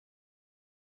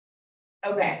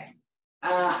Okay.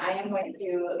 I am going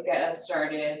to get us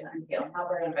started. I'm Caitlin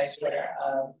Halbert, I'm Vice Chair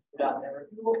of the Development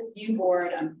Review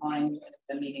Board. I'm calling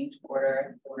the meeting to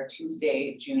order for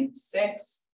Tuesday, June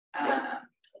 6th.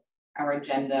 Our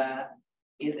agenda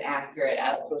is accurate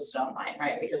as posted online,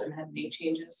 right? We haven't had any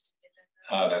changes.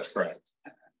 That's correct.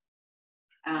 Okay.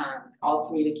 All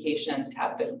communications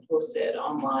have been posted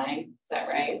online. Is that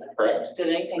right? Correct. Did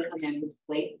anything come in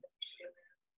late?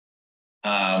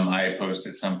 I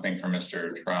posted something for Mr.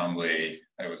 Trombley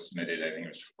that was submitted, I think it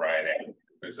was Friday. It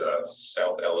was a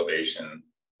self-elevation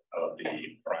of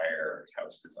the prior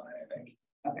house design, I think.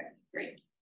 Okay, great.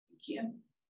 Thank you.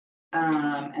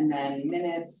 And then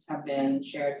minutes have been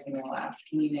shared from the last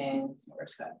meeting, so we're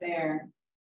set there.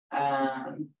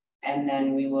 And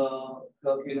then we will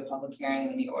go through the public hearing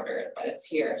in the order that it's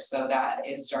here. So that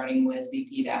is starting with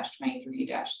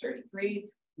ZP-23-33,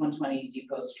 120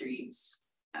 Depot Street.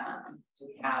 Do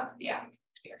we have the applicant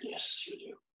here? Yes, you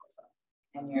do.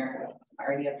 And you're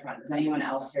already up front. Is anyone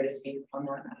else here to speak on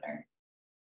that matter?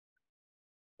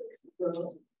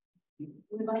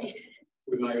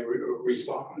 We might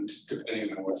respond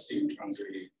depending on what Steve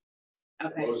Trombley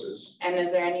proposes. And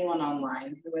is there anyone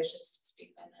online who wishes to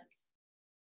speak on this?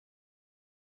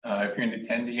 If you're an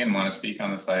attendee and want to speak on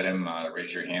this item,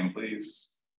 raise your hand,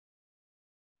 please.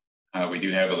 We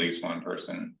do have at least one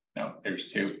person. No, there's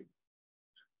two.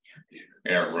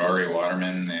 Yeah, Rory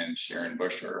Waterman and Sharon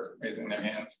Bush are raising their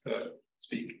hands to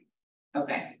speak.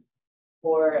 Okay.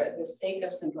 For the sake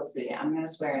of simplicity, I'm going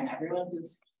to swear in everyone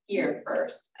who's here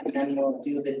first, and then we'll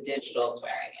do the digital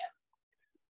swearing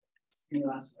in. Any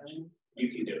last question? You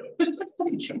can do it.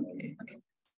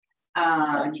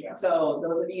 So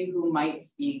those of you who might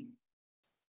speak,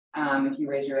 if you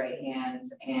raise your right hand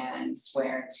and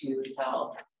swear to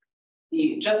tell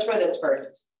just for this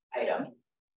first item.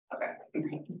 Okay.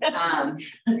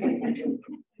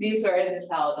 These swear to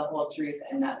tell the whole truth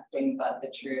and nothing but the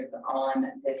truth on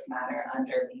this matter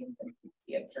under the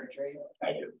impunity of perjury.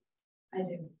 I do. I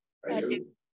do. I do.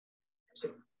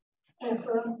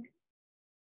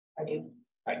 I do.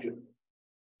 I do.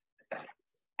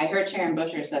 I heard Sharon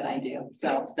Busher said I do.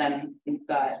 So then we've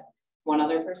got one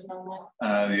other person on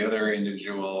that. The other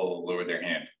individual lowered their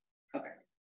hand. Okay.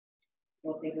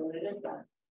 We'll take it what it is then.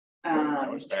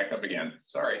 Let's back up again.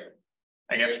 Sorry.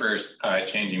 I guess we're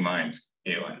changing minds,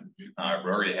 Caitlin.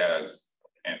 Rory has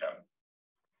hand up.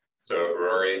 So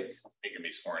Rory, you can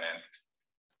be sworn in.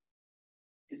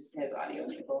 Is his audio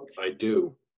enabled? I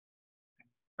do.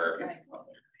 Perfect. Okay.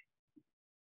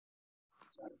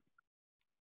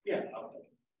 Yeah. Okay.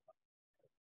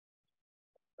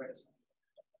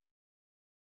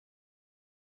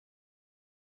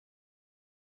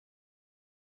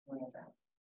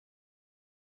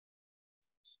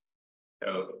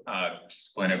 So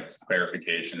just point of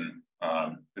clarification,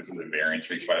 this is a variance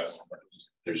request.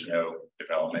 There's no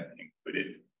development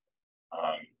included.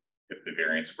 If the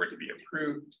variance were to be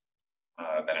approved,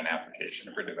 then an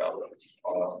application for development is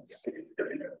followed.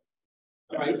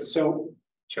 All right, so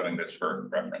showing this for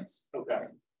reference. okay.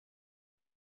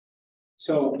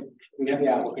 So we have the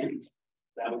applicant.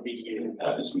 That would be you.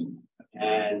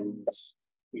 And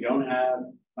we don't have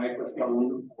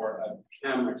microphone or a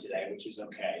camera today, which is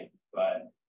okay, but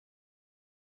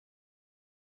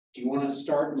do you want to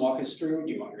start and walk us through?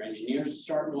 Do you want your engineers to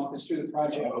start and walk us through the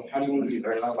project? How do you want to do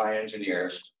They're this? not my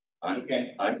engineers.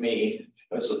 Okay. I'm me.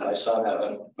 This is my son,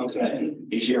 Evan. Okay.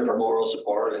 He's here for moral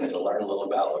support and to learn a little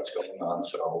about what's going on.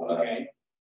 So, Okay.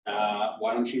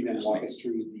 Why don't you then walk us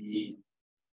through the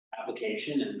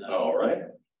application and the all right.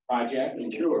 project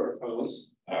and Sure.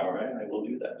 propose. All right, I will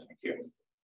do that. Thank you.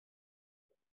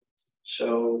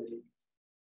 So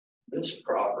this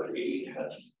property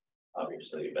has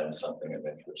obviously been something of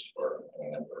interest for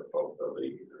a number of folks over the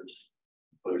years,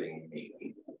 including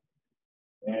me.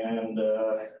 And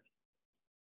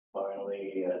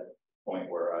finally, at the point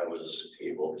where I was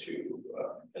able to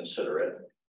consider it,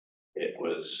 it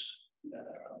was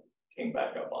came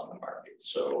back up on the market.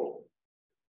 So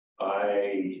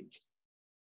I'm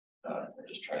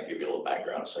just trying to give you a little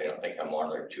background so you don't think I'm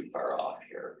wandering too far off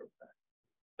here from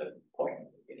the point in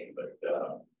the beginning. But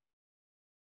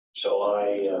so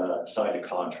I signed a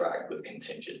contract with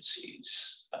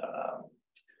contingencies.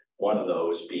 One of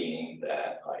those being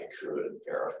that I could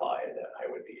verify that I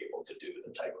would be able to do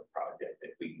the type of project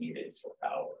that we needed for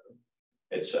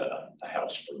it's a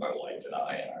house for my wife and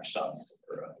I and our sons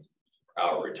for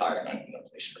our retirement and a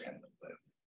place for him to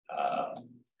live.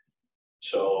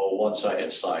 So once I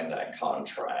had signed that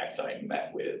contract, I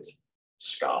met with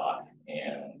Scott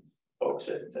and folks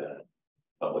at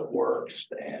Public Works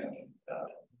and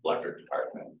electric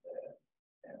department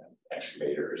and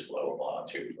excavators, blah, blah, blah,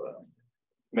 to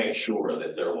make sure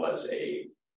that there was a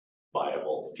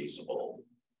viable, feasible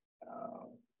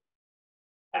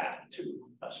path to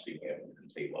us being able to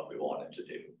complete what we wanted to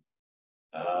do.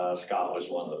 Scott was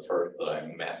one of the first that I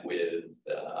met with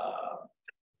at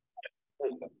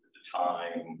the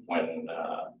time when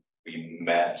we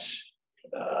met.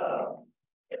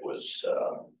 It was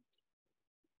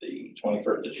the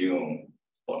 21st of June,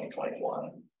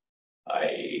 2021.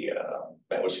 I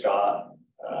met with Scott.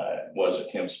 It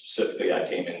wasn't him specifically. I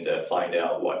came in to find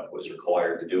out what was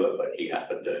required to do it, but he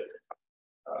happened to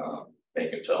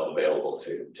make himself available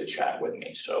to chat with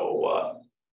me. So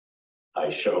I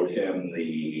showed him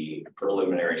the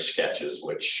preliminary sketches,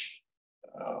 which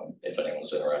if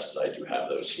anyone's interested, I do have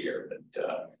those here,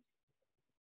 but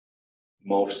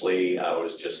mostly I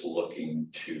was just looking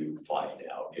to find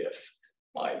out if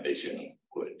my vision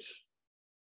would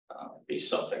be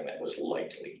something that was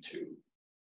likely to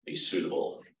be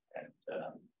suitable and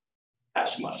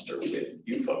pass muster with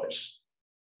you folks.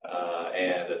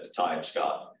 And at the time,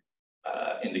 Scott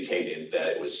indicated that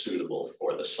it was suitable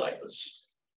for the site. Was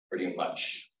pretty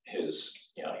much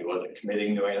his, you know, he wasn't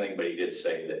committing to anything, but he did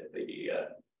say that the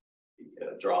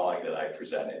drawing that I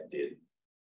presented did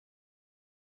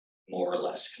more or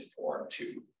less conform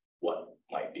to what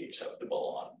might be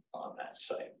acceptable on that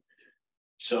site.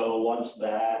 So once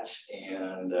that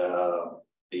and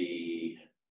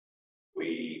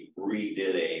we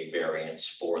redid a variance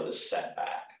for the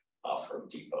setback off from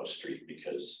Depot Street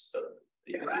because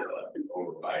the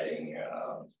overriding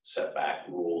setback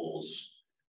rules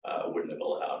wouldn't have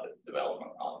allowed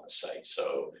development on the site.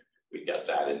 So we got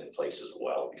that into place as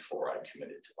well before I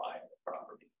committed to buying the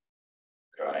property.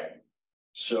 Okay.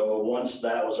 So once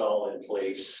that was all in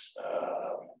place,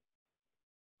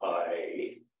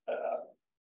 I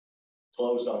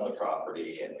closed on the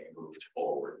property and we moved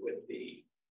forward with the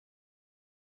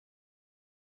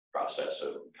process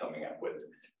of coming up with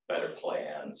better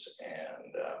plans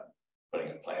and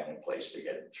putting a plan in place to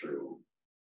get it through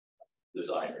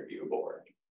design review board.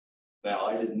 Now,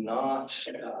 I did not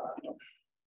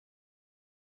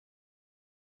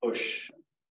push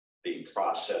the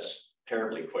process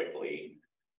terribly quickly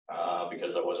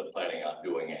because I wasn't planning on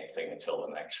doing anything until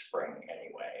the next spring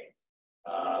anyway.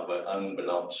 But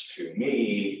unbeknownst to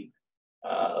me,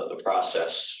 the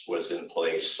process was in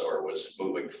place or was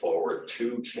moving forward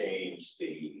to change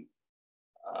the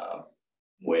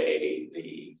way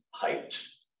the height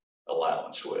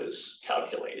allowance was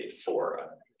calculated for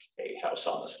a house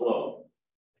on the slope.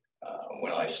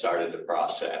 When I started the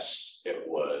process, it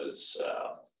was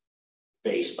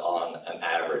based on an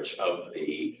average of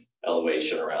the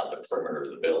elevation around the perimeter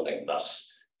of the building,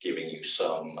 thus giving you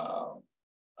some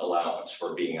allowance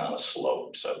for being on a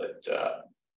slope, so that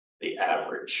the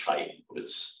average height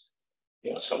was,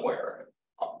 you know, somewhere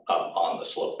up on the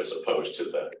slope as opposed to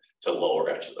the lower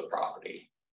edge of the property.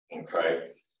 Okay,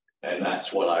 and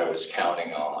that's what I was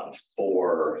counting on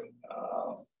for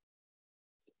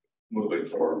moving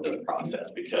forward in the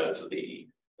process, because the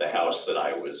house that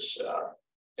I was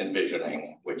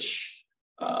envisioning, which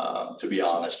to be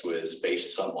honest was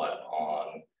based somewhat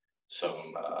on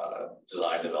some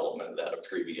design development that a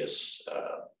previous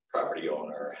property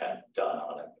owner had done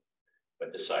on it,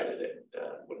 but decided it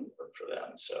wouldn't work for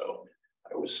them. So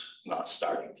I was not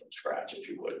starting from scratch, if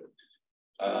you would.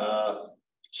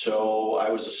 So I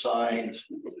was assigned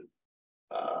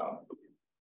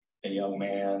a young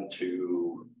man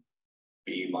to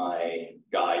be my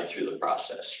guide through the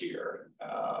process here.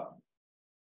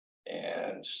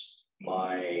 And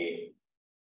my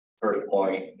first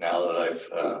point, now that I've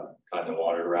kind of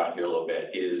wandered around here a little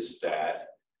bit, is that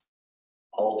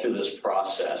all through this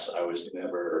process, I was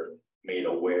never made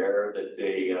aware that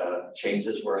the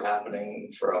changes were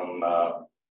happening from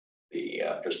the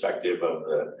perspective of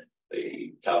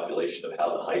the calculation of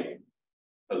how the height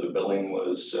of the building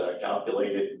was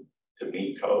calculated to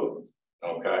meet code.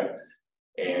 Okay,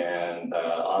 and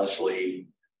honestly,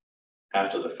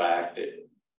 after the fact, it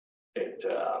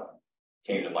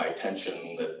came to my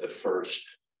attention that the first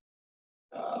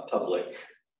public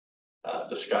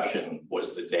discussion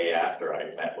was the day after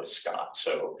I met with Scott.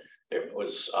 So it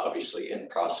was obviously in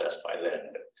process by then.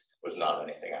 It was not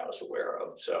anything I was aware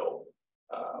of. So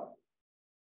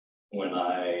when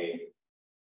I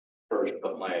first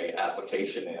put my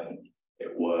application in,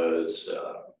 it was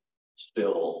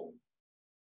still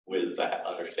with that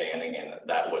understanding, and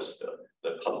that was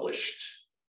the published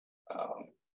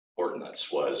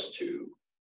ordinance was to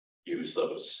use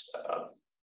those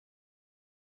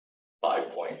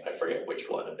 5-point, I forget which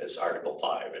one it is, Article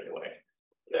 5 anyway,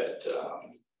 that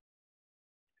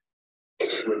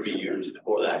would be used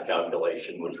for that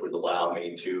calculation, which would allow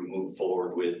me to move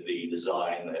forward with the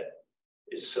design that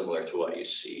is similar to what you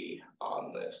see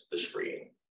on the screen.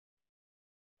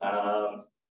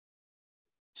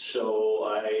 So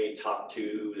I talked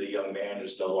to the young man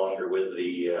who's no longer with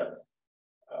the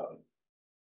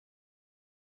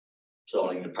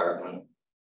zoning department.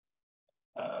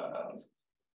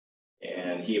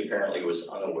 And he apparently was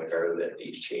unaware that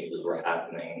these changes were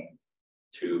happening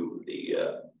to the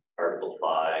Article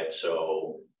 5.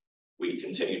 So we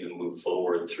continued to move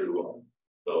forward through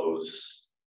those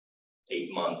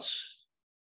 8 months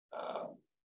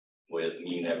with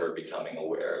me never becoming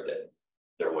aware that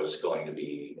there was going to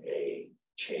be a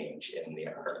change in the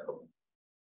article.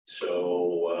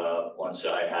 So once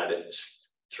I had it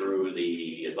through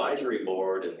the advisory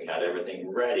board and we had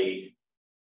everything ready,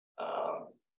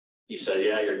 he said,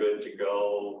 yeah, you're good to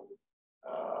go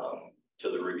to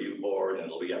the review board, and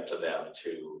it'll be up to them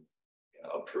to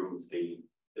approve the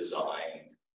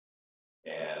design.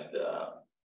 And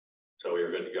so we were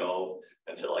good to go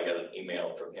until I got an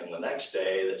email from him the next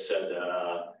day that said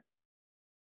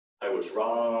I was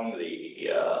wrong.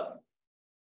 The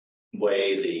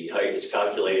way the height is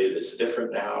calculated is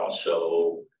different now,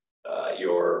 so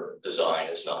your design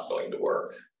is not going to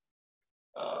work.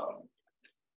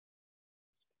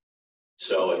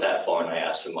 So at that point, I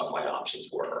asked him what my options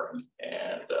were,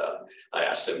 and I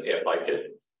asked him if I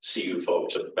could see you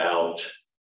folks about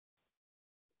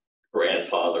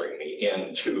grandfathering me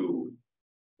into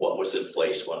what was in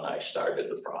place when I started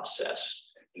the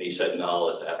process. And he said,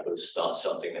 no, that was not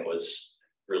something that was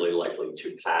really likely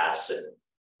to pass. And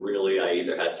really, I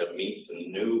either had to meet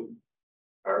the new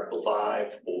Article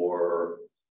 5 or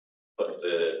put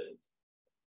the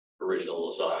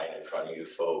original design in front of you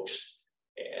folks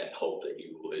and hope that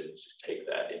you would take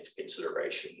that into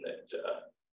consideration, that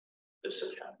this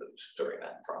had happened during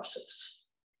that process.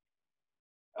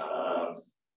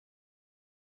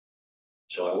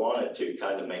 So I wanted to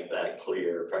kind of make that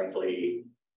clear. Frankly,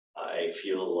 I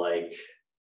feel like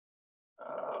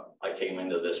I came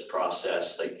into this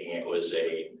process thinking it was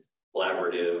a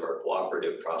collaborative or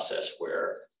cooperative process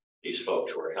where these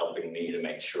folks were helping me to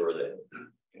make sure that,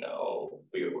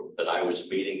 that I was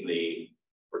meeting the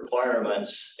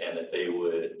requirements and that they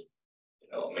would,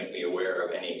 make me aware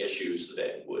of any issues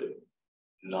that would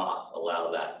not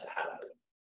allow that to happen.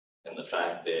 And the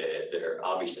fact that there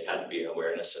obviously had to be an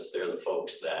awareness, since they're the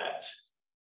folks that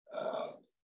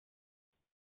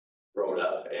wrote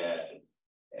up and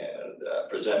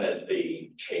presented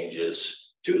the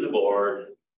changes to the board,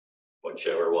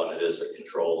 whichever one it is that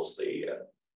controls the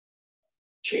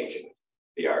changing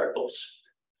the articles.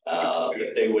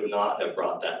 They would not have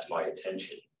brought that to my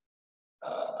attention.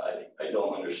 I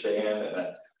don't understand, and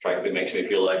that frankly makes me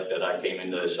feel like that I came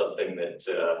into something that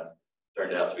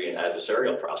turned out to be an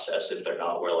adversarial process if they're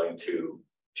not willing to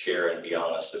share and be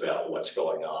honest about what's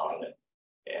going on,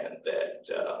 and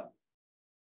that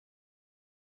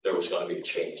there was going to be a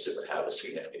change that would have a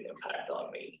significant impact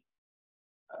on me.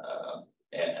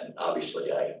 And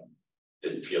obviously I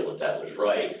didn't feel that that was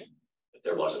right, that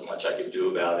there wasn't much I could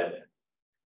do about it.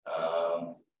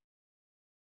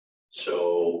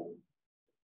 So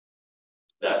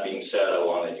that being said, I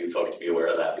wanted you folks to be aware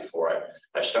of that before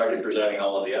I started presenting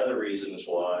all of the other reasons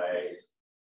why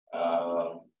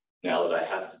now that I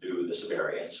have to do this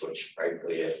variance, which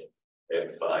frankly,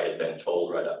 if I had been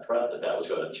told right up front that that was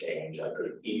going to change, I could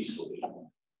have easily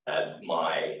had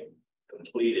my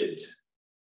completed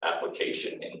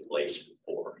application in place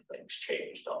before things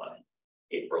changed on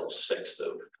April 6th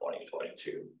of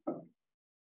 2022.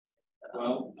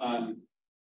 Well,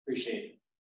 appreciate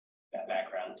that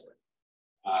background.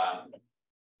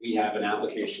 We have an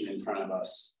application in front of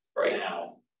us right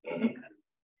now. Mm-hmm.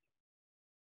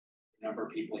 A number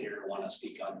of people here want to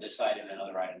speak on this item and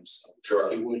other items. So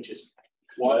sure. You would just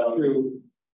walk through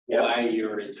why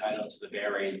you're entitled to the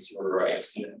variance. Right.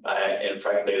 And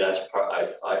frankly, that's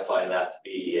part, I find that to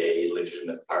be a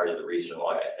legitimate part of the reason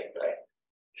why I think I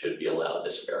should be allowed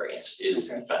this variance is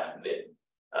the fact that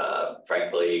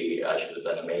frankly, I should have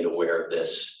been made aware of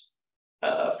this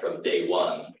from day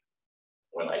one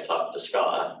when I talked to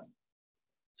Scott,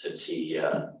 since he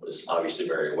was obviously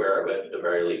very aware of it. At the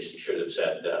very least, he should have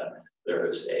said there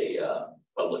is a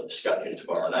public discussion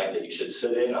tomorrow night that you should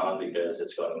sit in on because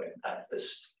it's going to impact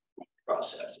this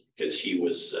process, because he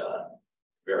was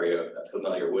very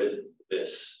familiar with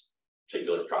this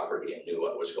particular property and knew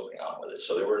what was going on with it.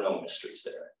 So there were no mysteries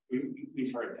there.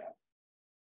 We've heard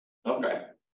that. Okay.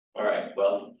 All right.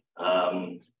 Well,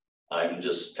 I'm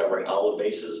just covering all the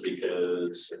bases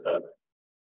because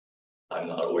I'm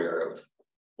not aware of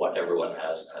what everyone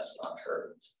has not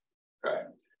heard. Right.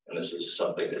 And this is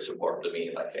something that's important to me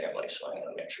and my family, so I'm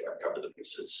going to make sure I cover the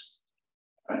bases.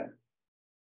 All right.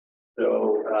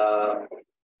 So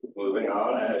moving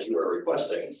on, as you are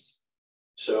requesting.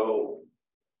 So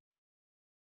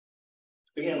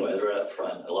to begin with, right up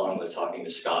front, along with talking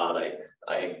to Scott,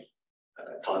 I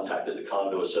contacted the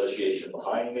condo association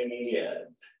behind me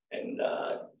and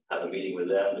had a meeting with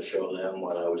them to show them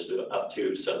what I was up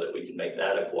to so that we can make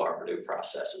that a cooperative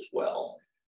process as well.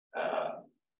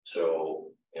 So,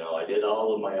 you know, I did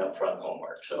all of my upfront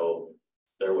homework. So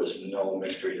there was no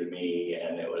mystery to me,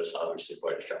 and it was obviously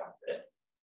quite a shock that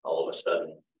all of a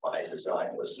sudden my design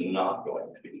was not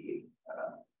going to be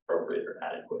appropriate or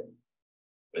adequate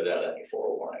without any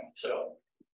forewarning. So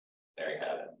there you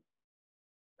have it.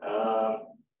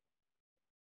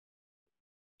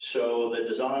 So the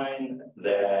design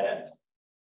that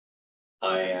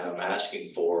I am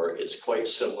asking for is quite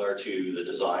similar to the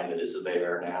design that is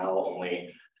there now,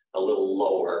 only a little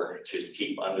lower to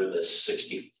keep under the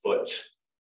 60-foot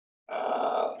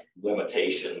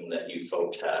limitation that you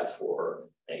folks have for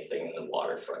anything in the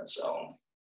waterfront zone.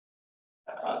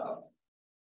 I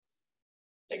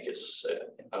think it's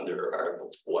under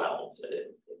Article 12 that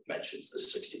it mentions the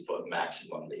 60-foot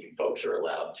maximum that you folks are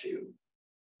allowed to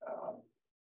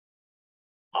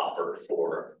offer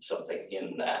for something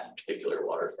in that particular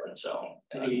waterfront zone.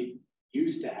 We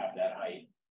used to have that height,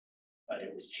 but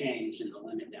it was changed and the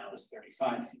limit now is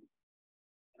 35 feet.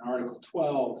 And Article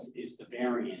 12 is the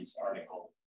variance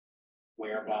article,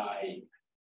 whereby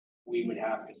we would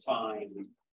have to find,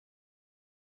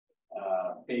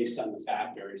 based on the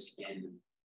factors in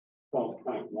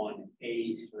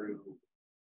 12.1A through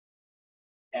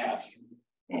F,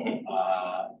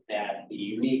 that the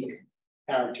unique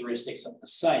characteristics of the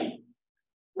site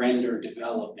render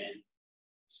development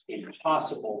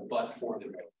impossible but for the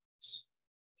roads.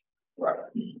 Right.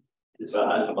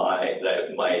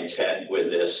 But my intent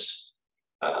with this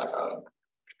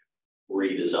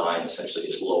redesign, essentially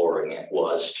just lowering it,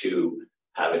 was to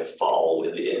have it fall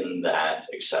within that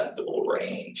acceptable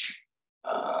range.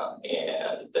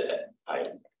 And that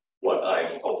what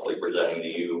I'm hopefully presenting to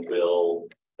you will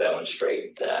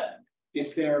demonstrate that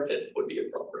is there, it would be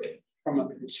appropriate. from a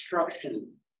construction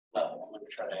level, I'm going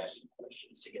to try to ask some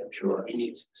questions to get sure we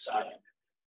need to decide.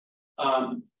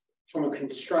 From a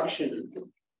construction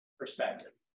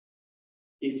perspective,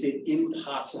 is it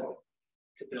impossible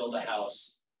to build a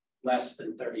house less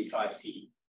than 35 feet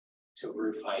to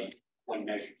roof height when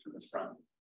measured from the front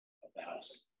of the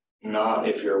house? Not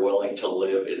if you're willing to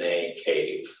live in a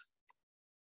cave.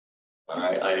 All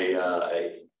right,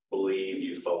 I believe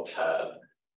you folks have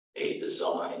a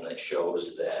design that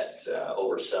shows that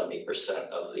over 70%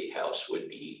 of the house would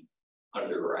be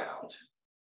underground.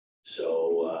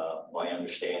 So my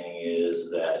understanding is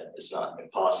that it's not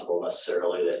impossible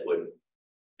necessarily. That would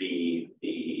be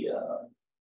the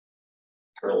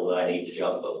hurdle that I need to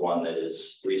jump, but one that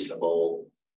is reasonable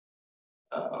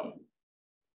to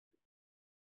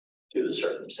the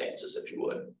circumstances, if you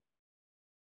would.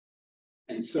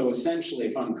 And so essentially,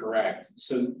 if I'm correct,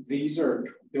 so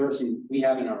there are some, we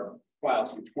have in our file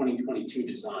some 2022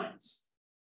 designs,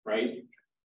 right?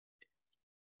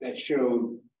 That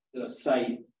showed the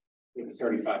site with a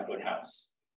 35-foot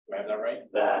house. Do I have that right?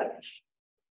 That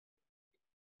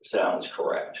sounds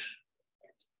correct.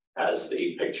 As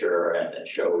the picture, and it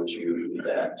shows you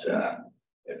that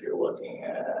if you're looking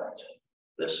at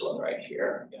this one right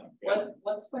here. Yeah.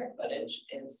 What square footage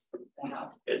is the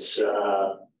house? It's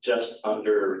just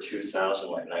under 2,000,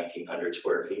 like 1,900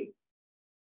 square feet.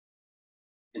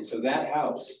 And so that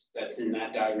house that's in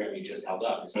that diagram you just held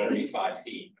up is 35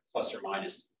 feet plus or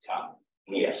minus the top.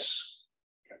 Yes.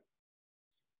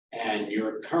 And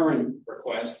your current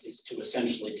request is to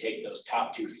essentially take those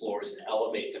top two floors and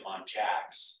elevate them on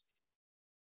jacks,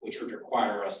 which would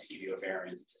require us to give you a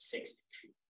variance to 60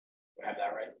 feet. Do I have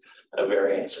that right? A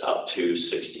variance up to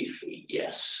 60 feet,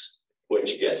 yes,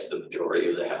 which gets the majority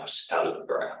of the house out of the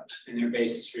ground. And their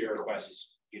basis for your request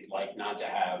is you'd like not to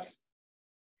have,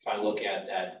 if I look at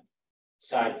that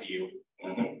side view,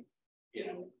 you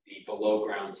know, the below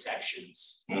ground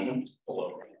sections below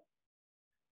ground.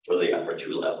 For the upper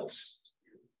two levels.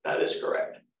 That is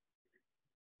correct.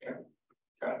 Okay.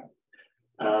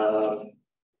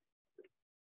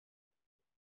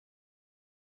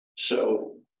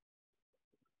 So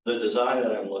the design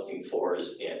that I'm looking for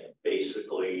is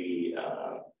basically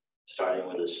starting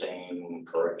with the same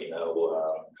current,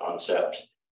 concept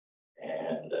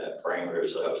and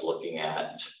parameters that I was looking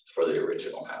at for the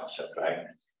original house. Okay.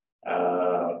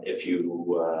 If you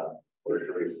were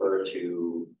to refer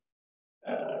to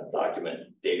document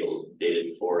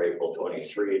dated for April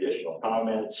 23, additional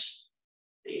comments,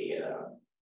 the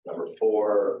Number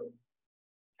 4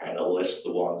 kind of lists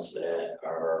the ones that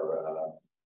are,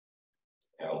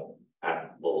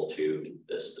 applicable to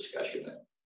this discussion that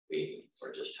we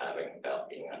were just having about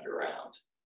being underground.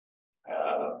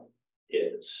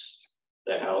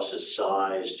 The house is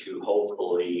sized to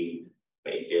hopefully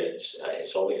make it,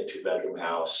 it's only a 2-bedroom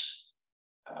house,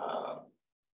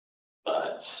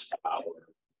 but our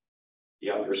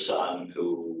younger son,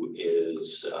 who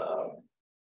is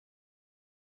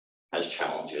has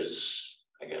challenges,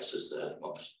 I guess is the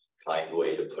most kind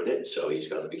way to put it. So he's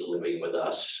going to be living with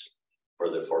us for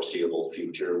the foreseeable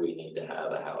future. We need to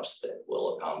have a house that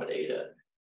will accommodate a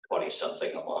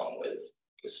 20-something along with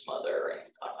his mother and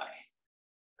I.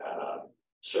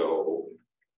 So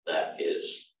that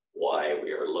is why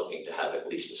we are looking to have at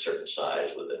least a certain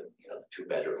size with 2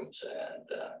 bedrooms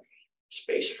and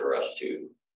space for us to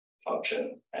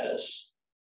function as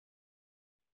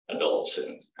adults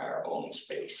in our own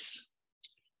space.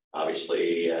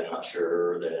 Obviously, I'm not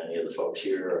sure that any of the folks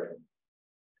here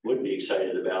would be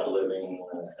excited about living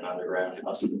an underground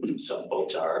house. Some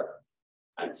folks are.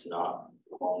 That's not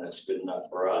one that's good enough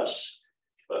for us.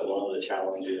 But one of the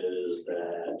challenges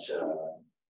that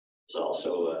is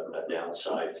also a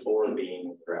downside for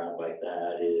being around like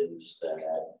that is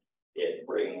that it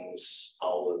brings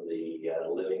all of the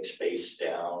living space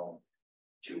down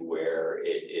to where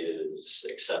it is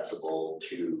accessible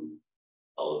to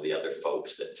all of the other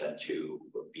folks that tend to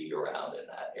be around in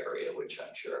that area, which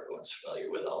I'm sure everyone's familiar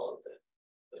with, all of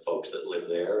the folks that live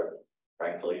there.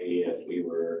 Frankly, if we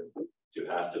were to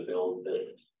have to build this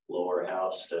lower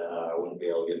house, I wouldn't be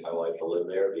able to get my wife to live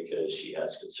there because she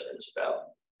has concerns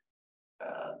about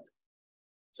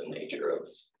the nature of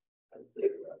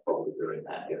what we do in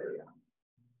that area.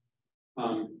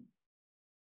 I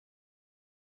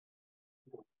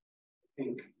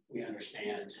think we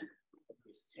understand the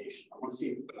presentation. I want to see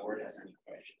if the board has any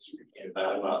questions for you.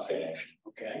 I'm not finished.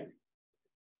 Okay.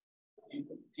 Do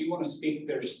you want to speak?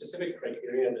 There's specific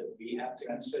criteria that we have to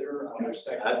consider on our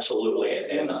sector? Absolutely,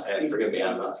 and forgive me,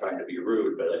 I'm not trying to be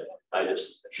rude, but I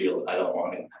just feel I don't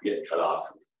want to get cut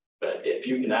off. But if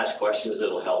you can ask questions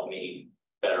that'll help me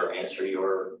better answer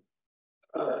your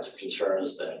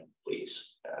concerns, then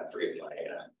please forgive my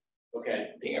Okay,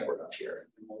 being interrupted here.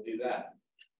 and we'll do that.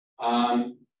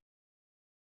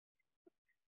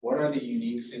 What are the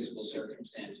unique physical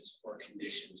circumstances or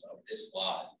conditions of this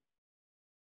lot?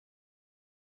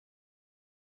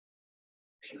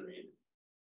 Period.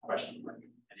 Question mark.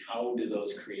 And how do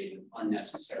those create an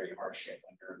unnecessary hardship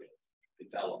on urban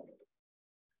development?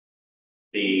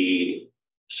 The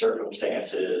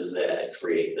circumstances that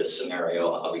create this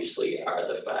scenario obviously are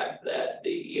the fact that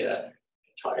the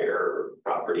entire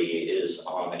property is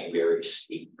on a very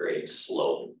steep grade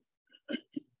slope.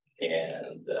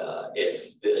 And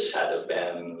if this had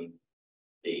been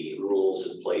the rules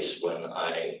in place when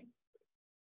I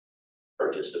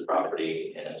purchased the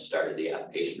property and started the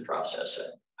application process,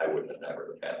 I wouldn't have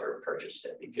ever purchased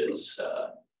it, because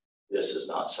this is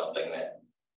not something that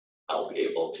I'll be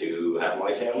able to have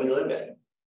my family live in.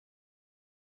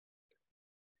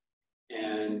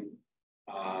 And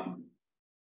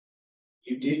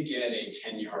you did get a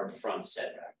 10-yard front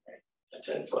setback, right?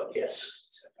 A 10-foot, yes.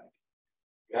 Setback.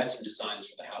 You had some designs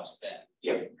for the house then.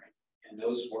 Yep. Right? And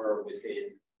those were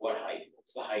within what height?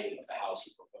 What's the height of the house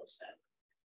you proposed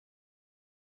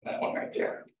then? That one right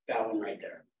there. That one right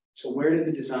there. So where did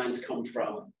the designs come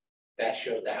from that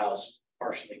showed the house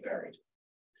partially buried?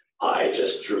 I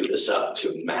just drew this up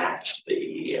to match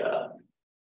the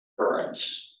current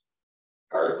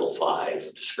Article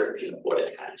 5 description of what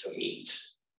it had to meet.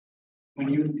 When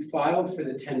you filed for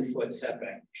the 10-foot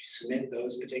setback, did you submit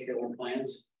those particular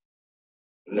plans?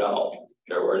 No,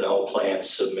 there were no plans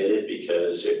submitted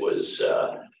because it was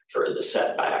for the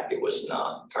setback, it was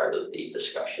not part of the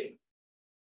discussion.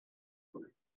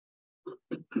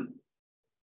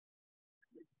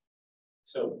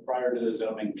 So prior to the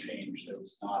zoning change, there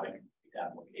was not a complete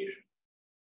application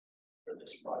for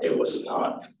this project. It was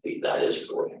not complete. That is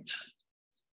correct.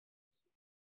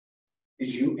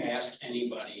 Did you ask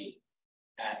anybody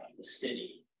at the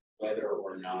city whether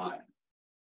or not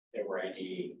there were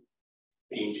any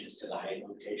changes to the height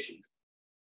limitation?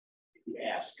 Did you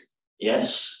ask?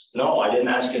 Yes. No, I didn't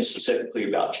ask him specifically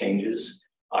about changes.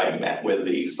 I met with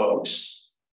the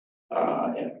folks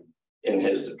in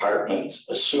his department,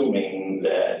 assuming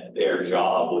that their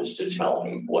job was to tell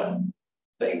him what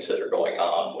things that are going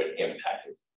on would impact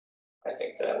it. I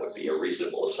think that would be a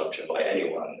reasonable assumption by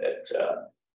anyone that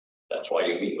that's why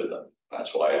you meet with them.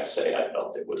 That's why I say I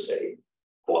felt it was a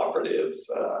cooperative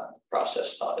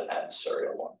process, not an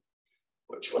adversarial one,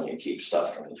 which when you keep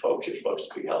stuff from the folks you're supposed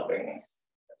to be helping,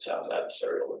 sounds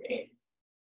adversarial to me.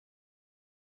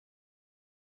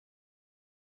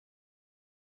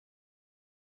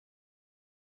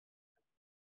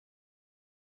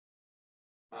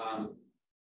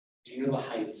 Do you know the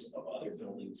heights of other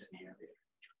buildings in the area?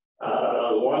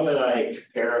 The one that I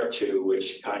compare it to,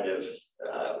 which kind of,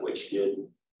 which did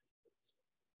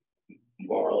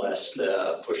more or less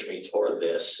push me toward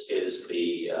this, is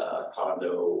the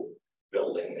condo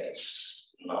building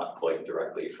that's not quite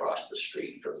directly across the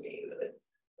street from me.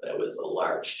 That was a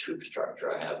large tube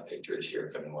structure. I have pictures here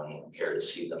if anyone would care to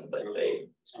see them, but they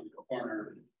It's on the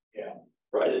corner. Yeah.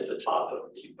 right at the top of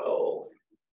the depot.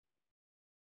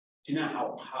 Do you know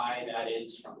how high that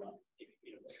is from the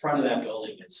front of that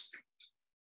building is?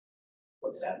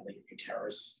 What's that, Lakeview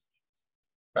Terrace?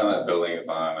 That building is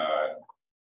on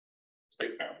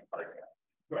Space Mountain Park.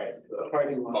 Right, the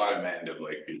parking lot. Bottom end of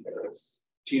Lakeview Terrace.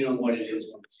 Do you know what it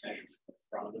is when it's measured from the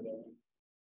front of the building?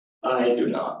 I do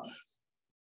not.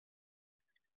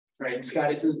 Right,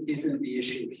 Scott, isn't the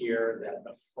issue here that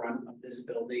the front of this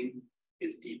building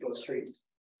is Depot Street?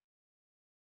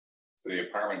 So the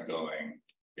apartment building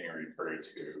being referred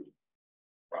to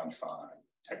fronts on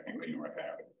technically North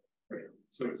Avenue. Right.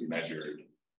 So it's measured,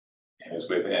 and it's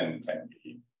within 10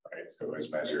 feet, right? So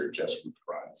it's measured just from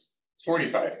front. It's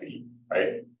 45 feet,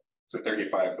 right? It's a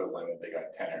 35-foot limit. They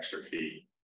got 10 extra feet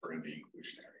for the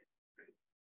inclusionary.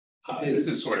 This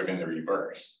is sort of in the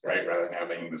reverse, right? Rather than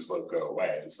having the slope go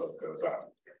away, the slope goes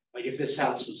up. Like if this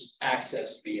house was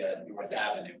accessed via North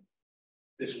Avenue,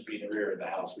 this would be the rear of the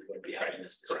house. We would be having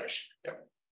this discussion. Yep.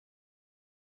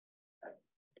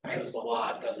 Because the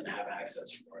lot doesn't have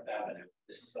access from North Avenue.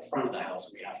 This is the front of the house,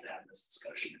 and we have to have this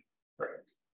discussion. Right.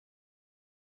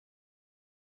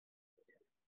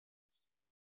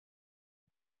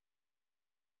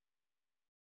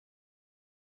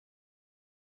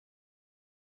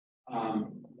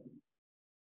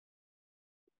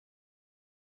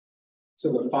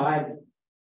 So the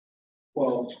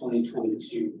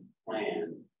 5/12/2022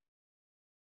 plan,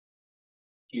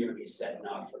 you're gonna be setting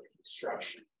up for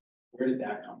construction. Where did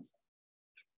that come from?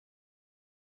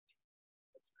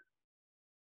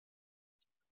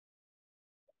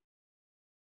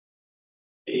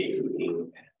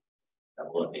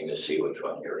 I'm looking to see which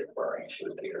one you're referring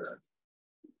to here.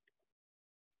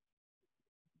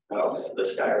 Oh, so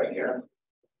this guy right here.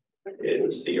 It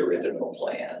was the original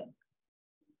plan.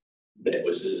 That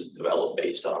was just developed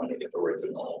based on the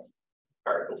original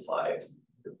Article 5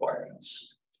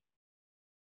 requirements.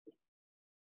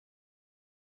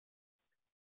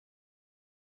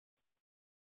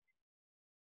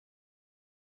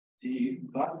 The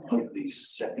bottom of the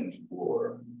second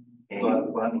floor,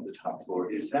 bottom of the top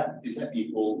floor, is that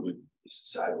equal with the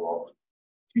sidewalk?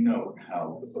 Do you know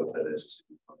how close that is to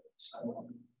the sidewalk?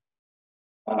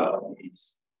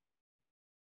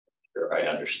 Sure, I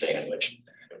understand which.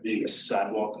 The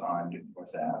sidewalk on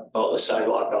North Ave. Oh, the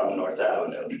sidewalk on North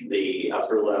Avenue, the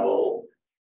upper level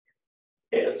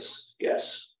is,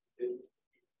 yes.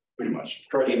 Pretty much.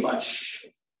 Pretty much.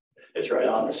 It's right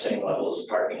on the same level as the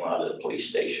parking lot of the police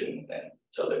station, and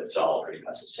so that it's all pretty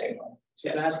much the same level.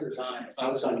 So that's design. If I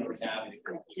was on North Avenue,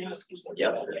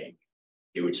 Yep.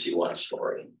 You would see one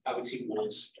story. I would see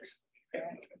one.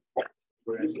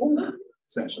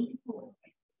 Essentially.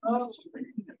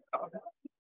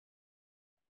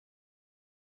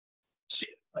 See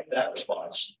it like that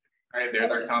response. All right,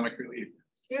 there's our comic relief.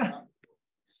 Yeah.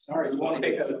 Sorry, we want to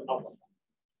make that up.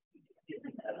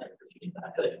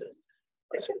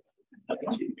 I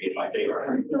can see it being my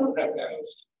favorite.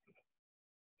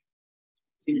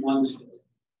 See ones.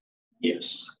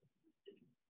 Yes.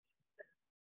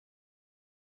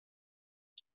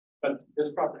 But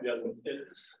this property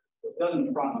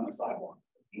doesn't front on the sidewalk.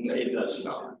 It does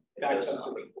not. It Back does up not.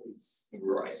 to the police.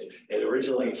 Right. It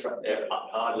originally,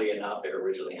 oddly enough, it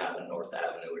originally had a North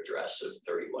Avenue address of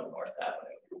 31 North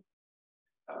Avenue.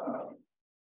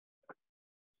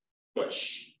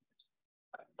 Which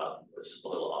I thought was a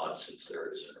little odd since there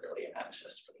isn't really an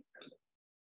access for them.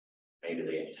 Maybe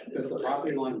they intended. Does the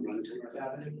property line run to North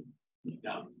Avenue?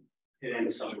 No, it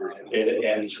ends somewhere. It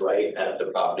ends right at the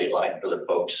property line for the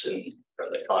folks in for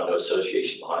the condo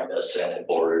association behind us, and it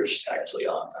borders actually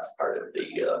on part of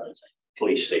the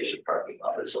police station parking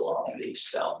lot is along the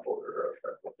south border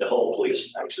of the whole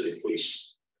police, actually the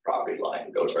police property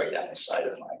line goes right down the side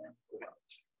of mine.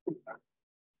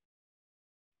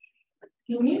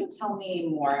 Can you tell me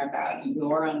more about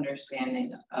your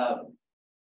understanding of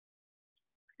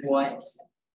what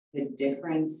the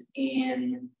difference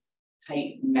in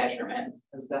height measurement,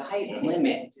 because the height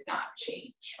limit did not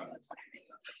change from the time that you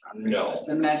No, Was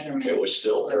the measurement? it was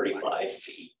still 35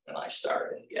 feet when I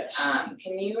started, yes.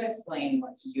 Can you explain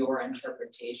what your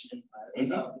interpretation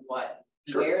was of what,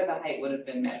 Sure. where the height would have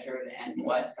been measured and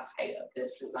what the height of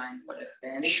this design would have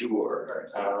been? Sure,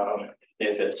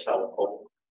 if it's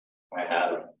helpful, I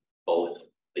have both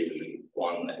the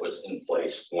one that was in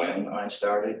place when I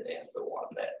started and the one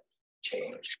that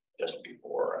changed just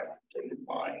before I did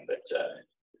mine, but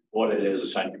what it is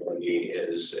essentially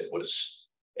is it was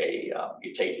a,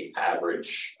 you take the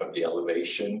average of the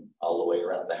elevation all the way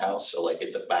around the house, so like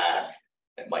at the back,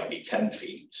 it might be 10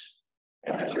 feet,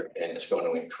 and it's going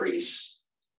to increase,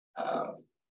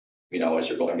 you know, as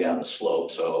you're going down the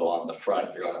slope. So on the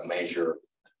front, you're going to measure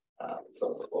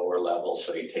from the lower level,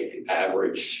 so you take the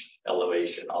average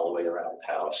elevation all the way around the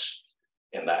house,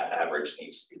 and that average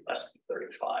needs to be less than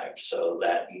 35, so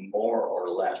that more or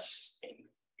less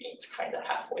means kind of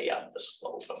halfway up the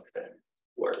slope of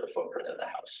where the footprint of the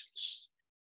house is.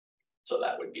 So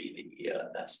that would be the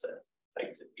that's the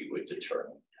height that you would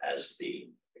determine as the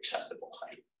acceptable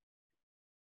height.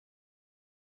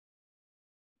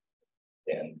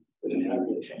 And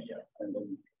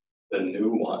the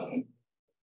new one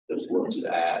just looks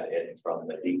at it from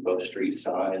the Depot Street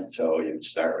side, so you can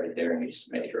start right there and you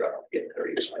just measure up, get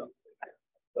 35.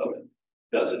 So it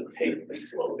doesn't take the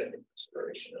slope into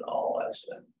consideration at all as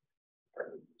a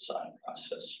part of the design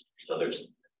process. So there's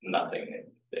nothing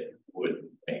that would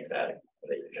make that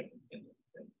accommodation in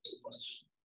place.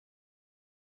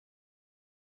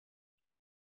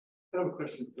 I have a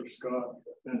question for Scott.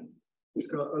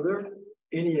 Scott, are there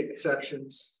any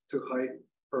exceptions to height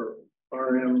for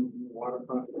RM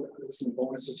waterfront, some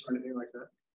bonuses or anything like that?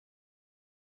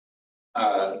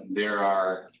 There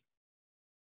are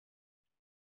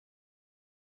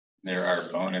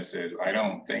bonuses. I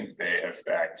don't think they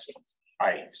affect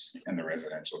height in the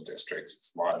residential districts.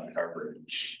 It's lot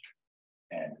coverage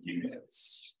and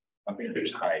units. I think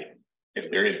there's height. If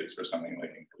there is, it's for something like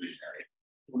inclusionary,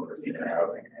 senior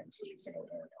housing, and single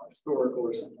family Historical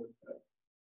or something like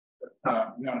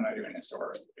that. No, I'm not doing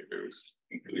historic. If it was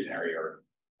inclusionary or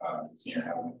senior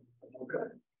housing.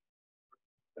 Okay.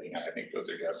 But, yeah, I think those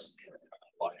are just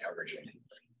lot coverage and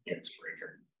units per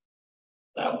acre.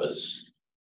 That was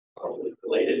probably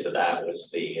related to that was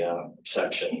the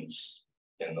sections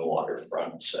in the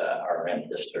waterfront RM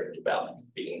district about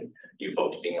being you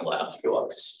folks being allowed to go up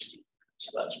to 60.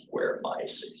 So that's where my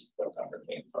 60 foot number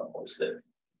came from, was that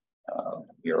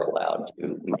you're allowed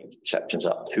to make sections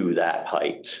up to that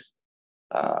height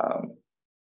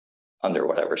under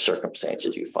whatever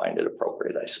circumstances you find it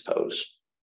appropriate, I suppose.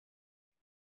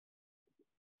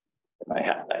 And I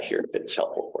have that here if it's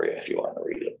helpful for you if you want to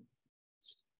read it.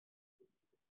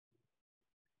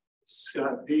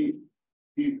 Scott, the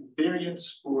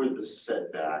variance for the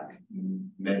setback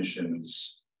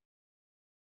mentions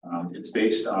it's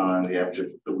based on the average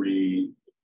of 3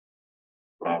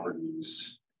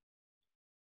 properties,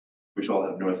 which all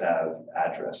have North Ave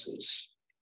addresses.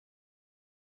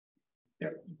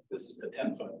 Yep, this is the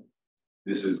 10-foot.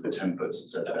 This is the 10-foot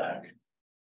setback.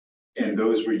 And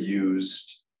those were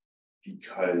used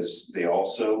because they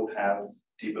also have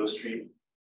Depot Street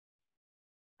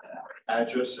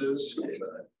addresses.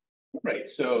 Right,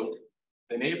 so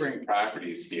the neighboring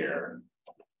properties here,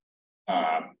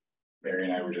 Mary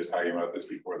and I were just talking about this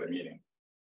before the meeting,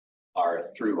 are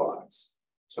through lots.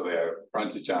 So they have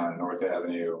frontage on North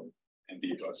Avenue and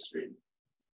Depot Street.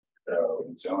 So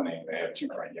in zoning, they have 2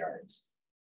 front yards.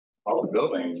 All the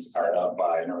buildings are up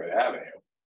by North Avenue,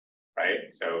 right?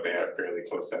 So they have fairly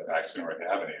close setbacks to North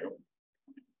Avenue.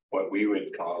 What we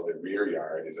would call the rear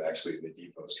yard is actually the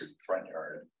Depot Street front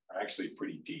yard, are actually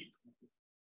pretty deep.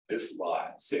 This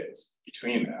lot sits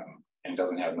between them and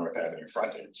doesn't have North Avenue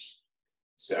frontage.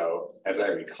 So as I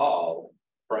recall,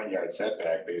 front yard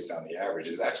setback based on the average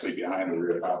is actually behind the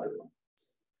rear property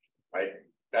lines, right?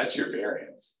 That's your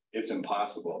variance. It's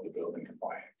impossible to build in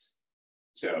compliance.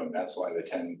 So that's why the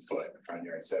 10-foot front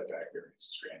yard setback variance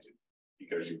is granted,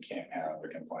 because you can't have a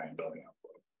compliant building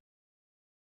envelope.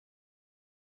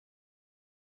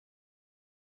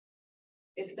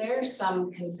 Is there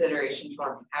some consideration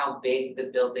for how big the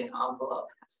building envelope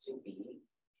has to be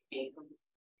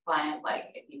compliant?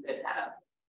 Like if you could have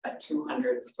a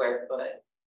 200 square foot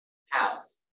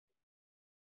house.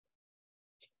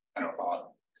 I don't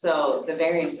follow. So the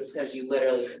variance is because you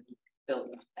literally built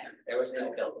nothing. There was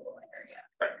no buildable area.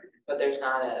 Right. But there's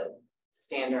not a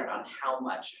standard on how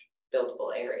much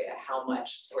buildable area, how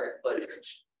much square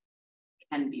footage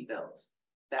can be built.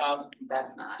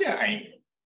 That's not. Yeah,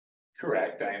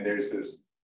 correct. I mean, there's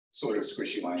this sort of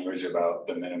squishy language about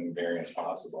the minimum variance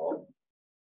possible.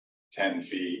 10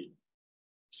 feet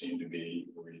seemed to be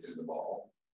reasonable.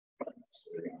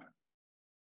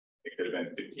 It could have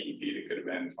been 15 feet, it could have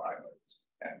been 5 minutes.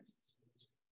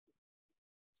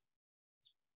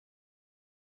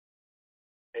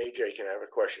 AJ, can I have a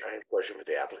question? I have a question for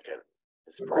the applicant.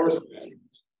 Of course.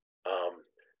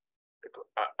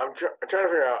 I'm trying to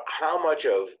figure out how much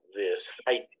of this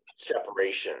height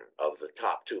separation of the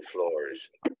top 2 floors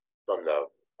from the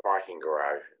parking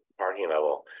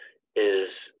level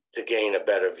is to gain a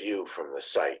better view from the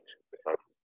site.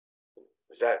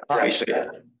 Is that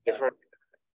different?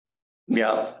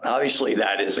 Yeah, obviously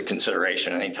that is a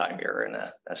consideration anytime you're in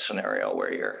a scenario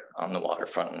where you're on the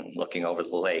waterfront and looking over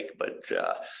the lake. But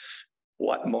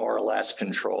what more or less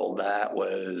controlled that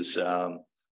was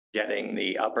getting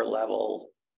the upper level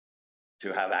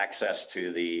to have access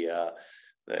to the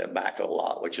back of the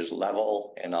lot, which is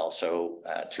level, and also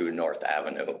to North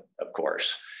Avenue, of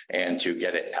course, and to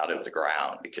get it out of the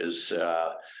ground, because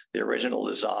the original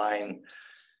design,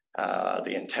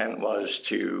 the intent was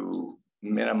to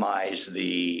minimize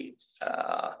the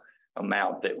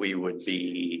amount that we would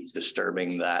be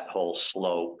disturbing that whole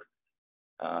slope.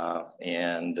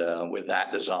 And with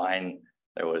that design,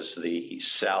 there was the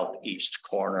southeast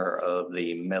corner of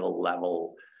the middle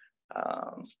level.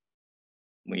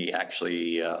 We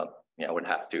actually would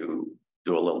have to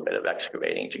do a little bit of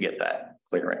excavating to get that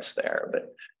clearance there,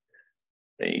 but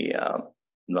the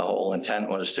whole intent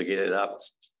was to get it up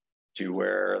to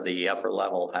where the upper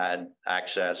level had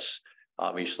access.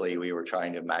 Obviously, we were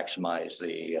trying to maximize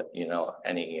the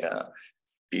any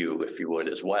view, if you would,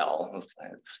 as well.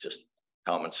 It's just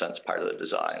common sense part of the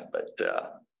design, but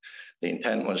the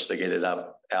intent was to get it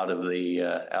up out of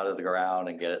the ground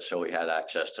and get it so we had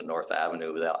access to North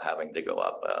Avenue without having to go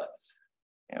up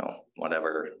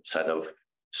whatever set of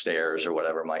stairs or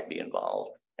whatever might be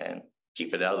involved, and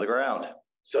keep it out of the ground.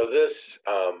 So this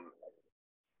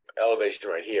elevation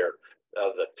right here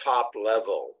of the top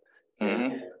level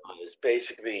is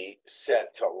basically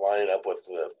set to line up with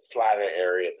the flatter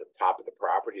area at the top of the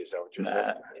property. Is that what you're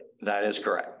saying? That is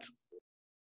correct.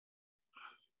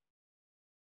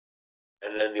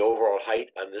 And then the overall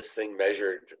height on this thing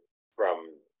measured from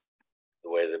the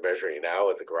way they're measuring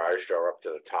now at the garage door up to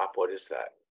the top, what is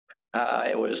that?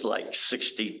 It was like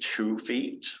 62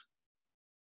 feet.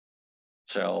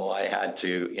 So I had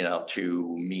to,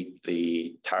 to meet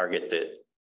the target that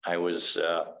I was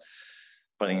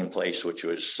putting in place, which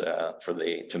was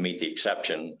to meet the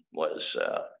exception, was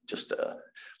just a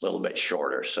little bit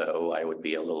shorter. So I would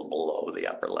be a little below the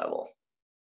upper level.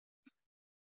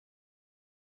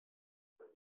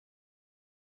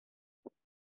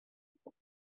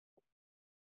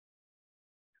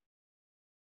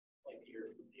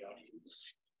 Here from the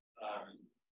audience.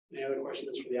 Any other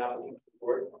questions for the applicant for the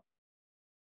board?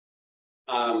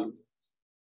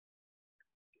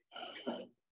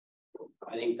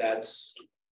 I think that's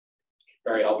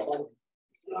very helpful.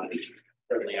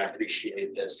 Certainly, I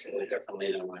appreciate this a little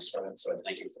differently than when I started, so I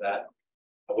thank you for that.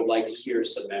 I would like to hear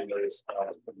some members. I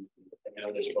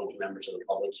know there's a bunch of members of the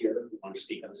public here who want to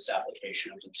speak on this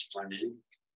application and sworn in.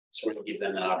 So we're going to give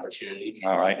them that opportunity.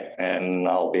 All right, and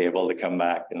I'll be able to come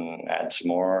back and add some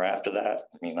more after that.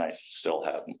 I mean, I still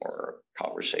have more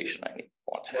conversation I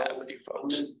want to have with you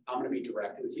folks. I'm going to be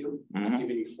direct with you. I'm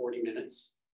giving you 40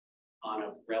 minutes on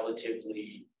a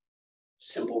relatively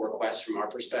simple request from our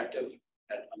perspective.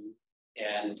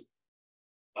 And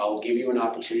I'll give you an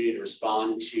opportunity to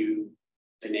respond to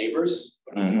the neighbors,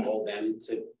 but I hold them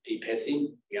to be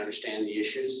pithy. We understand the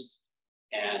issues,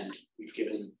 and we've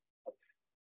given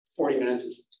 40 minutes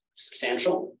is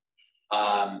substantial.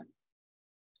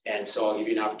 And so I'll give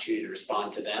you an opportunity to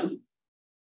respond to them.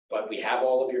 But we have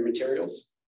all of your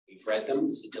materials. We've read them.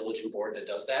 It's a diligent board that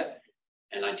does that.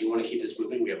 And I do want to keep this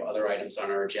moving. We have other items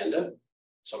on our agenda.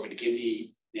 So I'm going to give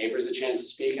the neighbors a chance to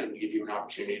speak, and I'm going to give you an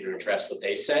opportunity to address what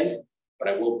they say. But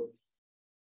I will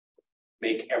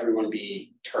make everyone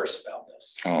be terse about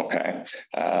this. Okay.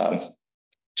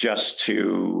 Just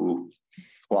to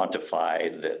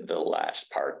quantify the last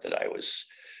part that I was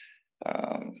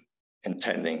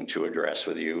intending to address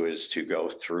with you is to go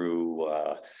through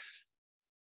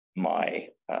my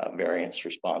variance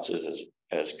responses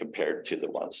as compared to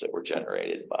the ones that were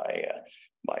generated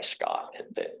by Scott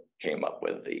that came up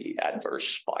with the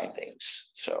adverse findings.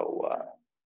 So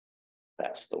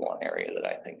that's the one area that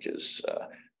I think is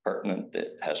pertinent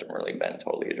that hasn't really been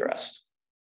totally addressed.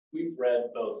 We've read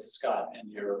both Scott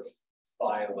and your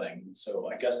filing,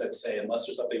 so I guess I'd say unless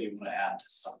there's something you want to add to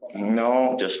something.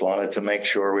 No, just wanted to make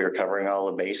sure we were covering all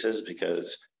the bases,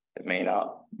 because it may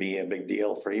not be a big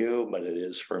deal for you, but it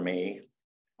is for me.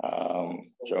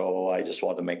 So I just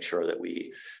want to make sure that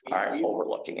we aren't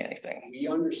overlooking anything. We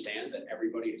understand that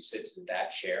everybody who sits in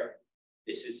that chair,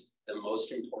 this is the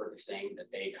most important thing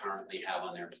that they currently have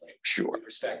on their plate. Sure. We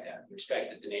respect that. We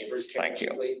respect that the neighbors care. Thank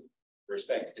you. We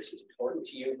respect that this is important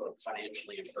to you, both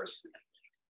financially and personally.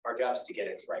 Our job is to get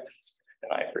it right.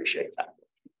 And I appreciate that.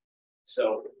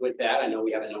 So with that, I know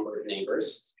we have a number of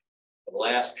neighbors. We'll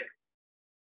ask,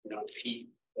 Pete,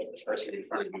 what the person in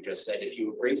front of you just said. If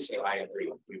you agree, say I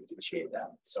agree. We appreciate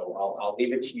that. So I'll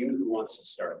leave it to you. Who wants to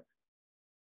start?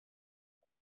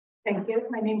 Thank you.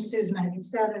 My name's Susan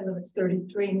Eichenstadt. I live at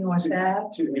 33 North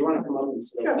Ave. Susan, you want to come up and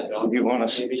sit? Sure. You want to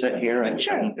sit here? And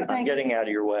sure. I'm getting out of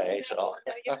your way, so.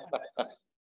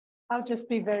 I'll just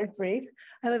be very brief.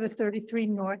 I live at 33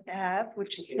 North Ave,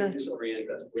 which is Can you just orient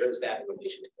us? Where is that in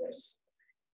relation to this?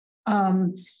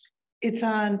 It's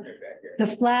on the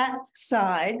flat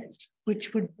side,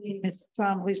 which would be Ms.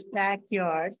 Trombley's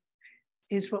backyard,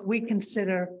 is what we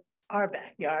consider our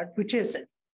backyard, which isn't.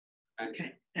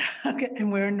 Okay. Okay,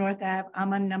 and we're in North Ave.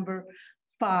 I'm on number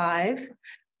 5,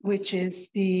 which is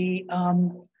the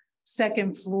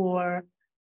second floor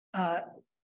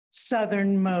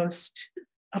southernmost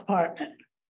apartment.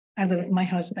 I live with my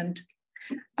husband.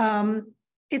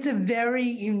 It's a very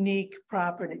unique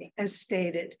property, as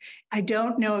stated. I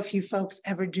don't know if you folks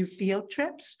ever do field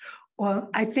trips, or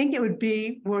I think it would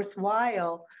be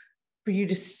worthwhile for you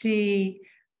to see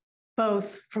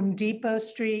both from Depot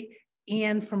Street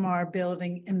and from our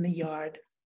building in the yard.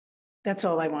 That's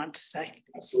all I want to say.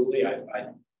 Absolutely.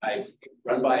 I've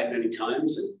run by it many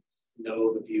times and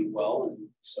know the view well. And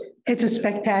so it's a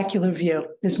spectacular view.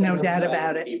 There's no doubt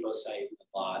about it. Depot site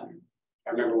a lot.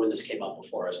 I remember when this came up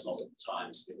before us multiple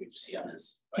times that we've seen on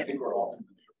this. I think we're all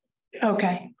familiar.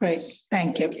 Okay, great.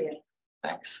 Thank you.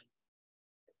 Thanks.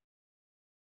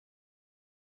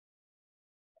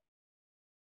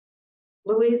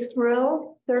 Louise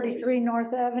Brill, 33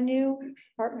 North Avenue,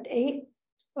 apartment 8.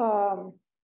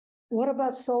 What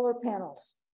about solar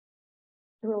panels?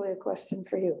 It's really a question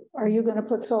for you. Are you going to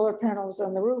put solar panels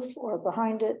on the roof or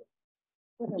behind it?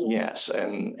 Yes,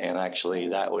 and actually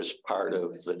that was part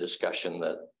of the discussion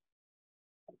that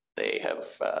they have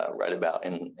read about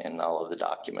in all of the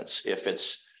documents. If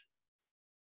it's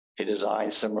a design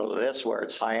similar to this, where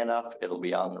it's high enough, it'll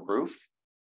be on the roof.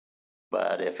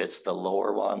 But if it's the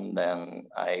lower one, then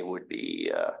I would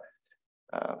be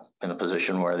in a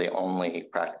position where the only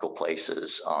practical place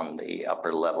is on the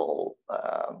upper level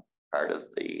part of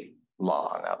the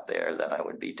lawn up there, then I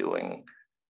would be doing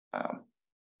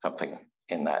something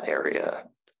in that area.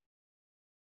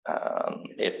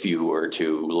 If you were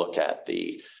to look at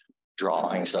the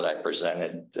drawings that I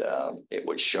presented, it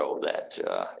would show that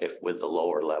if with the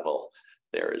lower level,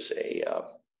 there is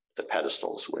the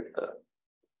pedestals with the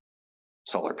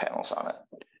solar panels on it.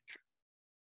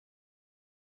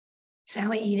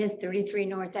 Sally Edith, 33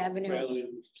 North Avenue.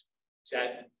 Is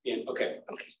that in? Okay.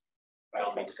 By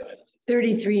all means, go ahead.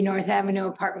 33 North Avenue,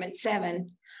 apartment 7.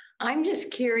 I'm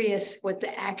just curious what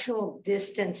the actual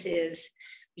distance is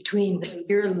between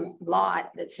your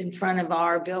lot that's in front of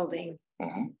our building,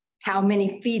 how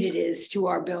many feet it is to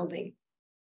our building.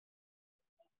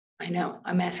 I know,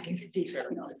 I'm asking for detail.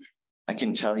 I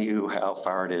can tell you how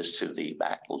far it is to the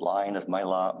back line of my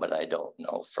lot, but I don't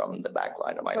know from the back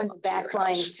line of my lot. From the back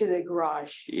line to the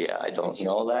garage. Yeah, I don't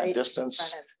know that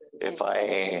distance. If I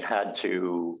had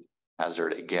to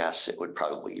hazard a guess, it would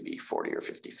probably be 40 or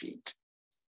 50 feet.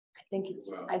 I think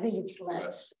it's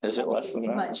less. Is it less than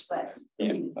that? Much less.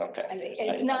 Yeah, okay. I mean,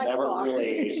 it's not never far.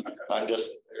 really, I'm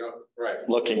just Right.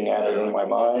 looking at it in my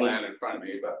mind. Plan in front of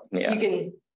me, but. Yeah.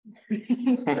 You can.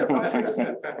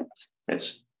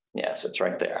 Yes, it's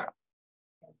right there.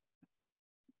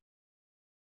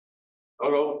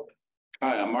 Hello,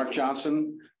 hi, I'm Mark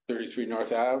Johnson, 33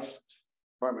 North Ave,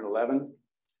 apartment 11.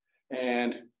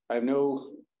 And I have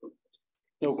no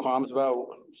qualms about,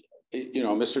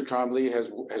 Mr. Trombley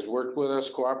has worked with us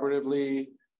cooperatively.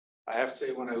 I have to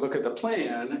say, when I look at the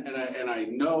plan and I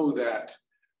know that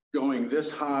going this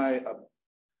high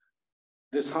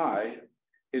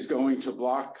is going to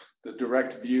block the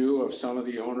direct view of some of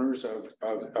the owners of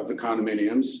the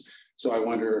condominiums. So I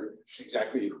wonder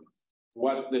exactly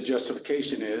what the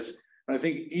justification is. And I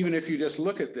think even if you just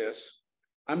look at this,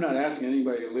 I'm not asking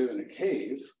anybody to live in a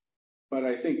cave, but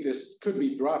I think this could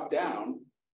be dropped down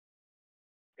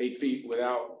 8 feet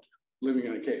without living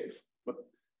in a cave, but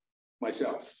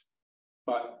myself.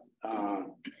 But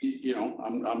I'm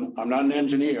not an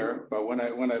engineer, but when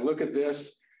I look at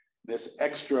this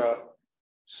extra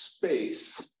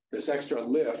space, this extra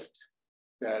lift,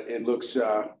 that it looks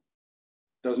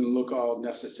doesn't look all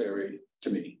necessary to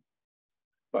me.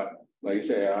 But like I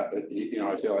say,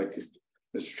 I feel like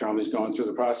Mr. Trump is going through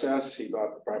the process. He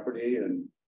bought the property, and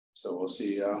so we'll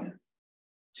see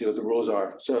what the rules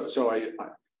are. So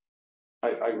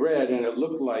I read, and it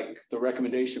looked like the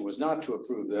recommendation was not to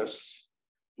approve this.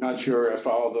 Not sure if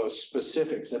all those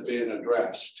specifics have been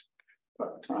addressed,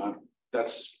 but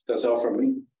that's all from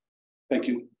me. Thank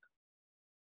you.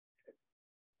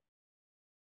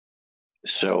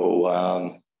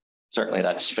 So certainly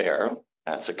that's fair.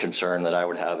 That's a concern that I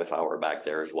would have if I were back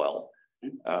there as well.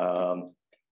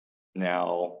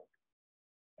 Now,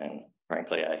 and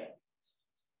frankly, I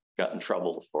got in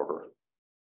trouble for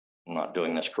not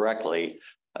doing this correctly.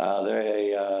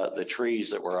 The trees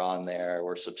that were on there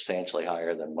were substantially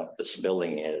higher than what this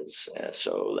building is. And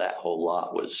so that whole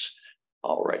lot was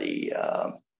already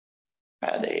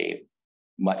had a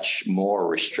much more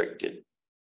restricted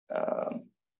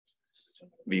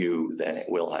view than it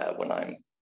will have when I'm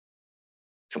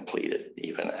completed,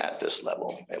 even at this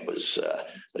level. It was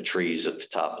the trees at the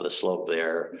top of the slope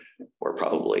there were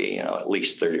probably, at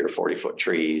least 30 or 40 foot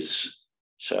trees.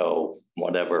 So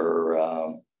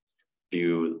whatever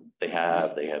view they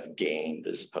have gained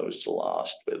as opposed to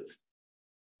lost with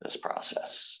this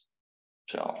process.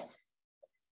 So.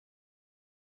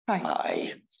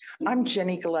 Hi, I'm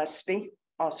Jenny Gillespie,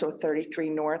 also 33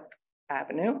 North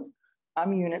Avenue.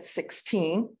 I'm unit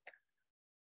 16.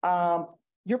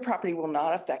 Your property will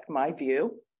not affect my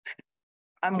view.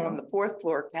 I'm on the 4th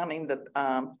floor, counting the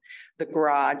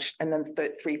garage, and then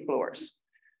 3 floors.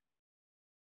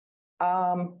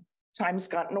 Time's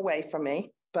gotten away from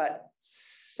me, but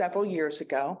several years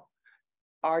ago,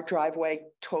 our driveway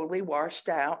totally washed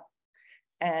out,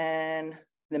 and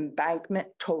the embankment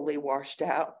totally washed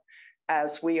out,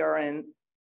 as we are in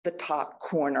the top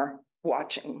corner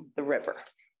watching the river.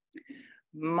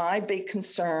 My big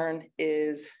concern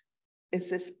is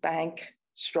this bank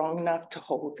strong enough to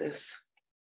hold this?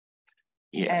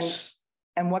 Yes.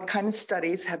 And what kind of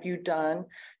studies have you done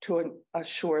to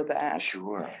assure that?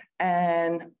 Sure.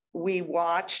 And we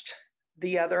watched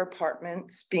the other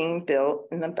apartments being built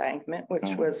in the embankment,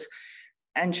 which was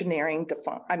engineering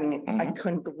defined. I mean, I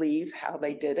couldn't believe how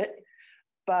they did it,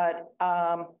 but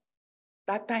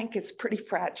that bank is pretty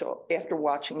fragile after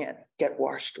watching it get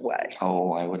washed away.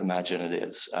 Oh, I would imagine it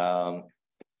is.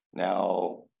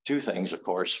 Now, 2 things, of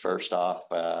course. First off,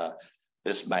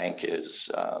 this bank is,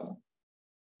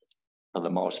 for the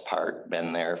most part,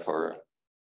 been there for a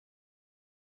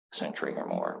century or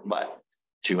more. But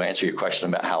to answer your question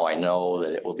about how I know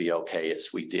that it will be okay,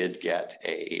 is we did get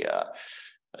a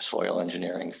soil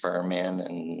engineering firm in,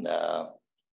 and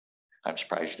I'm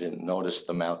surprised you didn't notice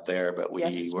them out there, but we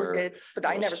did, but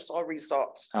I never saw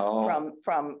results from the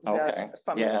firms.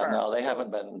 No, they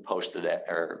haven't been posted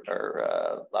or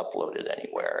uploaded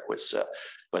anywhere. It was,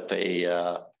 but they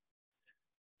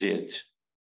did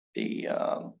the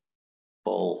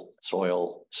full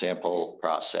soil sample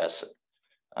process,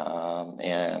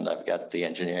 and I've got the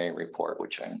engineering report,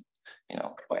 which I'm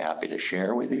quite happy to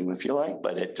share with you if you like,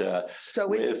 but it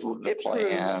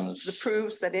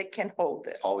proves that it can hold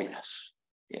this. Oh, yes.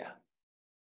 Yeah.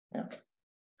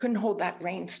 Couldn't hold that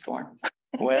rainstorm.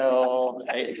 Well,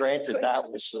 granted,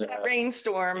 that was that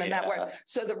rainstorm and that were,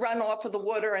 so the runoff of the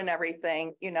water and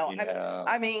everything,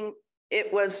 I mean,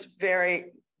 it was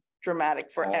very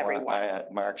dramatic for everyone.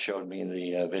 Mark showed me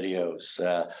the videos.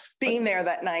 Being there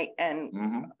that night and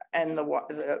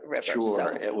the river. Sure, so.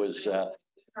 It was.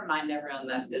 Remind everyone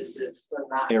that this is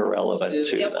not irrelevant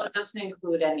to it doesn't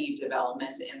include any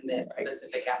development in this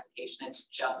specific application. It's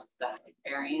just the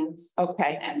variance.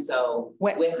 Okay. And so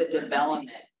with the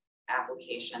development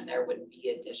application, there would be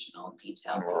additional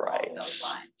details along those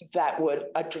lines that would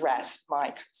address my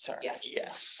concern.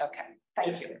 Yes. Okay.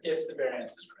 Thank you. If the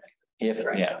variance is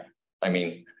correct. Yeah. I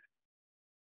mean,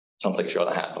 something's going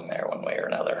to happen there one way or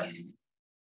another.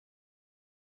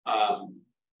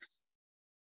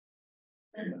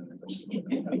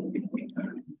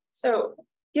 So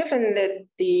given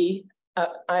that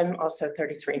I'm also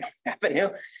 33 North Avenue,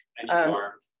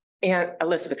 and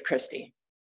Elizabeth Christie.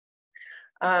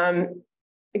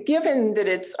 Given that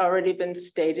it's already been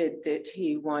stated that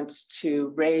he wants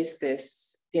to raise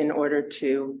this in order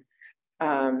to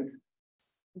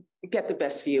get the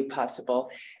best view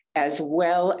possible, as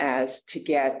well as to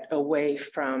get away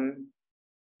from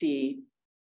the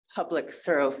public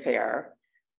thoroughfare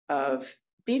of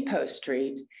Depot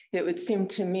Street, it would seem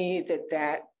to me that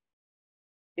that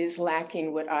is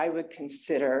lacking what I would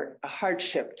consider a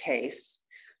hardship case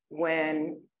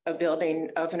when a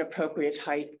building of an appropriate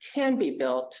height can be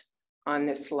built on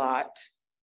this lot.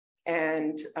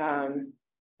 And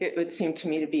it would seem to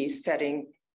me to be setting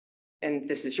and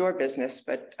this is your business,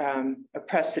 but a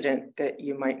precedent that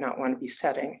you might not want to be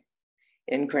setting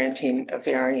in granting a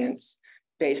variance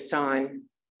based on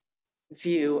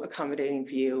view, accommodating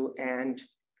view, and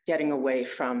getting away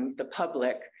from the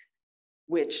public,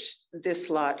 which this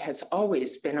lot has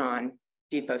always been on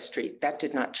Depot Street. That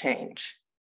did not change.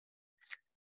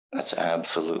 That's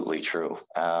absolutely true.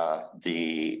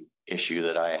 The issue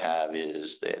that I have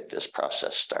is that this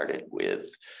process started with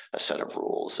a set of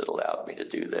rules that allowed me to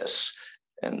do this,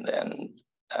 and then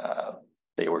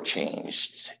they were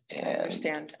changed. And I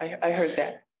understand. I heard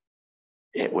that.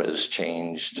 It was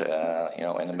changed, in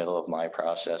the middle of my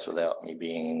process without me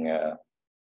being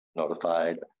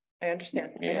notified. I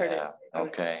understand. Yeah. I heard it.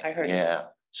 Okay. I heard it. Yeah.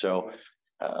 So,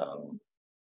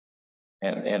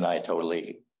 and I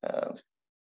totally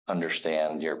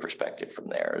understand your perspective from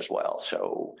there as well.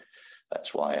 So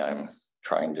that's why I'm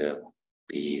trying to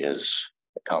be as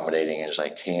accommodating as I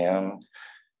can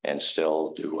and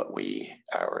still do what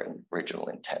our original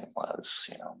intent was,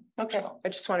 Okay, So. I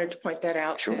just wanted to point that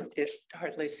out. Sure. It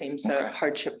hardly seems Okay. a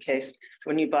hardship case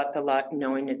when you bought the lot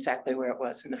knowing exactly where it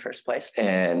was in the first place.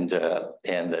 And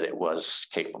that it was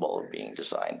capable of being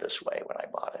designed this way when I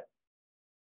bought it.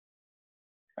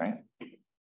 Right?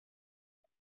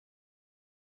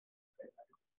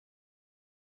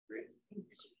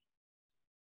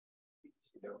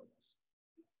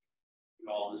 You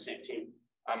all on the same team?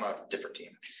 I'm a different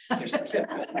team. It's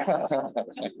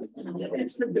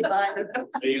the divide.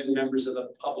 Are you the members of the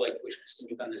public which will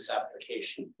speak on this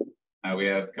application? We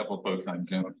have a couple of folks on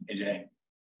Zoom. AJ.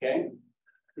 Okay,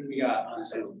 who we got on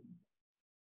Zoom?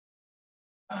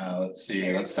 Let's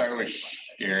see. Let's start with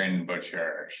Sharon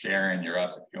Butcher. Sharon, you're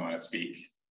up if you want to speak.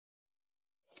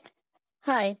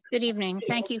 Hi, good evening.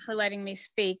 Thank you for letting me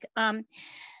speak.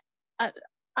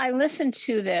 I listened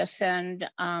to this, and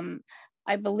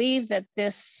I believe that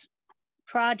this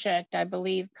project,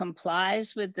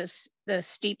 complies with the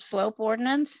steep slope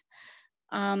ordinance.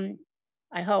 I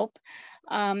hope.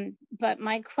 But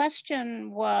my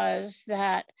question was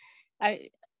that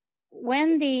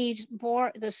when the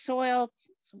soil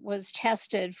was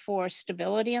tested for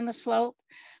stability on the slope,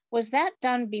 was that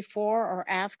done before or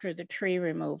after the tree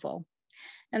removal?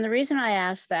 And the reason I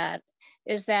ask that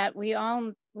is that we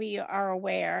are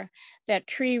aware that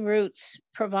tree roots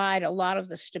provide a lot of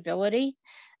the stability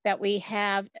that we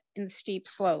have in steep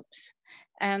slopes.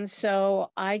 And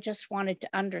so I just wanted to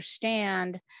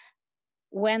understand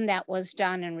when that was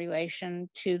done in relation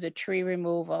to the tree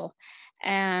removal.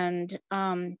 And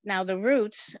now the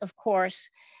roots, of course,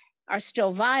 are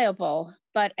still viable,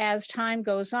 but as time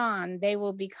goes on, they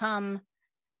will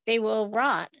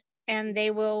rot, and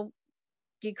they will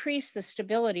decrease the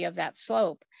stability of that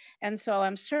slope. And so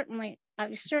I certainly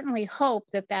hope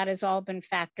that that has all been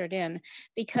factored in,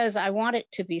 because I want it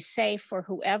to be safe for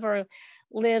whoever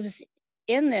lives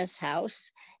in this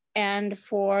house and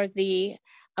for the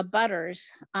abutters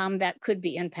that could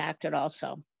be impacted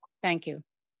also. Thank you.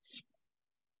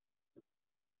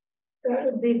 That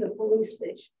would be the police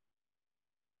station.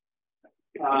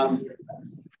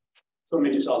 So let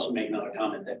me just also make another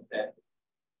comment that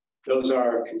those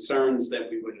are concerns that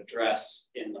we would address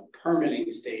in the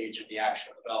permitting stage of the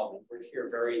actual development. We're here,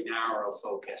 very narrow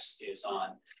focus is on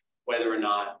whether or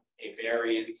not a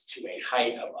variance to a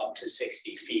height of up to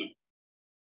 60 feet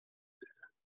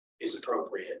is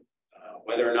appropriate.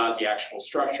 Whether or not the actual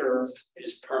structure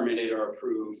is permitted or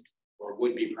approved, or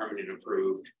would be permitted and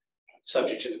approved,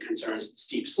 subject to the concerns of the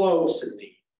steep slopes and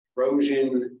the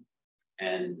erosion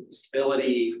and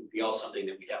stability, would be all something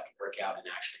that we'd have to work out in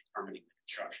actually permitting the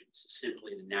construction. This is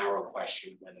simply the narrow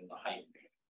question whether the height.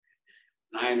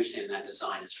 And I understand that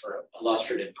design is for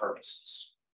illustrative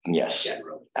purposes. Yes,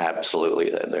 generally. Absolutely.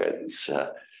 It's, I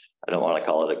don't want to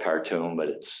call it a cartoon, but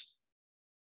it's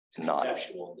not.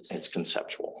 Conceptual. It's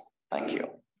conceptual. Thank you.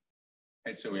 All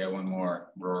right, so we have one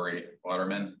more. Rory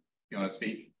Waterman, you want to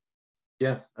speak?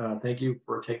 Yes, thank you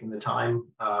for taking the time.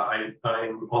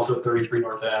 I'm also at 33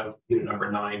 North Ave, unit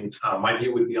number 9. My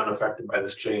view would be unaffected by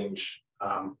this change,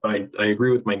 but I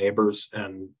agree with my neighbors,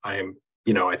 and I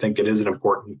think it is an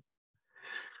important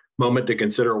moment to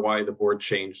consider why the board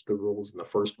changed the rules in the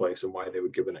first place and why they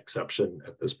would give an exception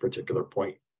at this particular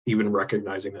point, even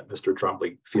recognizing that Mr.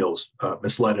 Trombley feels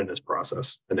misled in his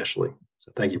process initially.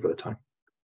 So thank you for the time.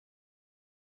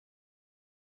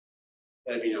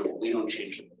 We don't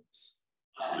change the rules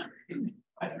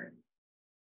either.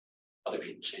 Other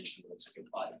people change the rules if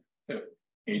apply. So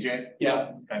AJ,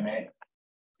 yeah, if I may.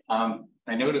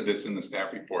 I noted this in the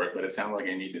staff report, but it sounds like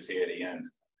I need to say it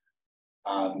again.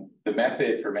 The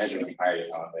method for measuring height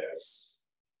on this,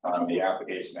 the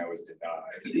application that was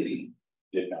denied,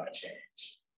 did not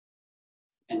change.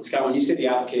 And Scott, when you say the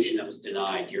application that was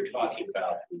denied, you're talking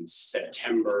about in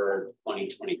September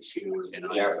 2022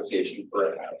 denied application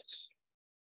for a house.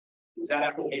 Is that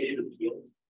application appealed?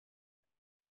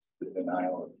 The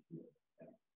denial.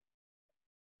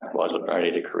 I wasn't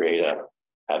ready to create a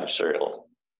adversarial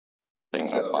thing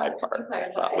on my part. I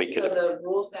thought we could. So the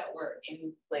rules that were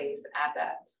in place at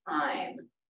that time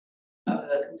of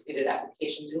the completed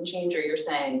application didn't change, or you're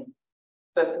saying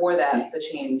before that the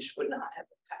change would not have impacted?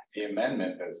 The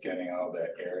amendment that's getting all the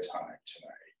airtime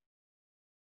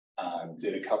tonight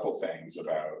did a couple things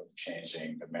about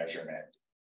changing the measurement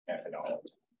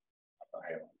methodology.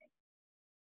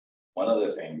 One of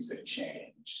the things that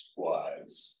changed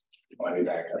was, let me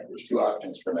back up, there's two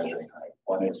options for measuring height.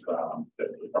 One is from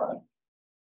the front,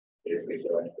 basically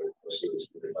going to the proceeds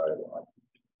for the one,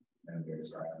 and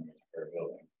there's around the entire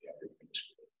building.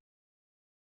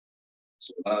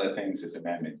 So one of the things this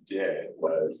amendment did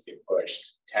was it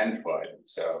pushed 10 foot,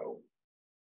 so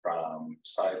from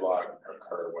sidewalk or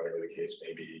curb, whatever the case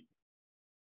may be,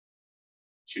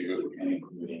 to and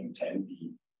including 10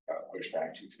 feet, pushed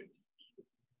back to 50 feet.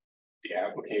 The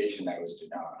application that was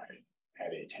denied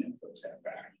had a 10-foot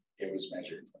setback. It was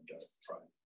measured from just the front.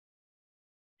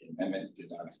 The amendment did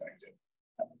not affect it.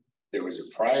 There was a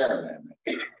prior amendment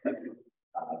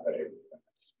that it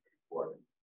for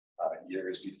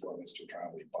years before Mr.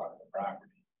 Trombley bought the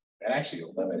property. That actually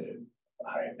limited the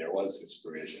height. There was this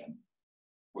provision,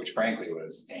 which frankly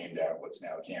was aimed at what's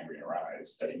now Cambrian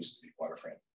Rise, that used to be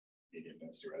waterfront, medium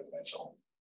density residential,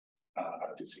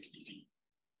 up to 60 feet.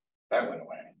 That went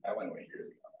away. That went away years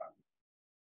ago.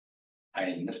 I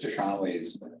mean, Mr.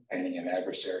 Trombley's painting an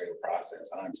adversarial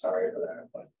process. I'm sorry for that,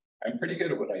 but I'm pretty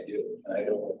good at what I do, and I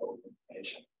don't have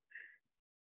information.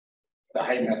 The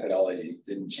height methodology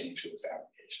didn't change for this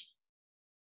application.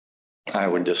 I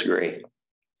would disagree.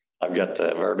 I've got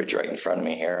the verbiage right in front of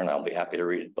me here, and I'll be happy to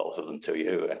read both of them to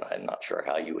you. And I'm not sure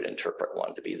how you would interpret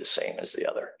one to be the same as the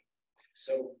other.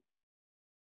 So,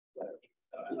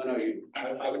 I know you.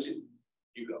 I would say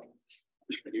you go.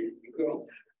 You go.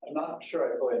 I'm not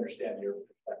sure I fully understand your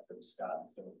perspective,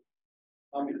 Scott. So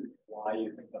tell me why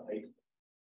you think the height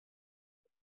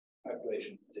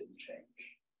calculation didn't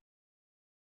change.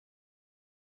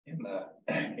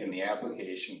 In the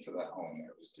application for the home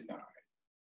that was denied,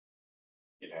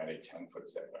 it had a 10-foot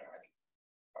setback,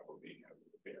 probably because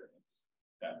of the variance.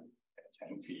 Then at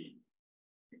 10 feet,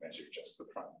 we measured just the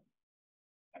front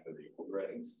under the old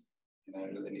regs and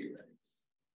under the new regs.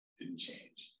 Didn't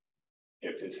change.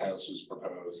 If this house was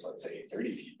proposed, let's say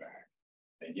 30 feet back,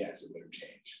 then yes, it would have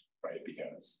changed, right?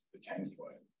 Because the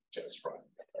 10-foot just front.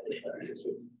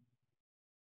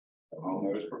 The home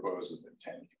that was proposed was at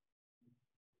 10 feet.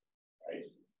 Right?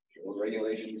 The old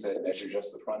regulations said measure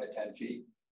just the front at 10 feet.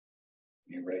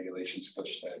 New regulations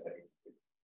pushed that thing.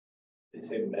 They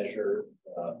say measure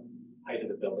height of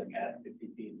the building at 50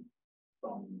 feet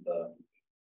from the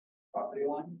property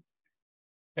line.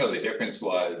 No, the difference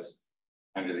was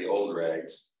under the old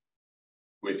regs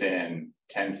within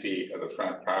 10 feet of the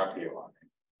front property line,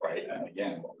 right? And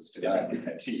again, what was denied was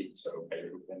 10 feet. So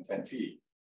measure within 10 feet.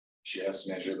 Just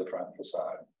measure the front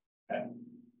facade. Okay.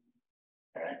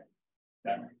 Okay.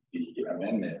 Now, the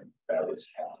amendment that was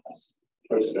passed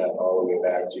pushed that all the way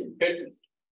back to 50 feet.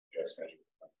 Just measure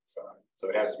the front facade. So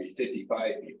it has to be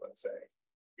 55 feet, let's say,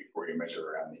 before you measure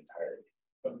around the entirety.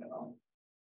 But no.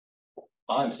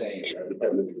 All I'm saying is that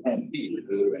because of the 10 feet, it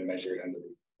would have been measured under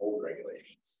the old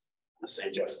regulations. Let's say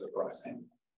just the front end.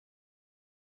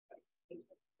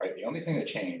 Right. The only thing that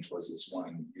changed was this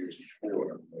one years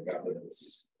before they got rid of the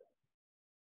system.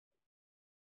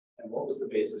 And what was the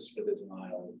basis for the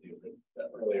denial of the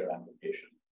earlier application?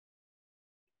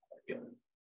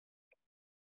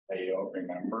 I don't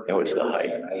remember. It was the height.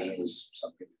 It was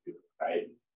something to do with height.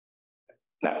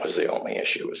 That was the only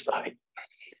issue, was the height.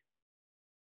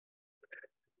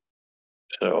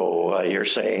 So you're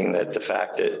saying that the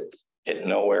fact that it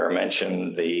nowhere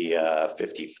mentioned the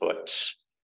 50-foot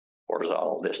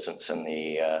horizontal distance in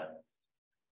the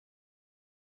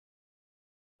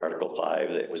Article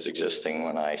 5 that was existing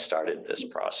when I started this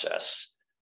process,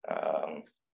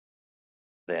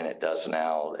 then it does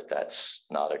now that that's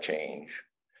not a change.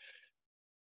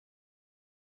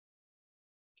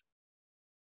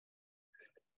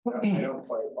 I don't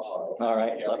quite follow. All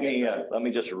right, let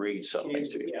me just read something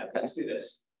to you. Yeah, let's do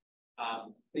this.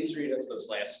 Please read us those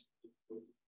last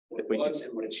words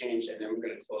and what it changed, and then we're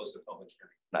going to close the public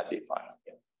hearing. That'd be fine.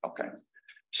 Yeah. Okay.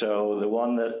 So the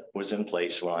one that was in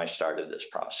place when I started this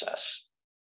process,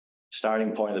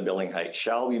 starting point of the building height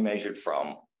shall be measured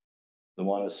from the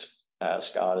ones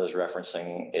Scott is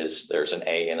referencing is there's an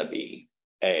A and a B.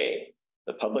 A,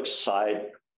 the public side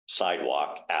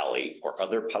sidewalk, alley, or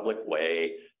other public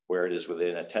way where it is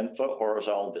within a 10-foot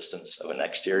horizontal distance of an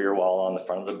exterior wall on the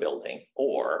front of the building,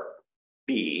 or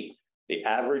B, the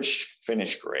average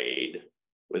finish grade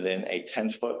within a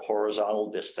 10-foot horizontal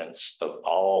distance of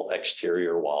all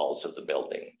exterior walls of the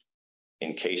building.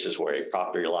 In cases where a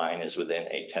property line is within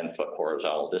a 10-foot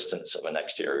horizontal distance of an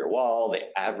exterior wall,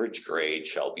 the average grade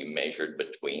shall be measured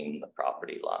between the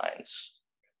property lines.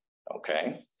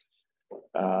 Okay.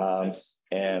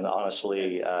 And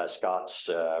honestly, Scott's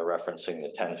referencing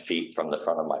the 10 feet from the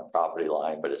front of my property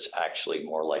line, but it's actually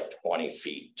more like 20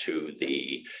 feet to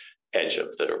the edge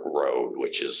of the road,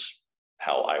 which is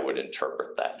how I would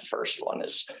interpret that first one.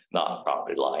 Is not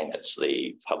property line, it's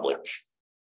the public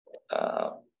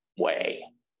way,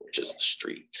 which is the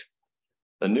street.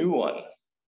 The new one,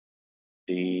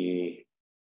 the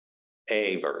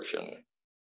A version,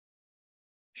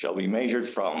 shall be measured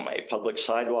from a public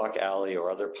sidewalk, alley,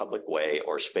 or other public way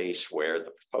or space where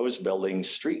the proposed building's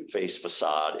street face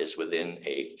facade is within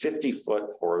a 50-foot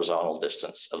horizontal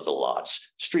distance of the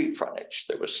lot's street frontage.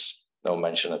 There was no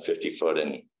mention of 50 foot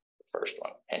in the first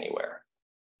one anywhere.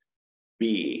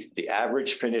 B, the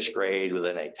average finish grade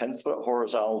within a 10-foot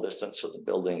horizontal distance of the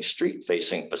building's street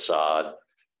facing facade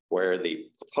where the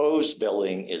proposed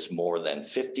building is more than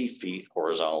 50 feet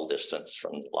horizontal distance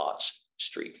from the lot's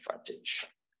street frontage.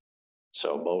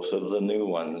 So both of the new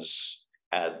ones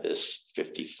add this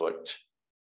 50-foot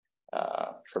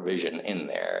provision in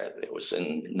there. It was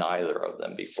in neither of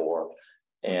them before,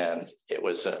 and it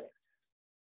was an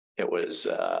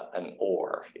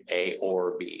or, A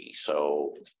or B.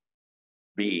 So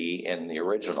B in the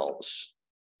originals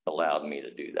allowed me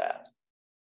to do that.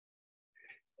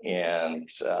 And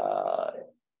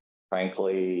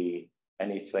frankly,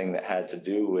 anything that had to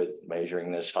do with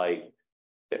measuring this height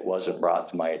that wasn't brought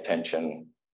to my attention,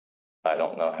 I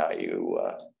don't know how you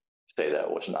say that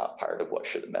was not part of what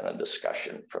should have been a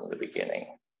discussion from the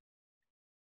beginning.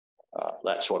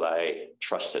 That's what I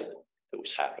trusted that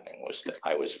was happening, was that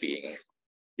I was being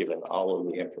given all of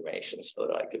the information so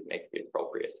that I could make the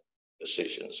appropriate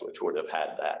decisions, which would have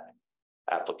had that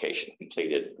application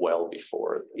completed well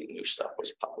before the new stuff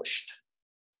was published.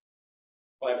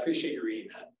 Well, I appreciate you reading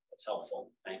that. That's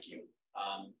helpful. Thank you.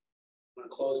 I'm going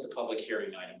to close the public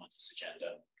hearing item on this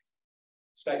agenda. I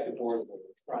expect the board will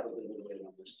probably deliberating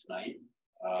on this tonight.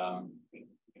 We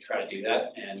try to do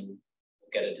that and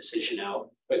we'll get a decision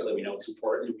out quickly. We know it's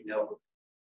important. We know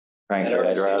frankly,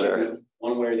 I'd rather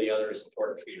one way or the other is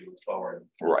important for you to move forward.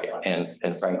 Right.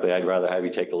 And frankly, I'd rather have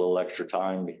you take a little extra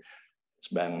time. It's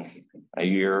been a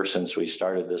year since we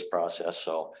started this process.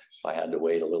 So if I had to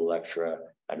wait a little extra,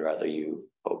 I'd rather you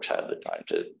folks have the time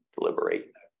to deliberate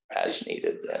as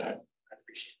needed. And I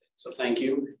appreciate it. So thank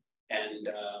you. And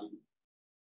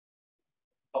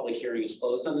public hearing is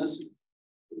closed on this.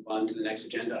 Move on to the next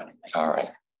agenda. All right.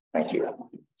 Thank you.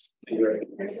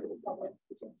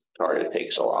 Sorry to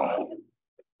take so long.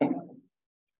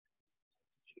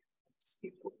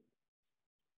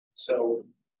 So,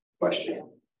 question.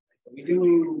 We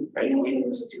do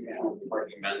meetings to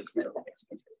parking management.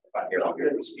 Here, I'll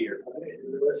get this here.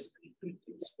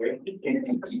 It's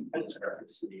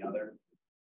reference to the other.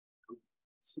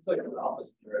 Seems like an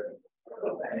opposite.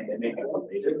 They make it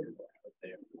related.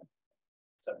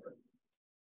 Separate.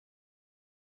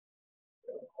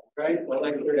 Right. Well,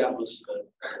 I figured out most of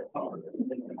the.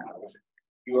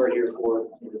 You are here for.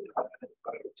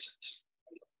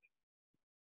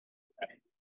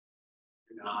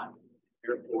 You're not.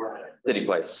 You're for. City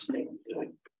Place.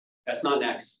 That's not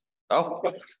next. Oh,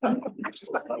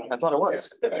 I thought it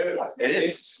was. It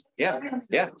is. Yeah.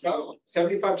 Yeah.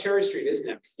 75 Cherry Street is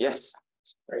next. Yes.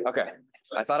 Okay.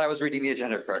 I thought I was reading the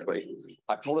agenda correctly.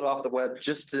 I pulled it off the web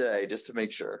just today, just to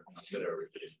make sure.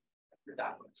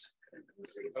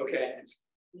 Okay.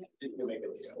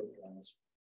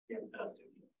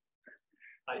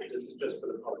 This is just for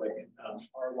the public.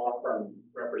 Our law firm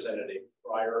represented a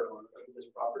prior owner of this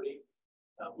property.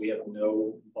 We have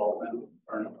no involvement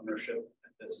or ownership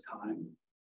at this time.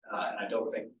 And I don't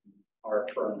think our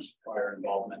firm's prior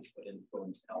involvement would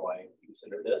influence how I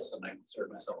consider this. And I consider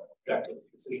myself an objective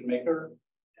decision maker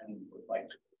and would like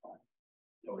to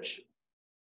no issue.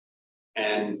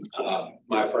 And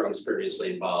my firm was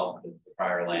previously involved with the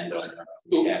prior landowner.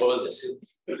 Yeah,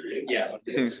 on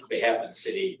behalf of the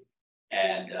city.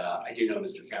 And I do know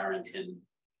Mr. Farrington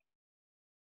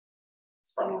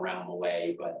from around the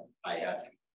way, but I have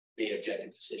made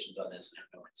objective decisions on this and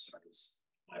have no concerns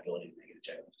my ability to make an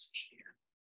objective decision here.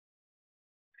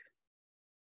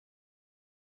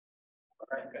 All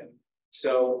right, good.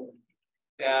 So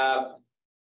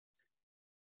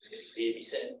maybe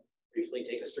said briefly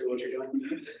take us through what you're doing.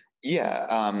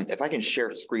 Yeah, if I can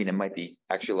share screen, it might be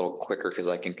actually a little quicker because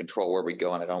I can control where we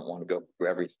go and I don't want to go through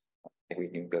every, I think we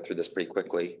can go through this pretty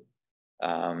quickly.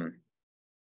 Let's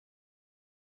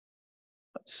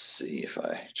see if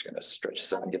I just gonna stretch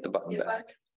this out and get the button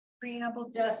back.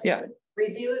 Preamble, just Yeah.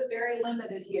 review is very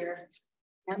limited here.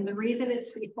 And the reason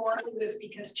it's before was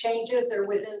because changes are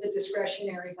within the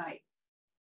discretionary height.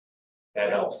 That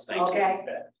helps, thank you. Okay.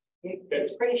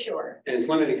 It's pretty short. And it's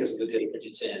limited because of the district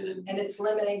it's in. And it's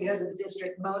limiting because of the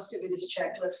district. Most of it is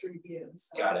checklist reviews.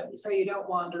 So, got it. So you don't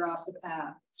wander off the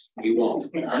path. We won't.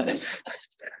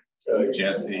 So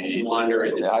Jesse. Wander.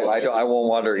 I won't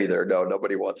wander either. No,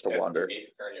 nobody wants to wander.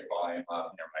 Turn your volume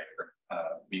up,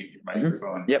 mute your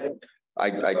microphone. Yep.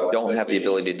 I don't have the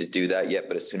ability to do that yet,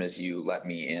 but as soon as you let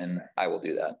me in, I will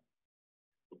do that.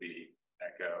 Will be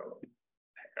echo.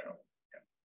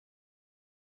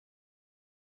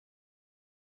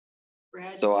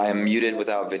 So I am muted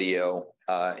without video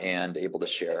and able to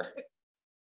share.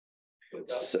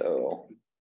 So,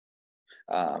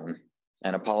 and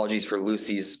apologies for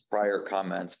Lucy's prior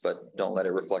comments, but don't let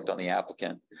it reflect on the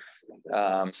applicant.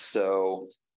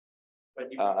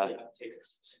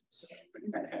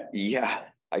 Yeah,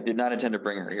 I did not intend to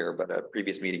bring her here, but a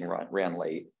previous meeting ran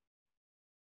late.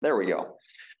 There we go.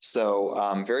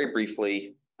 So very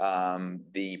briefly,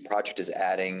 the project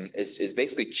is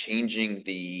basically changing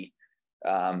the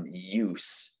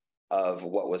use of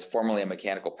what was formerly a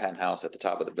mechanical penthouse at the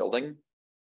top of the building.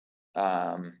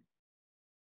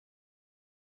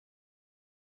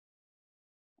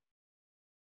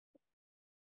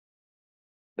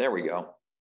 There we go.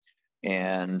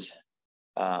 And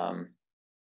I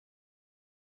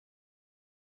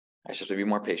just have to be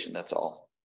more patient, that's all.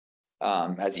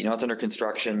 As you know, it's under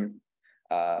construction.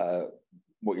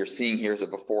 What you're seeing here is a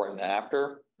before and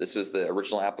after. This was the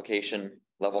original application.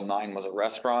 Level 9 was a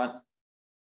restaurant.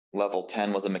 Level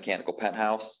 10 was a mechanical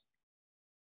penthouse.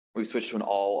 We switched to an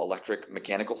all electric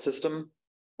mechanical system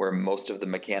where most of the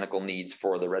mechanical needs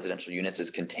for the residential units is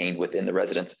contained within the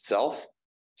residence itself.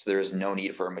 So there is no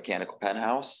need for a mechanical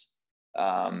penthouse.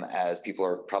 As people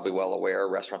are probably well aware,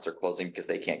 restaurants are closing because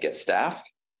they can't get staff,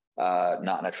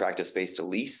 not an attractive space to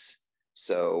lease.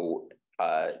 So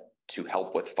to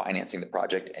help with financing the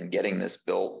project and getting this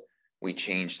built, we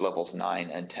changed levels 9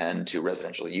 and 10 to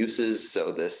residential uses.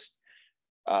 So this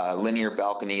linear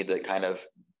balcony that kind of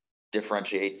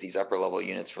differentiates these upper level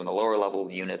units from the lower level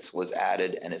units was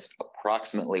added, and it's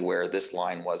approximately where this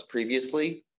line was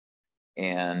previously.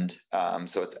 And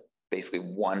so it's basically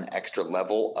one extra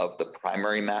level of the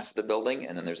primary mass of the building.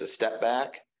 And then there's a step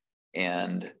back,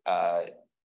 and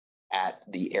at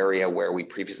the area where we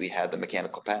previously had the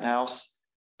mechanical penthouse,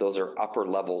 those are upper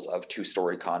levels of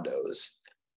 2-story condos.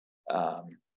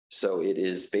 So it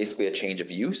is basically a change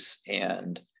of use,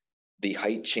 and the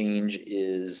height change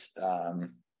is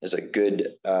there's a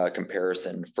good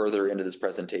comparison further into this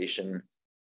presentation.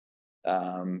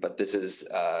 But this is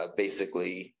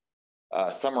basically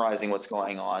summarizing what's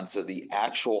going on. So the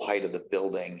actual height of the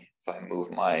building, if I move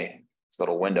this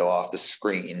little window off the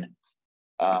screen,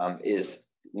 is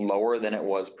lower than it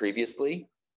was previously.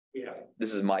 Yeah.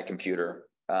 This is my computer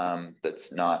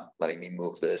that's not letting me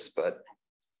move this, but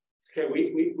okay,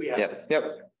 we have.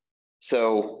 Yep.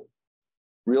 So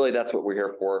really that's what we're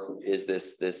here for, is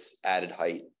this added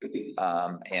height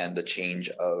and the change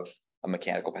of a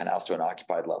mechanical penthouse to an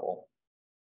occupied level.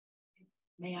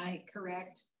 May I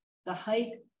correct? The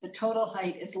height, the total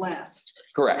height is less.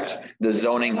 Correct. The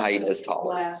zoning height is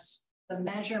taller. Less. The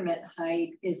measurement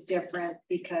height is different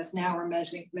because now we're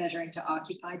measuring to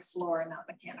occupied floor, not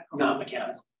mechanical. Not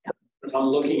mechanical. Yeah. If I'm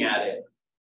looking at it,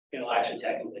 it'll actually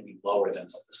technically be lower than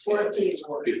 4 feet.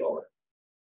 4 feet lower.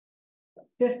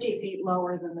 50 feet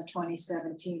lower than the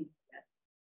 2017.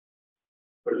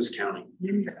 But who's counting?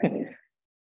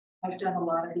 I've done a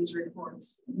lot of these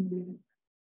reports.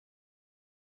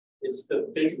 Is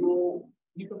the visual,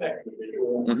 can you go back to the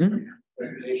visual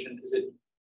presentation? Is it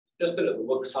just that it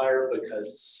looks higher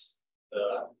because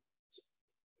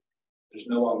there's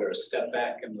no longer a step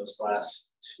back in those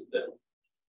last two?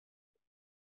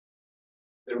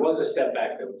 There was a step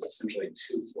back that was essentially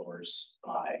 2 floors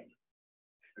high.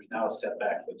 There's now a step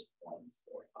back that's 1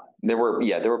 floor high. There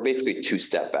were basically 2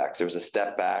 step backs. There was a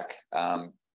step back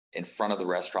in front of the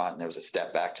restaurant, and there was a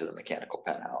step back to the mechanical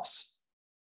penthouse.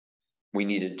 We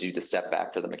needed to do the step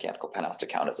back for the mechanical penthouse to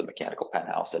count as a mechanical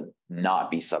penthouse and not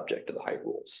be subject to the height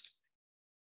rules.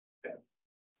 Okay.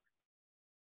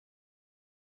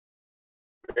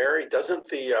 Mary, doesn't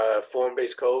the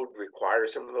form-based code require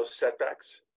some of those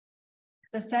setbacks?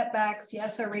 The setbacks,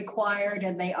 yes, are required,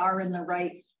 and they are in the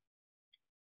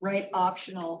right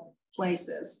optional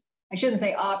places. I shouldn't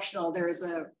say optional, there's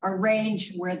a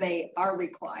range where they are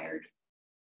required.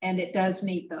 And it does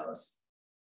meet those.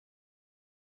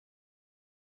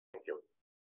 Thank you.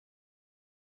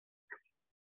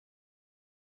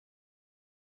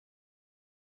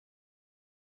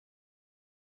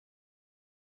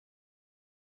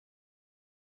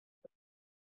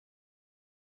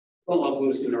 I don't love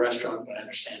losing the restaurant, but I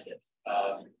understand it.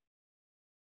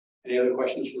 Any other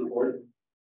questions from the board?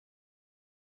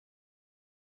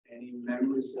 Any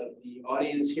members of the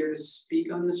audience here to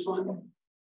speak on this one? Anything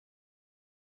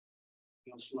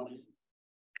else you want to?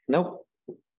 Nope.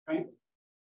 Right.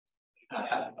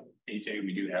 AJ,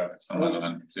 we do have someone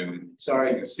on Zoom.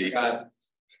 Sorry to speak.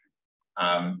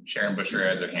 Sharon Busher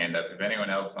has her hand up. If anyone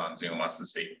else on Zoom wants to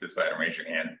speak to this item, raise your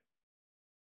hand.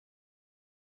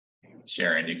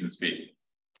 Sharon, you can speak.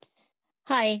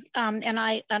 Hi, and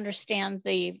I understand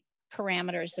the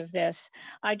parameters of this.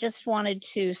 I just wanted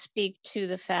to speak to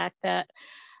the fact that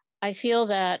I feel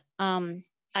that I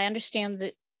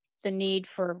understand the need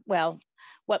for, well,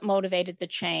 what motivated the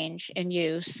change in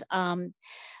use.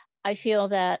 I feel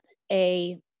that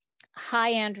a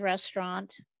high-end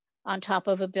restaurant on top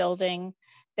of a building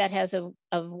that has a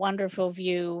wonderful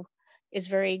view is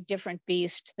very different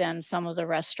beast than some of the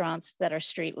restaurants that are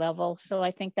street level. So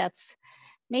I think that's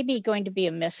maybe going to be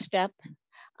a misstep.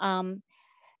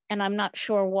 And I'm not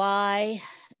sure why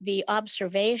the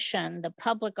observation, the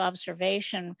public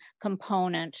observation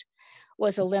component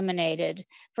was eliminated.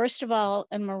 First of all,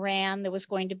 in Moran, there was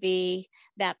going to be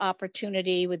that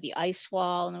opportunity with the ice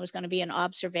wall, and there was going to be an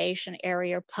observation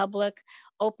area, public,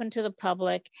 open to the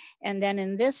public. And then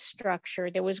in this structure,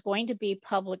 there was going to be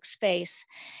public space.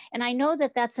 And I know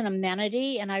that that's an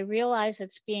amenity, and I realize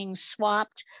it's being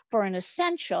swapped for an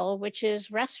essential, which is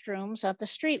restrooms at the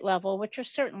street level, which are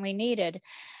certainly needed.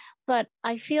 But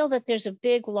I feel that there's a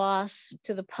big loss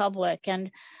to the public.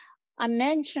 And I'm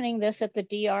mentioning this at the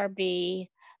DRB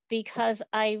because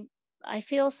I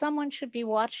feel someone should be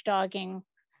watchdogging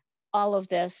all of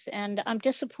this. And I'm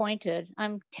disappointed.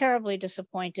 I'm terribly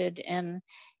disappointed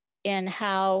in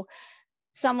how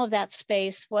some of that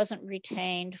space wasn't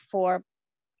retained for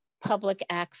public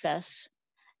access.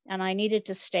 And I needed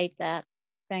to state that.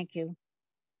 Thank you.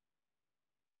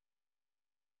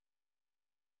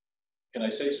 Can I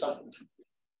say something?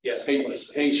 Yes.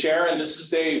 Hey Sharon, this is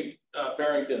Dave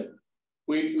Farrington.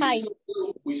 We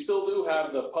still do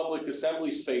have the public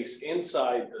assembly space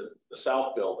inside the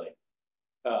south building.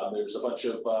 There's a bunch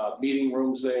of meeting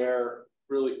rooms there,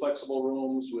 really flexible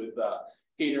rooms with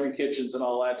catering kitchens and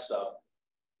all that stuff.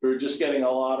 We're just getting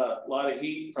a lot of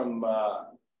heat from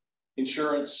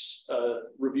insurance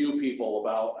review people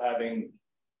about having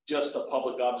just a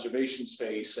public observation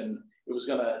space, and it was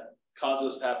going to cause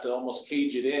us to have to almost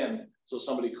cage it in so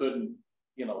somebody couldn't,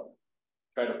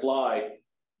 try to fly.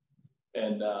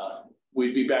 And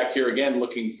we'd be back here again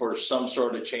looking for some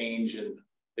sort of change, and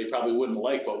they probably wouldn't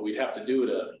like what we'd have to do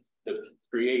to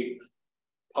create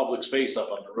public space up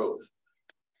on the roof.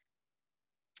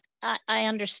 I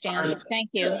understand.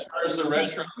 Thank you. As far as the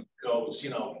restaurant goes,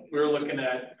 we're looking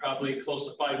at probably close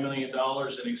to $5 million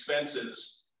in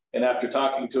expenses. And after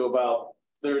talking to about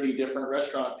 30 different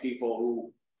restaurant people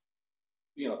who,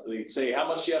 they'd say, how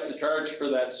much do you have to charge for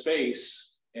that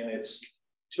space? And it's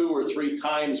 2 or 3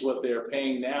 times what they're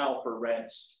paying now for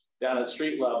rents down at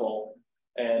street level.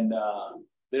 And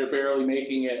they're barely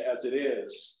making it as it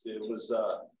is. It was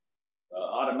a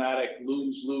automatic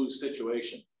lose-lose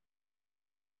situation.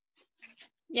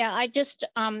 Yeah, I just,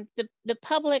 the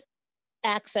public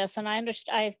access, and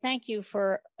I thank you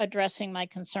for addressing my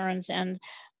concerns, and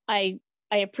I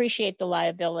appreciate the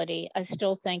liability. I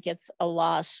still think it's a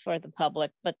loss for the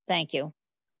public, but thank you.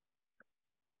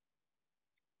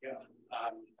 Yeah.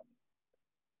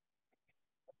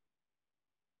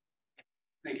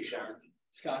 Thank you, Sharon.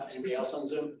 Scott, anybody else on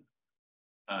Zoom?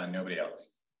 Nobody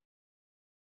else.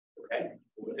 Okay.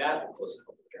 With that, we'll close the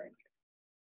public hearing.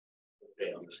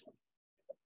 Okay, on this one.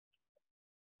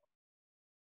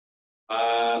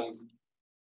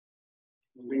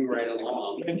 Moving right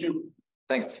along. Thank you.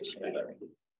 Thanks.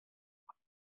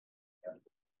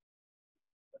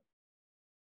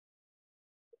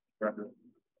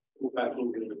 Move back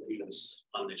over to the reviews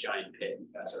on the giant pit.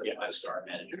 That's our 5-star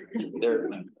manager.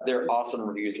 They're awesome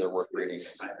reviews. They're worth reading.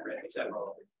 I've read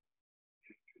several.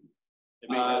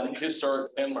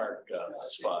 Historic landmark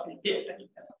spot. Yeah.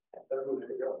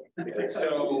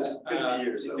 So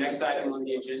the next item on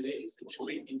the agenda is the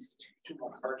joint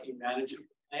institutional parking management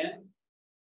plan.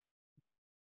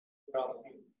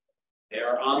 They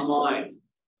are online.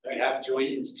 We have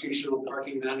joint institutional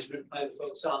parking management plan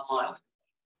folks online.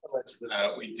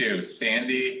 We do.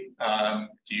 Sandy,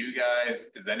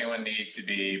 does anyone need to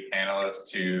be panelists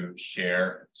to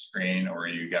share screen, or are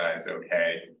you guys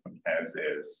okay as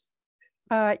is?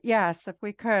 Yes, if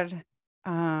we could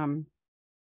get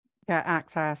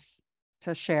access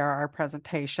to share our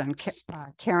presentation.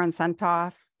 Karen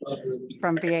Sentoff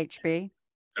from VHB.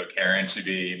 So Karen should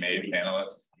be made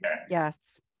panelist. Okay. Yes.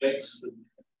 Thanks.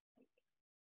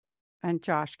 And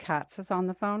Josh Katz is on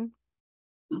the phone.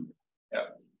 Yeah.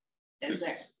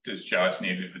 Does Josh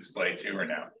need to display too or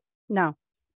no? No.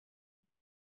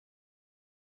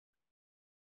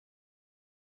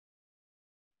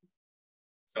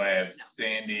 So I have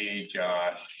Sandy,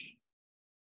 Josh,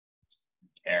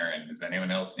 Karen. Does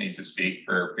anyone else need to speak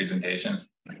for presentation?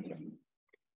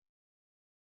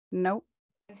 Nope.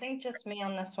 I think just me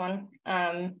on this one.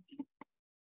 All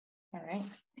right.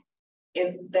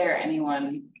 Is there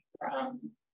anyone from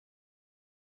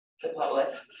the public?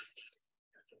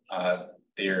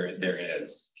 There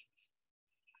is.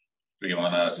 Do you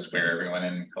want to swear everyone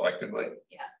in collectively?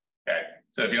 Yeah. Okay.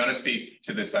 So if you want to speak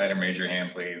to this item, raise your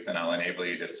hand, please, and I'll enable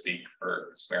you to speak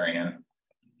for swearing in.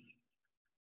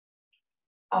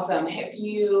 Awesome. If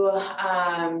you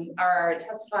are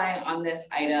testifying on this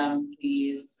item,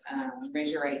 please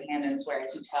raise your right hand and swear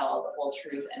to tell the whole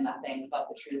truth and nothing but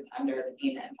the truth under the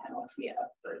pain and penalty of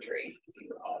perjury. Do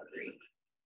you all agree?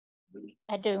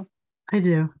 I do. I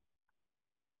do.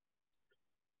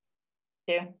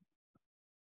 I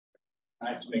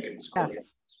have to make a disclosure.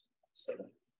 Yes. So,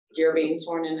 You're being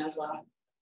sworn in as well.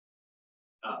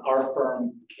 our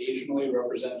firm occasionally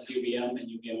represents UVM and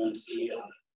UVMMC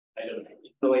items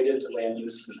related to land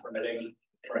use and permitting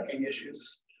parking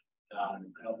issues. I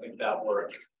don't think that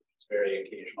work is very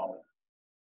occasional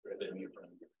rather than from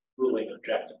ruling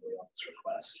objectively on this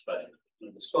request, but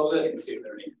disclose it and see if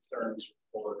there are any concerns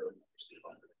or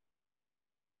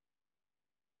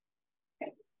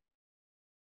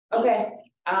Okay,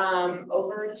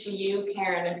 over to you,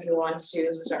 Karen, if you want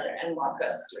to start and walk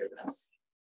us through this.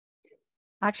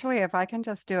 Actually, if I can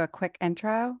just do a quick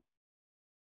intro.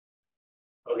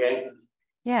 Okay.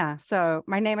 Yeah, so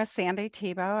my name is Sandy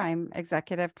Tebow. I'm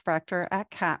Executive Director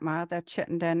at CATMA, the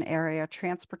Chittenden Area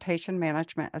Transportation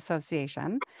Management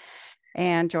Association.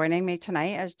 And joining me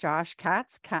tonight is Josh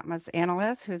Katz, CATMA's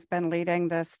analyst, who's been leading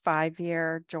this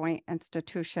 5-year joint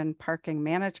institution parking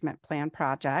management plan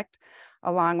project,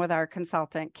 along with our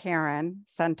consultant, Karen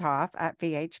Sentoff at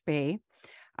VHB,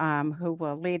 who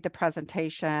will lead the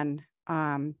presentation.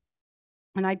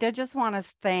 And I did just want to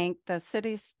thank the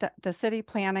city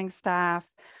planning staff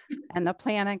and the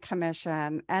planning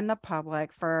commission and the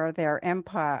public for their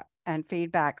input and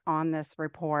feedback on this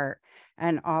report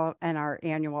and our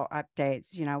annual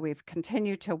updates. You know, we've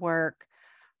continued to work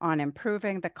on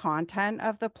improving the content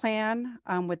of the plan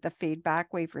with the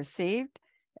feedback we've received.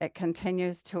 It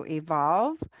continues to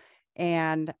evolve,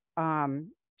 and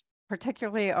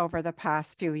particularly over the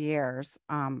past few years,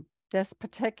 this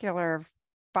particular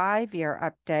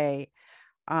 5-year update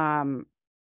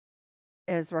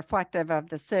is reflective of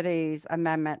the city's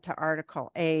amendment to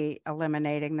Article 8,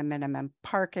 eliminating the minimum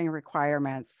parking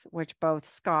requirements, which both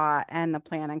Scott and the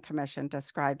Planning Commission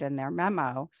described in their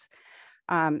memos.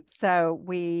 So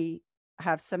we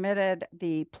have submitted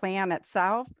the plan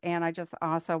itself, and I just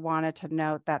also wanted to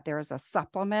note that there's a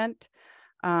supplement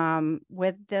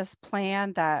with this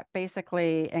plan that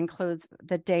basically includes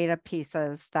the data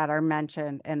pieces that are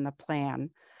mentioned in the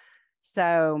plan.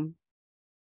 So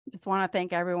just want to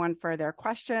thank everyone for their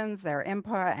questions, their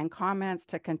input and comments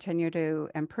to continue to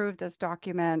improve this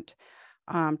document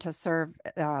to serve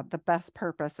the best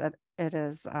purpose that it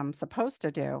is supposed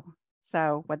to do.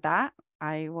 So with that,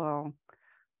 I will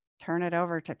turn it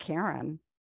over to Karen.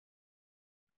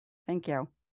 Thank you.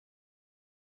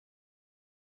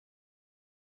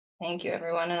 Thank you,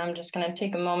 everyone. And I'm just going to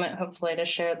take a moment, hopefully, to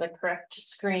share the correct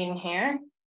screen here.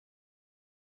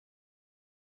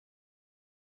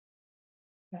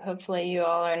 Hopefully you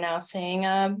all are now seeing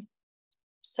a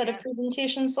set of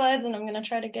presentation slides, and I'm going to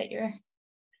try to get your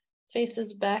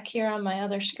faces back here on my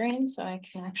other screen so I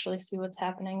can actually see what's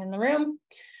happening in the room.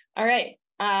 All right.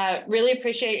 Really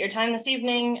appreciate your time this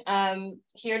evening.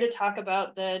 Here to talk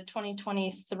about the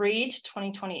 2023 to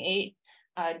 2028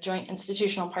 Joint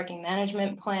Institutional Parking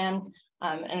Management Plan.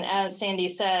 And as Sandy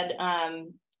said,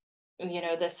 you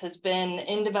know, this has been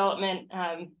in development,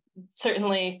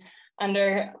 certainly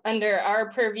under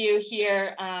our purview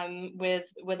here, with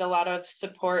a lot of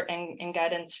support and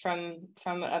guidance from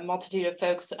a multitude of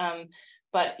folks,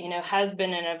 but you know, has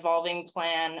been an evolving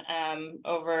plan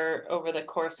over the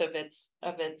course of its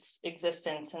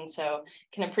existence, and so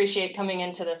can appreciate coming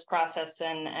into this process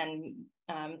and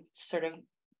sort of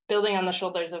building on the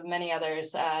shoulders of many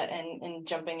others in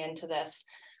jumping into this.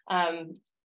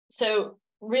 So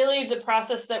really the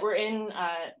process that we're in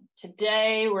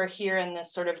today, we're here in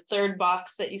this sort of third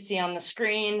box that you see on the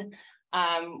screen,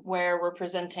 where we're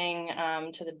presenting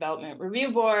to the Development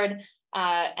Review Board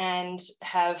and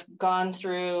have gone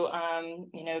through,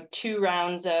 2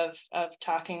 rounds of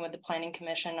talking with the Planning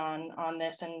Commission on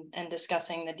this and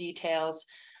discussing the details.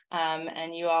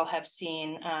 And you all have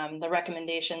seen the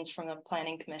recommendations from the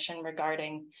Planning Commission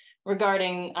regarding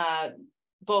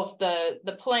both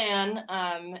the plan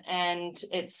and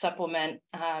its supplement.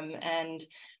 And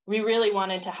we really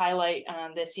wanted to highlight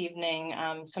this evening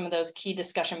some of those key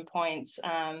discussion points,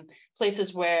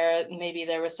 places where maybe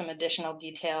there was some additional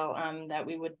detail that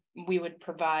we would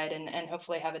provide and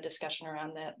hopefully have a discussion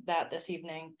around that this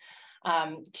evening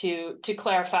to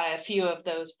clarify a few of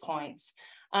those points.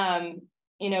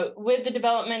 With the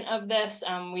development of this,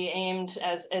 we aimed,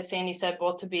 as Sandy said,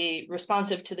 both to be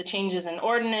responsive to the changes in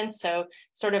ordinance, so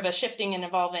sort of a shifting and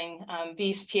evolving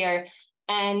beast here,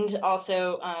 and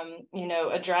also,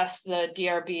 address the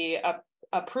DRB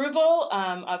approval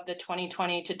of the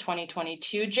 2020 to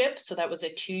 2022 JIP. So that was a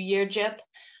 2-year JIP.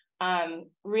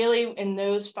 Really, in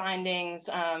those findings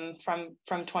from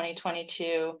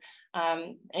 2022,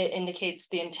 it indicates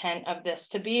the intent of this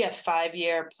to be a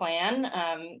 5-year plan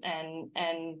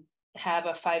and have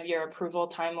a 5-year approval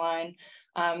timeline.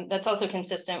 That's also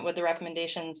consistent with the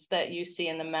recommendations that you see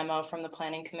in the memo from the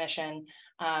Planning Commission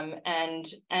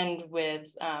and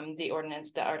with the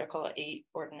ordinance, the Article 8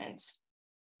 ordinance.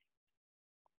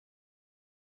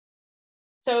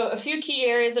 So a few key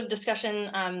areas of discussion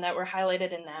that were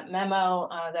highlighted in that memo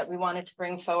that we wanted to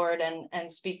bring forward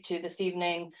and speak to this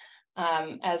evening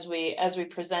as we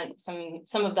present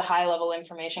some of the high level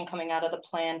information coming out of the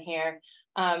plan here.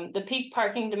 The peak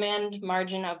parking demand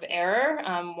margin of error,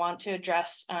 want to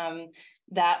address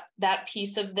that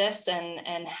piece of this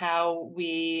and how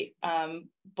we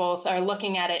both are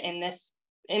looking at it in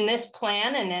this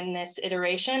plan and in this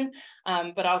iteration,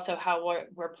 but also how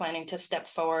we're planning to step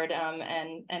forward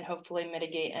and hopefully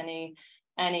mitigate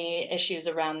any issues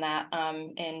around that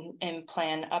in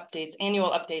plan updates,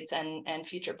 annual updates and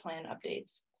future plan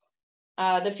updates.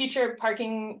 The future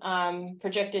parking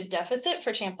projected deficit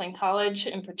for Champlain College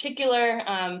in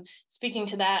particular, speaking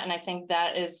to that, and I think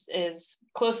that is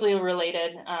closely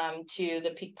related to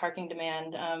the peak parking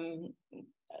demand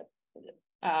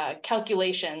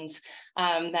calculations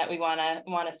that we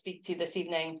want to speak to this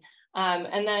evening.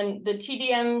 And then the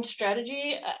TDM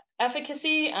strategy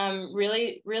efficacy,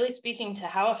 really speaking to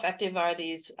how effective are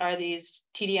these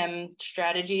TDM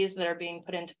strategies that are being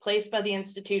put into place by the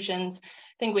institutions. I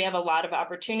think we have a lot of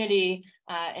opportunity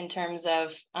in terms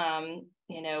of,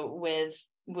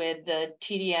 with the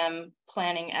TDM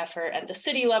planning effort at the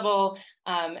city level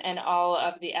and all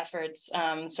of the efforts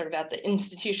sort of at the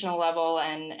institutional level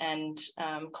and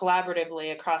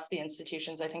collaboratively across the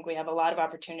institutions. I think we have a lot of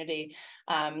opportunity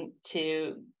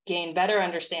to gain better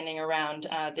understanding around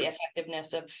the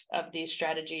effectiveness of these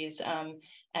strategies.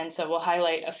 And so we'll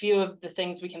highlight a few of the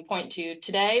things we can point to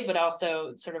today, but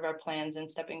also sort of our plans in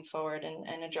stepping forward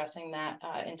and addressing that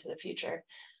into the future.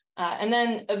 And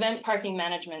then event parking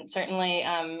management, certainly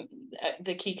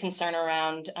the key concern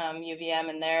around UVM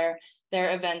and their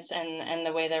events and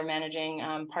the way they're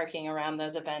managing parking around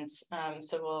those events.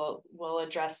 So we'll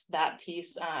address that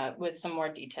piece with some more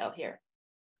detail here.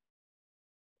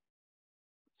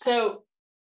 So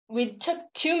we took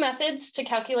 2 methods to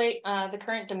calculate the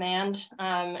current demand,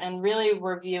 and really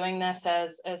we're viewing this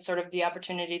as sort of the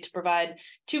opportunity to provide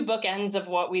 2 bookends of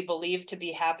what we believe to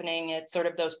be happening at sort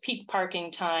of those peak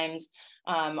parking times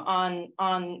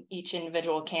on each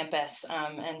individual campus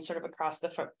and sort of across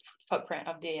the footprint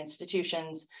of the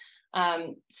institutions.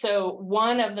 So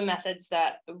one of the methods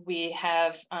that we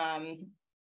have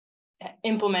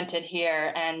implemented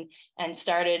here and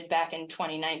started back in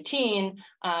 2019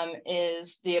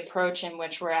 is the approach in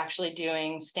which we're actually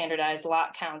doing standardized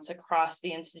lot counts across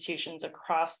the institutions,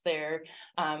 across their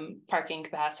parking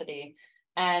capacity.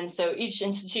 And so each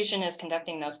institution is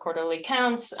conducting those quarterly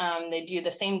counts. They do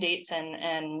the same dates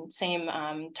and same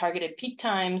targeted peak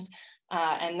times.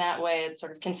 And that way it's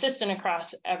sort of consistent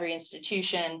across every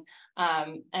institution.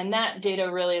 And that data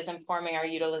really is informing our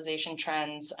utilization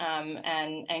trends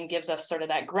and gives us sort of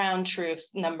that ground truth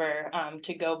number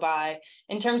to go by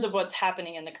in terms of what's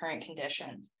happening in the current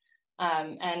conditions.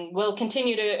 And will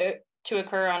continue to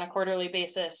occur on a quarterly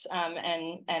basis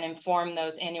and inform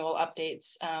those annual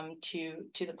updates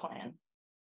to the plan.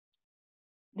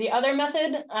 The other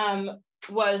method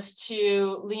was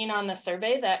to lean on the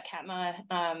survey that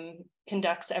CATMA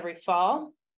conducts every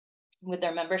fall with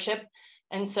their membership.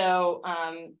 And so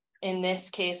in this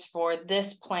case, for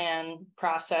this plan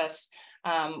process,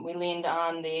 we leaned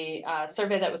on the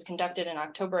survey that was conducted in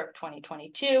October of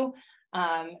 2022.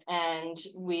 And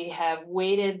we have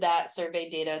weighted that survey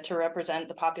data to represent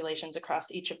the populations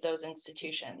across each of those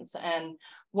institutions. And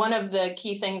one of the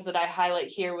key things that I highlight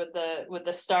here with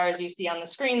the stars you see on the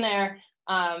screen there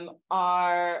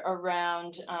are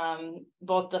around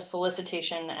both the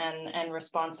solicitation and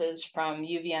responses from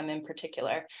UVM in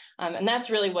particular. And that's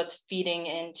really what's feeding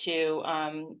into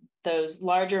those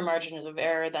larger margins of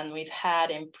error than we've had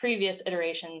in previous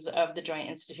iterations of the Joint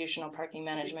Institutional Parking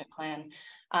Management Plan,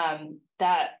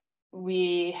 that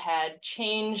we had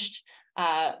changed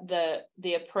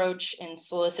the approach in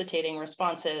soliciting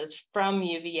responses from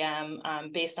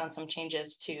UVM based on some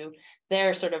changes to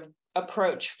their sort of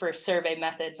approach for survey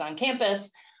methods on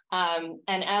campus. And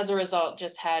as a result,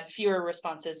 just had fewer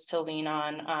responses to lean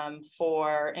on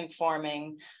for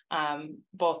informing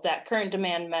both that current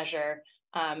demand measure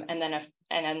and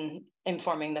then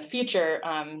informing the future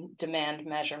demand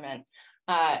measurement.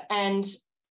 And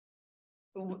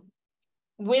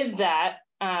with that,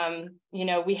 you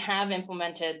know, we have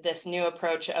implemented this new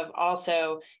approach of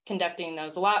also conducting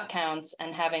those lot counts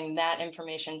and having that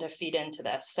information to feed into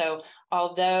this. So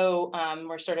although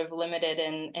we're sort of limited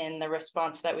in the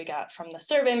response that we got from the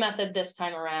survey method this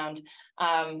time around,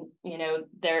 you know,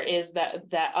 there is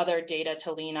that other data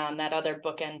to lean on, that other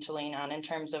bookend to lean on in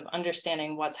terms of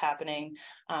understanding what's happening,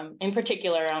 in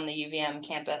particular on the UVM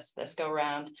campus this go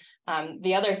round.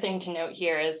 The other thing to note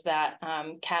here is that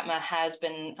CATMA has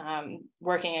been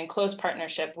working in close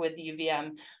partnership with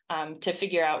UVM to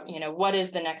figure out, you know, what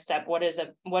is the next step, what is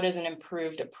an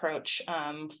improved approach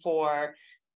for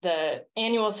the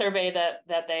annual survey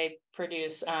that they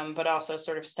produce, but also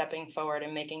sort of stepping forward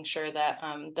and making sure that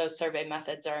those survey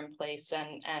methods are in place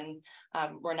and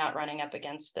we're not running up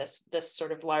against this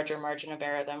sort of larger margin of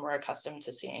error than we're accustomed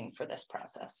to seeing for this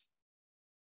process.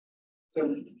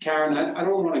 So Karen, I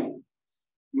don't want to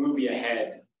move you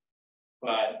ahead,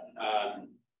 but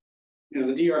you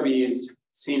know, the DRB has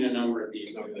seen a number of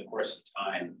these over the course of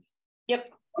time. Yep.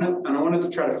 And I wanted to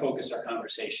try to focus our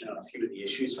conversation on a few of the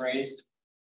issues raised.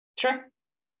 Sure.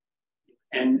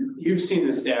 And you've seen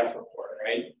the staff report,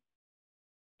 right?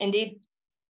 Indeed.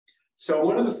 So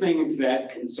one of the things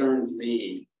that concerns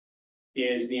me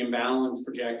is the imbalance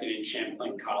projected in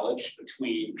Champlain College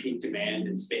between peak demand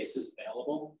and spaces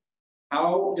available.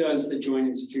 How does the Joint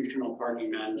Institutional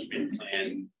Parking Management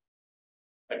Plan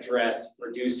address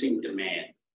reducing demand?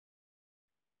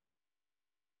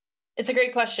 It's a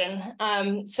great question.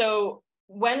 So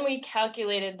when we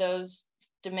calculated those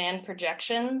demand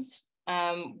projections,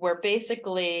 we're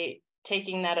basically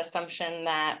taking that assumption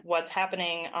that what's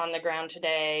happening on the ground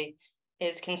today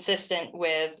is consistent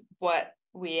with what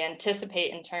we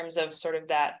anticipate in terms of sort of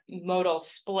that modal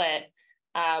split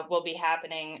will be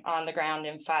happening on the ground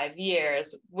in 5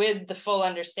 years, with the full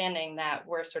understanding that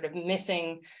we're sort of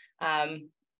missing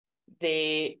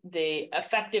the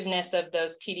effectiveness of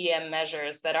those TDM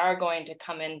measures that are going to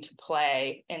come into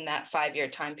play in that 5-year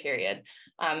time period.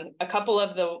 A couple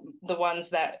of the ones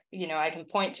that, you know, I can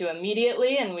point to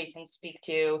immediately and we can speak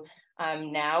to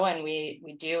now, and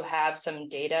we do have some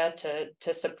data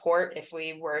to support if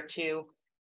we were to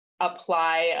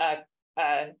apply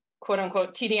a quote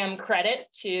unquote TDM credit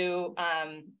to,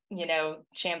 you know,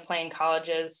 Champlain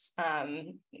College's,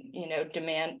 you know,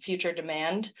 future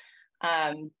demand,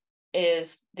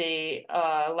 is the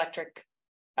electric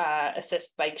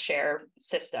assist bike share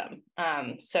system.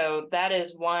 So that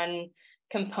is one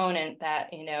component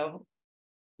that, you know,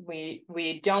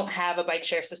 we don't have a bike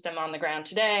share system on the ground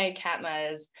today.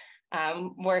 CATMA is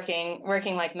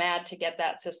working like mad to get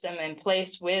that system in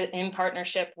place in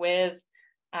partnership with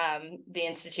the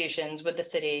institutions, with the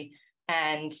city.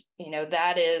 And, you know,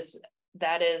 that is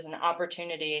an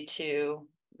opportunity to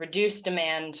reduce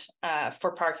demand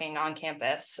for parking on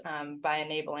campus by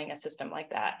enabling a system like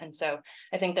that. And so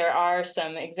I think there are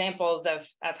some examples of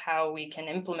how we can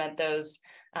implement those,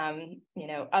 you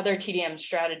know, other TDM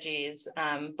strategies,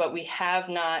 but we have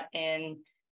not in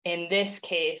this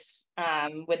case,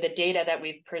 with the data that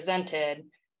we've presented,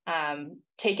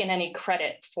 taken any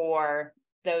credit for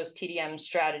those TDM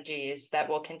strategies that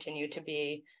will continue to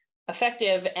be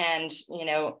effective and, you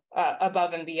know,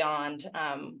 above and beyond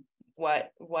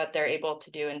what they're able to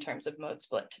do in terms of mode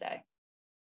split today.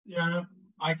 Yeah,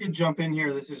 I could jump in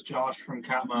here. This is Josh from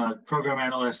CATMA, program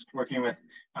analyst working with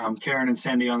Karen and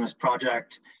Sandy on this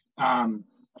project.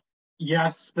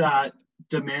 Yes, that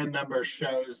demand number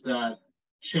shows that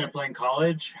Champlain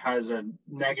College has a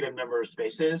negative number of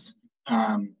spaces.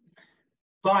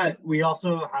 But we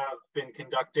also have been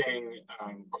conducting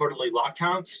quarterly lot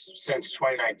counts since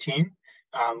 2019,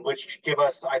 which give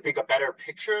us, I think, a better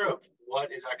picture of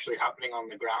what is actually happening on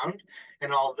the ground.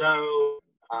 And although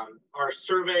our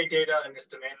survey data and this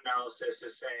demand analysis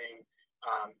is saying,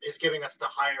 is giving us the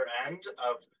higher end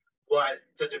of what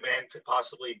the demand could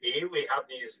possibly be, we have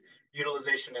these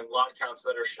utilization and lot counts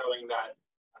that are showing that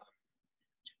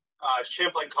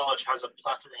Champlain College has a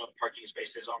plethora of parking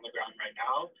spaces on the ground right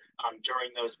now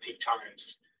during those peak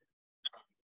times.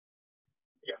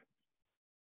 Yeah.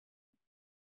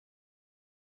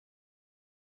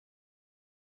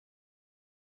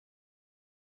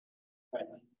 Right.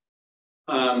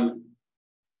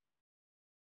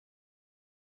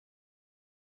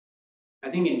 I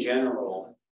think in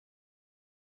general,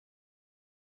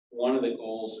 one of the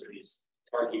goals of these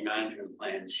parking management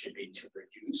plans should be to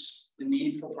reduce the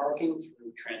need for parking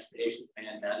through transportation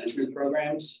demand management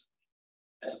programs,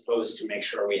 as opposed to make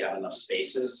sure we have enough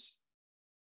spaces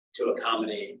to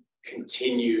accommodate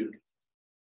continued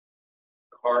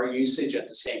car usage at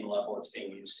the same level it's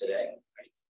being used today.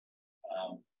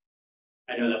 Right?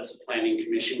 I know that was a planning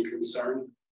commission concern.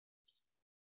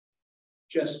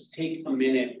 Just take a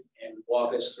minute and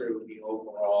walk us through the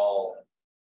overall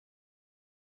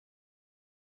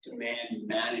demand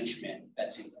management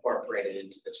that's incorporated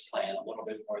into this plan a little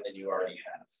bit more than you already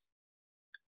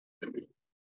have.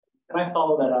 Can I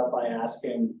follow that up by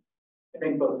asking, I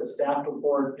think both the staff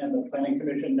report and the planning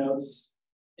commission notes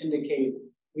indicate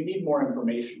we need more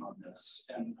information on this.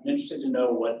 And I'm interested to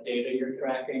know what data you're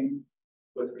tracking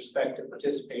with respect to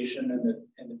participation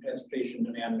in the transportation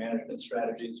demand management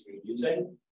strategies you're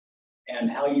using,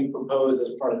 and how you propose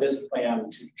as part of this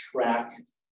plan to track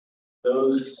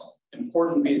those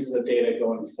important pieces of data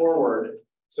going forward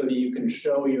so that you can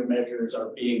show your measures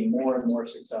are being more and more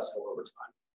successful over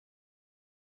time.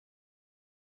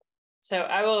 So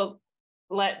I will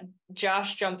let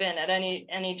Josh jump in at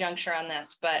any juncture on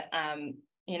this, but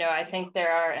you know, I think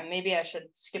there are, and maybe I should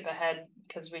skip ahead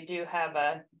because we do have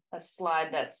a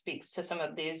slide that speaks to some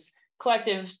of these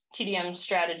collective TDM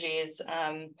strategies.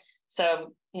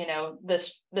 So, you know,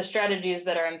 the strategies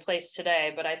that are in place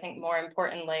today, but I think more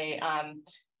importantly,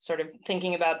 sort of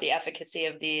thinking about the efficacy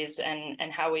of these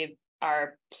and how we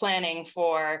are planning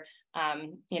for,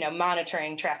 you know,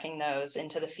 monitoring, tracking those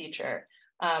into the future.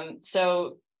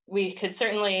 So we could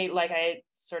certainly, like I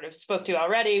sort of spoke to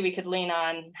already, we could lean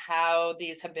on how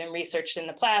these have been researched in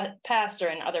the past or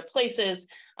in other places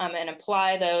and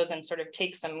apply those and sort of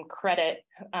take some credit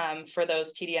for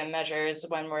those TDM measures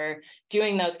when we're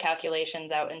doing those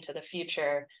calculations out into the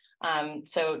future.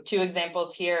 So 2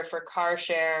 examples here for car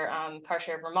share. Car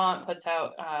Share Vermont puts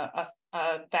out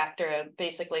a factor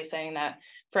basically saying that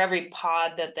for every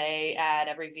pod that they add,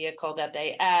 every vehicle that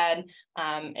they add,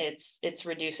 it's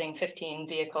reducing 15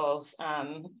 vehicles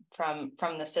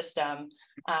from the system.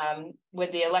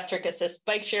 With the electric assist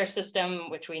bike share system,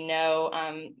 which we know,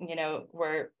 you know,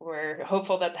 we're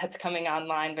hopeful that that's coming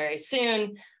online very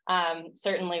soon.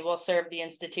 Certainly will serve the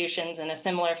institutions in a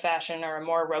similar fashion or a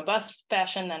more robust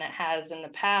fashion than it has in the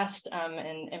past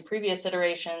in previous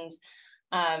iterations.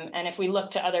 And if we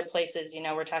look to other places, you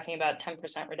know, we're talking about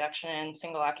 10% reduction in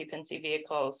single occupancy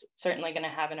vehicles, certainly going to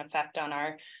have an effect on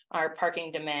our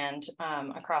parking demand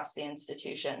across the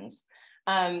institutions.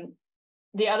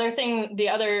 The other thing, the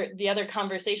other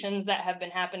conversations that have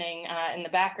been happening in the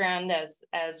background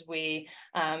as we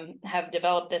have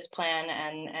developed this plan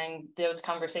and those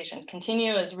conversations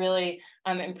continue is really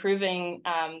improving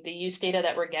the use data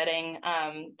that we're getting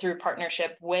through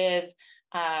partnership with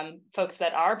folks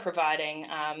that are providing,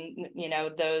 you know,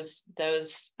 those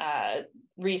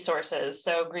resources.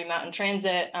 So Green Mountain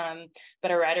Transit,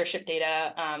 better ridership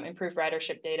data, improved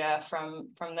ridership data from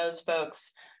those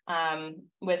folks.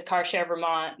 With Car Share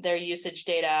Vermont, their usage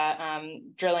data,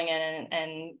 drilling in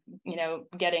and you know,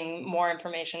 getting more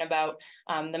information about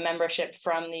the membership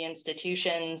from the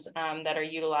institutions that are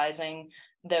utilizing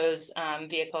those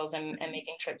vehicles and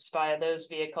making trips via those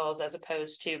vehicles as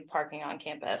opposed to parking on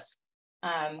campus.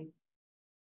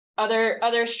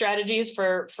 Other strategies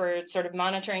for sort of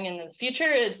monitoring in the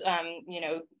future is, you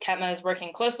know, CATMA is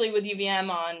working closely with UVM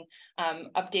on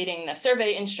updating the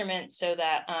survey instrument so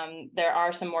that there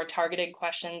are some more targeted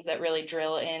questions that really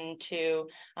drill into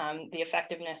the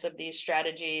effectiveness of these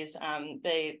strategies.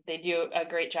 They do a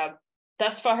great job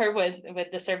thus far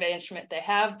with the survey instrument they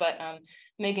have, but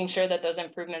making sure that those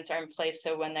improvements are in place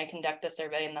so when they conduct the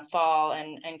survey in the fall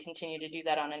and continue to do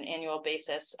that on an annual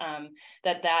basis,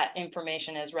 that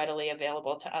information is readily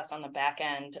available to us on the back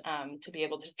end to be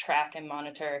able to track and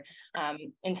monitor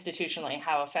institutionally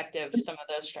how effective some of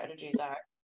those strategies are.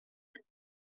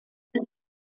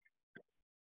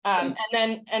 And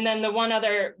then the one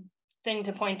other thing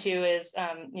to point to is,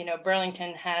 you know,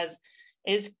 Burlington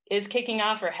is kicking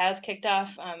off or has kicked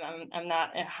off. I'm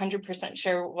not 100%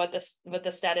 sure what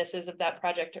the status is of that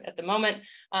project at the moment.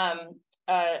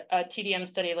 A TDM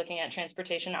study looking at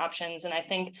transportation options, and I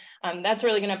think that's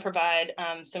really going to provide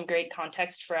some great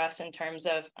context for us in terms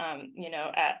of you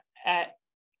know, at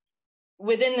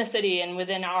within the city and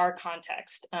within our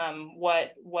context,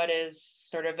 what is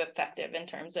sort of effective in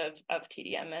terms of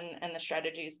TDM and the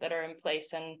strategies that are in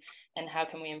place, and how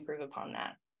can we improve upon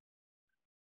that.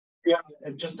 Yeah,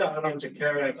 and just to add on to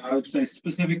Karen, I would say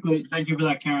specifically, thank you for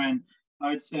that, Karen. I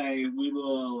would say we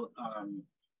will,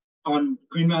 on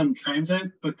Green Mountain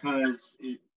Transit, because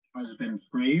it has been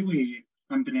free, we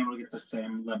haven't been able to get the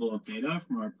same level of data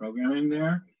from our programming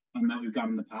there that we've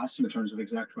gotten in the past in terms of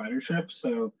exact ridership.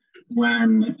 So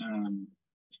when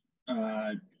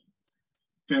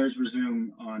fares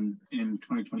resume in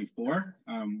 2024,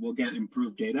 we'll get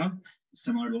improved data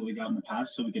similar to what we got in the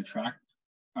past, so we can track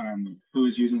who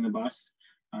is using the bus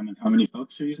and how many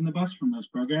folks are using the bus from those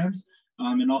programs,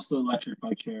 and also the electric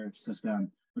bike share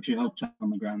system, which we hope to have on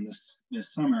the ground this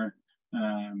summer.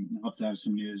 Hope to have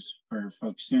some news for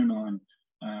folks soon on.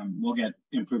 We'll get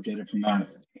improved data from that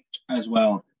as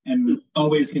well, and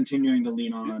always continuing to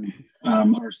lean on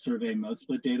our survey mode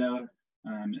split data,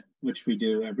 which we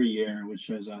do every year, which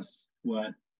shows us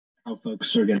how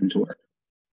folks are getting to work.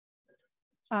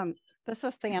 This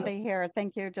is Sandy here.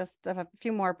 Thank you. Just a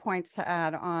few more points to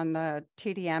add on the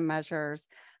TDM measures.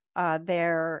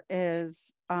 There is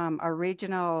a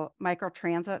regional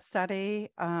microtransit study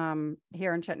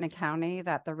here in Chittenden County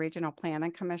that the Regional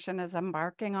Planning Commission is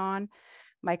embarking on.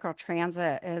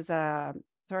 Microtransit is a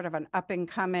sort of an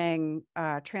up-and-coming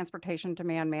transportation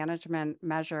demand management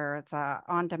measure. It's a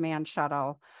on-demand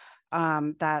shuttle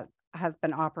that has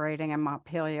been operating in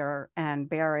Montpelier and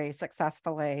Barrie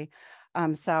successfully.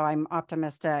 So I'm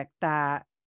optimistic that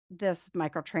this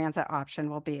microtransit option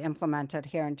will be implemented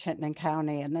here in Chittenden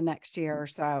County in the next year or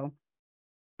so.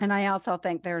 And I also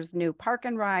think there's new park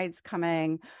and rides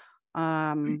coming out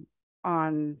on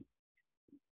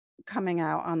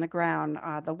the ground.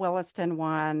 The Williston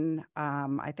one,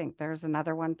 I think there's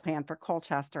another one planned for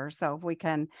Colchester. So if we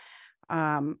can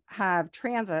have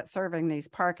transit serving these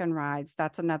park and rides,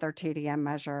 that's another TDM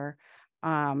measure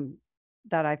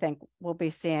that I think we'll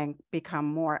be seeing become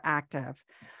more active.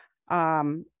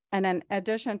 And in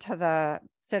addition to the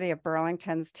City of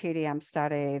Burlington's TDM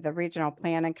study, the Regional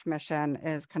Planning Commission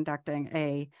is conducting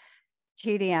a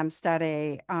TDM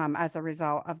study as a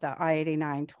result of the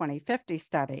I-89 2050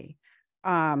 study.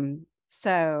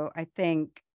 So I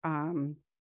think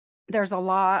there's a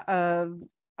lot of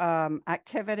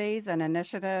activities and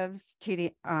initiatives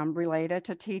related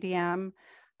to TDM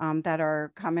that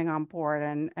are coming on board,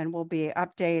 and we'll be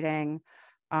updating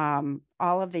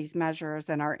all of these measures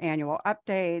in our annual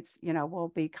updates. You know,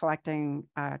 we'll be collecting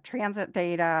transit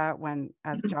data when,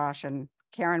 as Josh and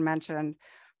Karen mentioned,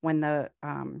 when the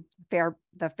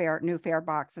new fare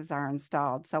boxes are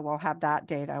installed. So we'll have that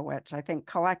data, which I think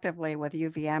collectively with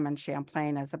UVM and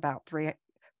Champlain is about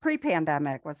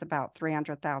pre-pandemic was about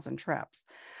 300,000 trips.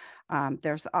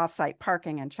 There's offsite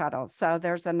parking and shuttles. So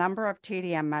there's a number of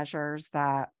TDM measures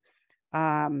that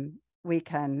we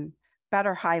can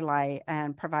better highlight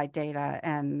and provide data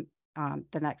in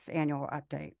the next annual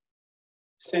update.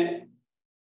 Sam,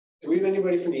 do we have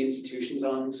anybody from the institutions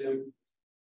on Zoom?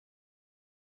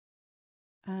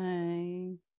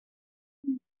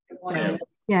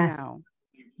 Yes. No.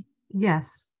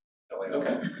 Yes.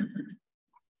 Okay.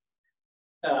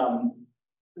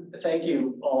 Thank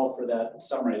you all for that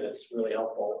summary. That's really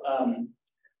helpful.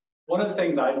 One of the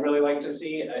things I'd really like to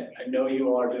see, I know you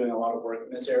all are doing a lot of work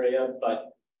in this area, but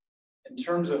in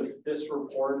terms of this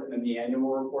report and then the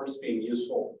annual reports being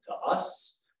useful to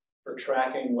us for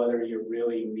tracking whether you're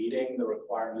really meeting the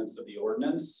requirements of the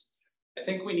ordinance, I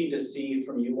think we need to see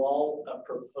from you all a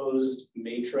proposed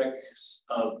matrix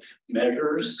of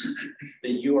measures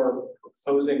that you are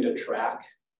proposing to track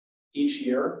each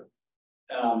year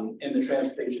in the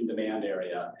transportation demand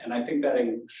area. And I think that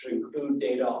should include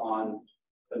data on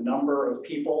the number of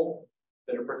people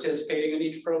that are participating in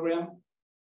each program,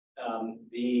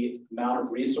 the amount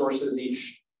of resources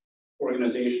each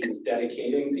organization is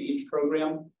dedicating to each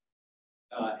program,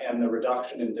 and the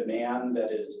reduction in demand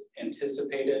that is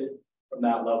anticipated from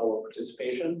that level of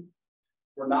participation.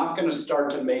 We're not going to start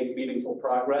to make meaningful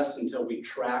progress until we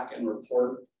track and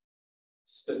report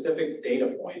specific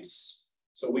data points,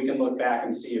 so we can look back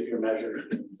and see if your measure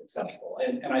is successful.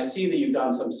 And I see that you've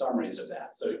done some summaries of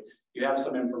that. So you have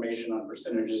some information on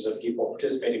percentages of people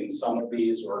participating in some of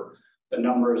these or the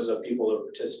numbers of people who are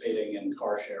participating in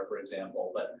car share, for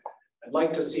example, but I'd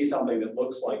like to see something that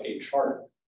looks like a chart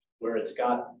where it's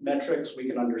got metrics we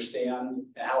can understand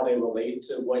how they relate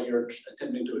to what you're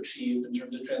attempting to achieve in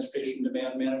terms of transportation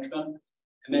demand management.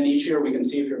 And then each year we can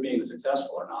see if you're being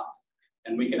successful or not.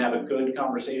 And we can have a good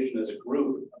conversation as a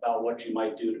group about what you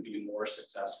might do to be more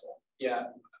successful. Yeah,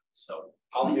 so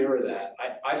I'll mirror that.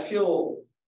 I feel,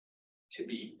 to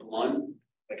be blunt,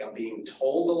 like I'm being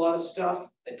told a lot of stuff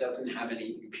that doesn't have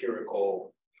any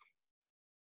empirical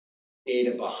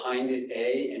data behind it,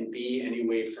 A, and B, any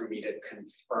way for me to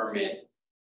confirm it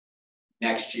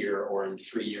next year or in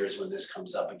 3 years when this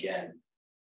comes up again.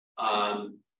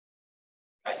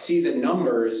 I see the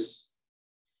numbers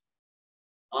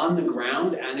on the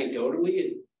ground. Anecdotally,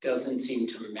 it doesn't seem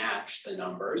to match the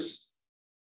numbers.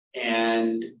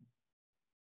 And,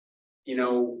 you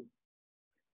know,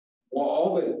 while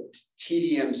all the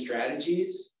TDM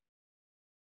strategies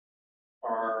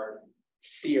are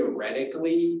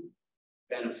theoretically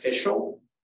beneficial,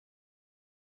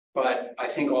 but I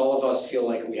think all of us feel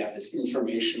like we have this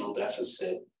informational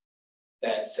deficit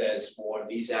that says, well, are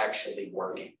these actually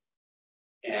working?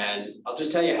 And I'll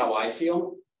just tell you how I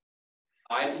feel.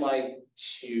 I'd like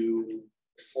to,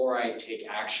 before I take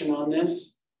action on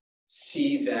this,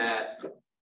 see that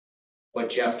what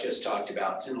Jeff just talked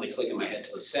about, didn't really click in my head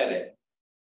till he said it,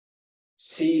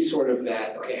 see sort of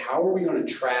that, okay, how are we going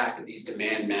to track these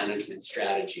demand management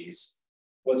strategies?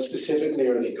 What specifically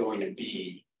are they going to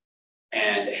be?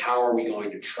 And how are we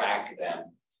going to track them?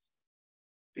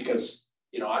 Because,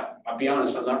 you know, I'll be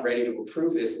honest, I'm not ready to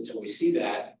approve this until we see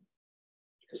that.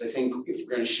 Because I think if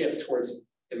we're going to shift towards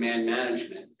demand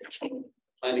management, which the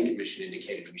Planning Commission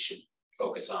indicated we should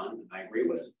focus on, and I agree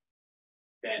with,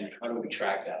 then how do we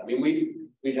track that? I mean,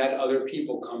 we've had other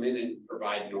people come in and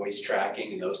provide noise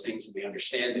tracking and those things, and we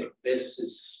understand it. This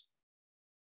is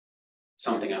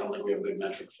something I don't think we have a good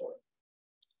metric for.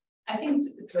 I think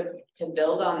to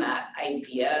build on that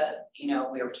idea, you know,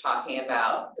 we were talking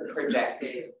about the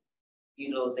projected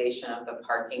utilization of the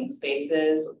parking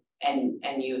spaces, and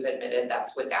you've admitted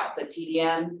that's without the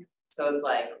TDM. So it's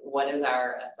like, what is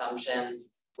our assumption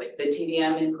with the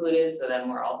TDM included? So then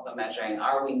we're also measuring,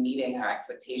 are we meeting our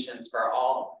expectations for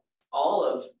all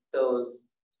of those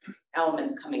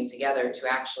elements coming together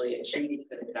to actually achieve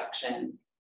the reduction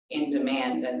in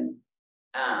demand and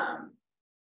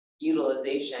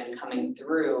utilization coming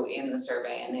through in the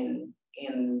survey and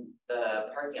in the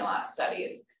parking lot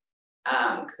studies.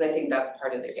 Because I think that's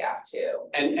part of the gap too.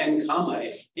 And comma,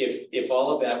 if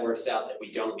all of that works out that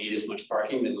we don't need as much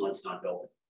parking, then let's not build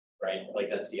it, right? Like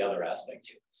that's the other aspect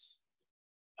to this.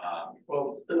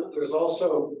 Well, there's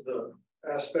also the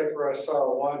aspect where I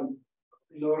saw one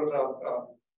note about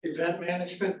event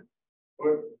management.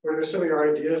 What are some of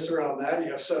your ideas around that?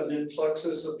 You have sudden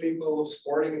influxes of people,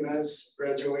 sporting events,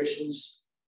 graduations.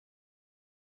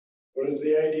 What are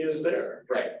the ideas there?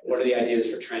 Right. What are the ideas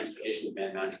for transportation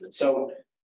demand management? So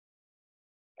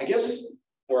I guess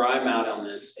where I'm at on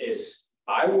this is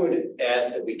I would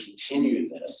ask that we continue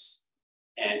this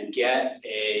and get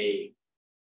a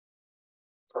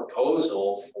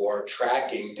proposal for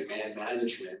tracking demand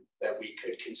management that we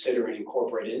could consider and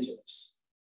incorporate into this.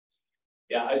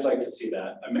 Yeah, I'd like to see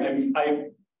that. I mean,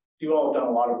 you all have done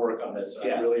a lot of work on this.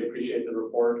 Yeah. I really appreciate the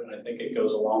report, and I think it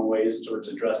goes a long ways towards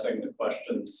addressing the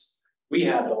questions we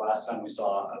had the last time we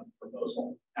saw a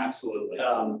proposal. Absolutely.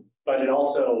 But it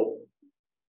also,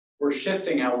 we're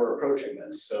shifting how we're approaching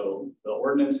this. So the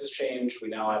ordinance has changed. We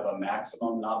now have a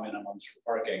maximum, not minimums for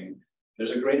parking.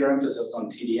 There's a greater emphasis on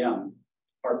TDM, in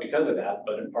part because of that,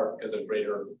 but in part because of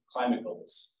greater climate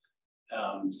goals.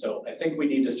 So I think we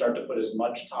need to start to put as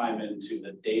much time into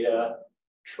the data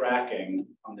tracking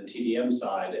on the TDM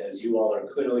side as you all are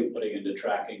clearly putting into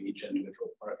tracking each individual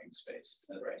parking space. Is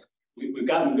that right? We've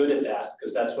gotten good at that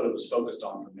because that's what it was focused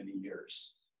on for many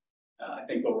years. I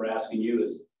think what we're asking you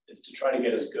is to try to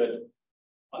get as good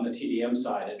on the TDM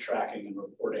side at tracking and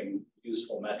reporting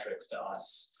useful metrics to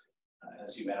us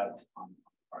as you have on the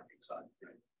parking side.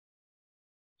 Right?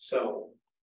 So,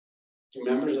 do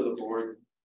members of the board?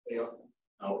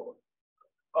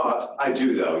 I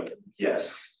do though.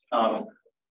 Yes.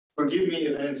 Forgive me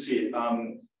if I didn't see it.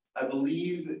 I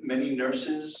believe many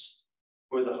nurses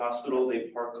for the hospital, they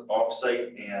park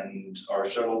off-site and are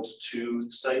shuttled to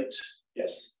the site.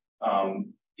 Yes.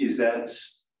 Is that,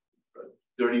 are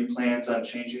there any plans on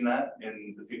changing that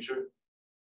in the future?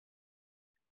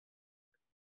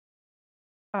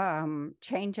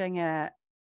 Changing it.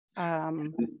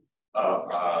 Can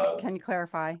you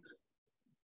clarify?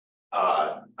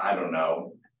 I don't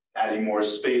know, adding more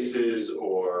spaces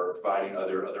or providing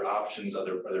other options,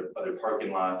 other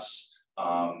parking lots.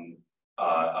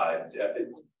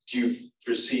 Do you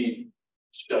foresee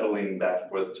shuttling back and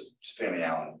forth to Fanny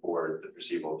Allen for the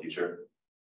foreseeable future?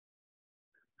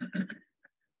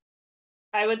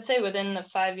 I would say within the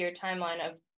 5-year timeline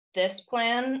of this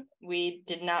plan, we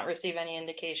did not receive any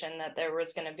indication that there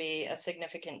was going to be a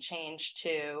significant change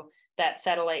to that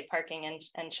satellite parking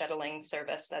and shuttling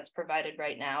service that's provided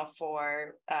right now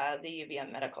for the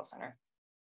UVM Medical Center.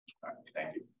 All right,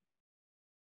 thank you.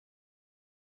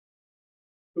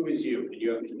 Who is you? Did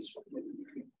you have to swear?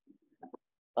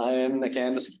 I am Nick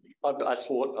Anderson. I've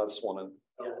sworn in.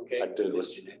 Oh, okay. I do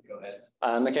this. Go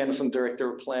ahead. Nick Anderson,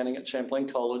 Director of Planning at Champlain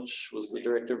College, was the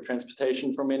Director of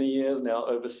Transportation for many years, now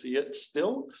oversee it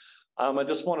still. I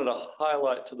just wanted to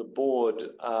highlight to the board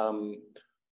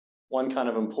one kind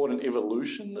of important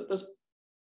evolution that this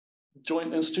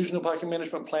joint institutional parking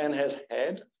management plan has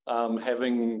had,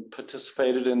 having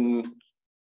participated in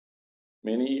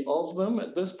many of them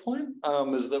at this point,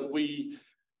 is that we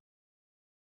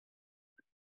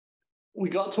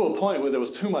got to a point where there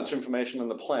was too much information in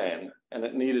the plan and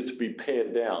it needed to be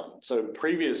pared down. So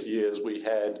previous years, we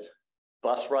had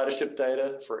bus ridership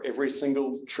data for every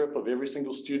single trip of every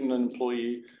single student and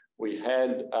employee. We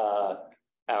had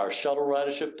our shuttle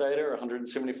ridership data,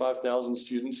 175,000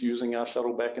 students using our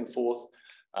shuttle back and forth.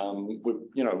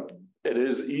 It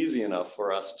is easy enough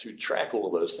for us to track all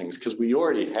of those things because we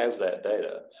already have that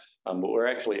data. But we're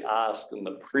actually asked in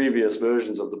the previous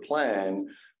versions of the plan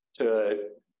to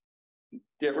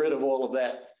get rid of all of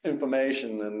that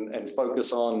information and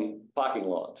focus on parking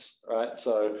lots, right?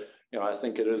 So, I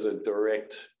think it is a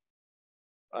direct,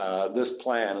 this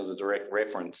plan is a direct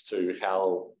reference to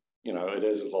how, it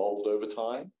has evolved over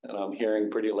time. And I'm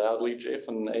hearing pretty loudly, Jeff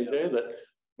and AJ, that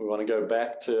we want to go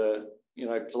back to,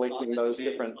 collecting those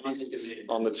different pieces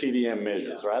on the TDM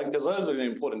measures, right? Because those are the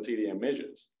important TDM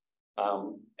measures.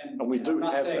 And we do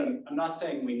have that. I'm not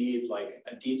saying we need like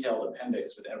a detailed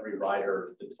appendix with every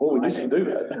rider. Well, we need to do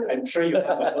that. I'm sure you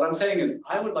have it. What I'm saying is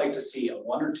I would like to see a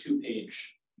 1 or 2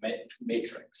 page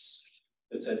matrix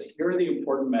that says, here are the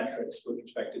important metrics with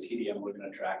respect to TDM we're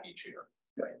going to track each year.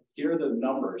 Right. Here are the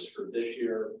numbers for this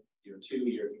year, year 2,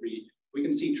 year 3. We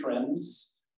can see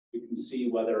trends. We can see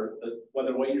whether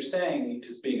what you're saying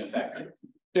is being effective.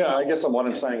 Yeah, I guess what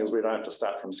I'm saying is we don't have to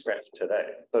start from scratch today.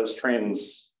 Those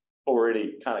trends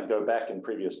already kind of go back in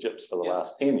previous JIPs for the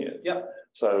last 10 years. Yep.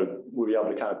 So we'll be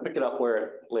able to kind of pick it up where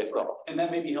it left off. And that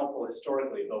may be helpful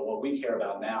historically, but what we care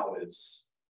about now is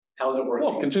how is it working?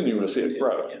 Well, continuing to see it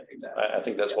grow. Yeah, exactly. I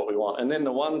think that's what we want. And then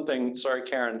the one thing, sorry,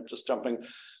 Karen, just jumping,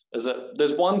 is that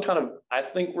there's one kind of, I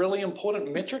think, really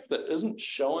important metric that isn't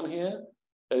shown here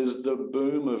is the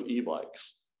boom of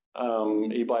e-bikes.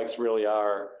 E-bikes really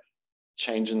are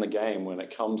changing the game when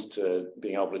it comes to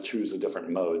being able to choose a different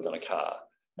mode than a car.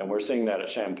 And we're seeing that at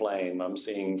Champlain. I'm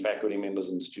seeing faculty members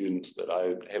and students that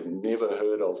I have never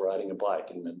heard of riding a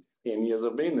bike in the 10 years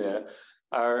I've been there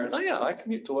are, oh yeah, I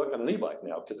commute to work on an e-bike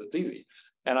now because it's easy.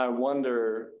 And I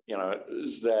wonder,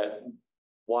 is that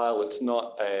while it's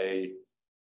not a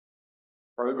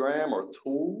program or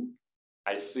tool,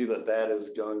 I see that that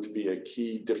is going to be a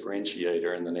key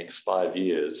differentiator in the next 5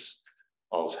 years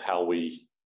of how we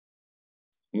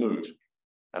move.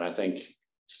 And I think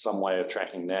some way of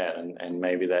tracking that and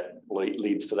maybe that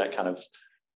leads to that kind of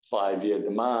 5-year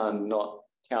demand, not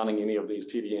counting any of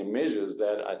these TDM measures,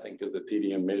 that I think is a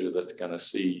TDM measure that's going to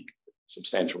see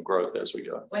substantial growth as we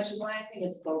go. Which is why I think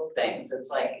it's both things. It's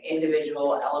like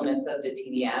individual elements of the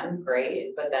TDM,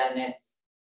 great, but then it's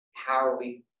how are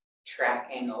we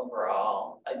tracking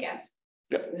overall against,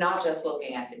 not just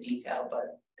looking at the detail,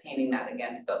 but painting that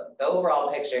against the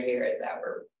overall picture here is that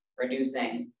we're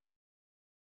reducing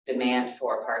demand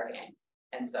for parking.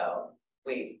 And so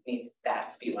we need that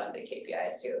to be one of the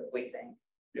KPIs too, if we think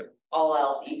all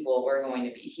else equal, we're going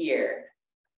to be here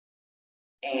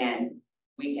and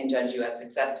we can judge you as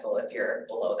successful if you're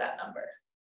below that number.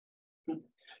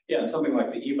 Yeah, and something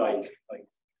like the e-bike, like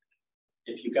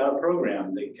if you've got a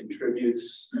program that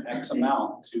contributes X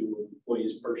amount to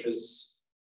employees purchase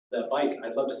that bike,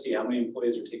 I'd love to see how many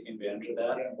employees are taking advantage of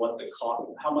that and what the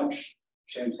cost, how much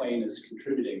Champlain is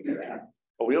contributing to that.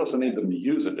 But we also need them to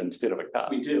use it instead of a car.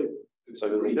 We do. So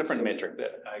there's a different metric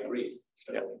there. I agree.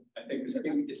 So I think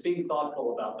it's being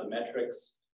thoughtful about the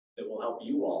metrics that will help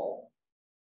you all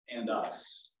and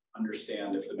us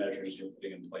understand if the measures you're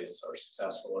putting in place are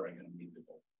successful or are going to meet the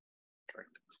goal. Correct.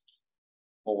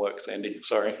 All works, Andy.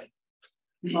 Sorry.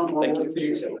 Thank you for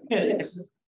you too.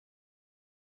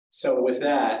 So with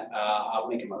that, I'll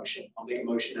make a motion. I'll make a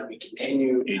motion that we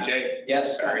continue. AJ?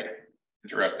 Yes. Sorry.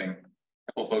 Interrupting.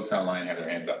 A couple folks online have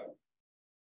their hands up.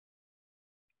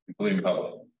 Including the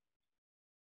public.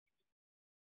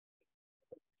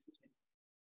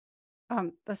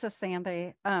 This is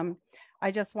Sandy.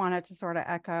 I just wanted to sort of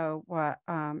echo what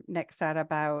Nick said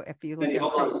about if you look Sandy, at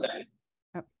hold on a second.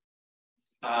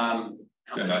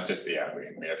 So not just the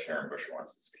applicant, we have Sharon Bush who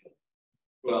wants to speak.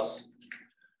 Who else?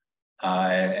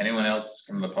 Anyone else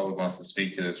from the public wants to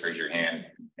speak to this, raise your hand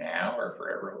now or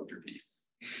forever hold your peace.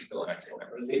 Still excellent.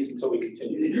 Until we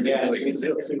continue. Yeah, Karen's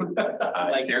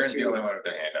the only one with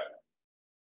their hand up.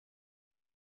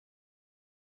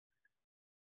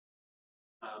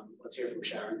 Let's hear from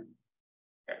Sharon.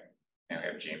 Okay, and we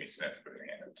have Jamie Smith with her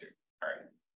hand up too. All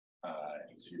right,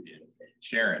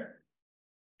 Sharon,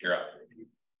 you're up.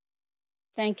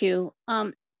 Thank you.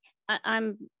 I'm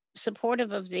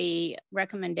supportive of the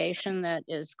recommendation that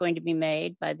is going to be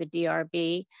made by the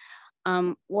DRB.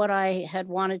 What I had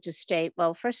wanted to state,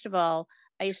 well, first of all,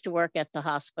 I used to work at the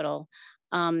hospital,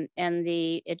 and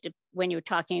when you're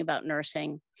talking about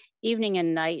nursing, evening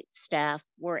and night staff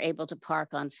were able to park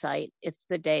on site. It's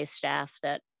the day staff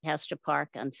that has to park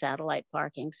on satellite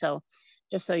parking. So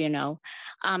just so you know,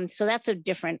 so that's a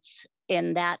difference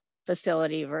in that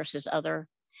facility versus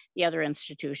the other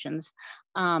institutions.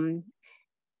 But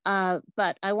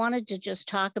I wanted to just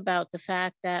talk about the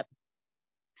fact that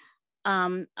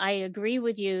I agree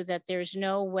with you that there's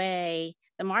no way,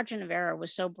 the margin of error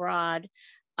was so broad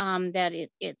that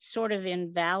it sort of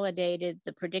invalidated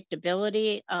the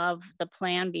predictability of the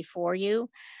plan before you.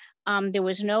 There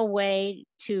was no way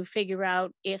to figure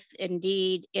out if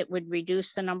indeed it would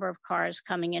reduce the number of cars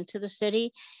coming into the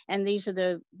city. And these are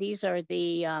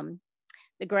the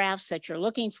graphs that you're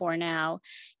looking for now.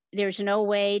 There's no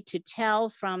way to tell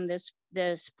from this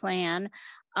plan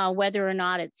whether or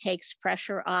not it takes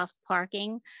pressure off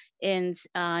parking in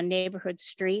neighborhood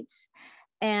streets.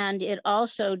 And it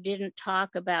also didn't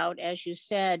talk about, as you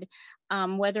said,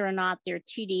 whether or not their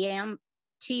TDM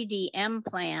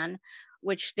plan,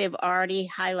 which they've already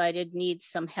highlighted needs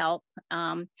some help,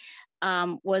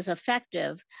 was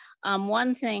effective.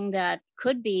 One thing that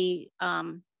could be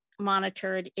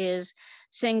monitored is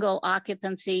single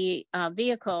occupancy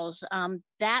vehicles.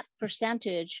 That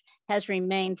percentage has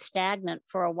remained stagnant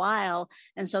for a while.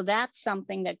 And so that's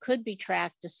something that could be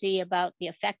tracked to see about the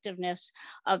effectiveness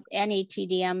of any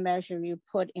TDM measure you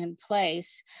put in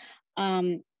place.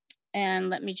 And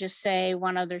let me just say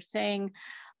one other thing.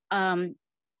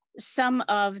 Some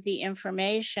of the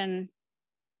information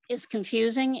is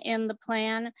confusing in the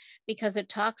plan because it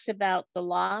talks about the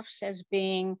lofts as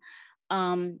being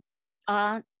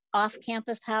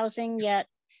off-campus housing, yet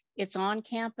it's on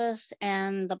campus,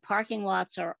 and the parking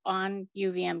lots are on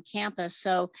UVM campus.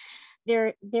 So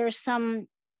there's some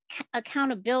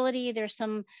accountability, there's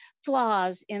some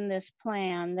flaws in this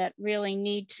plan that really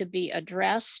need to be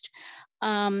addressed.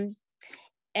 And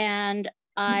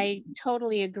I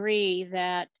totally agree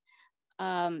that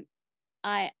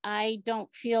I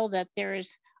don't feel that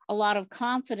there's a lot of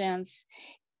confidence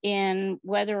in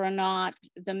whether or not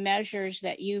the measures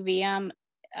that UVM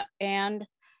and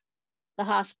the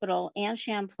hospital and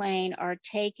Champlain are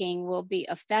taking will be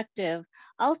effective.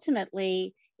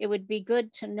 Ultimately, it would be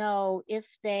good to know if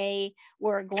they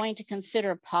were going to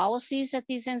consider policies at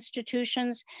these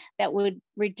institutions that would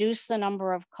reduce the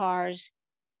number of cars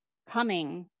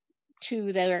coming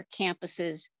to their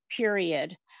campuses,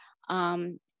 period.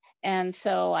 And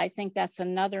so I think that's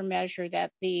another measure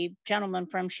that the gentleman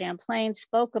from Champlain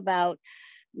spoke about.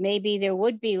 Maybe there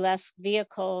would be less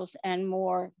vehicles and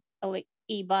more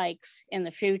e-bikes in the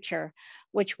future,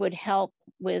 which would help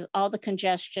with all the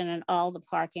congestion and all the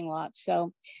parking lots.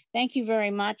 So thank you very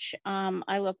much.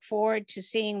 I look forward to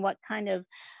seeing what kind of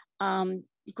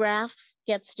graph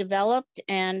gets developed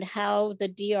and how the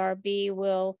DRB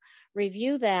will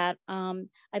review that.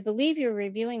 I believe you're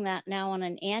reviewing that now on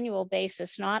an annual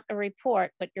basis, not a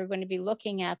report, but you're going to be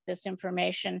looking at this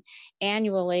information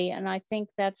annually. And I think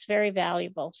that's very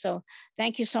valuable. So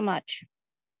thank you so much.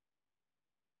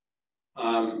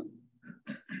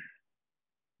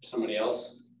 Somebody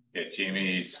else? Yeah,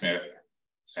 Jamie Smith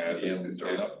is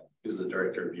the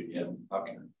director of UVM.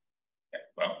 Okay. Yeah,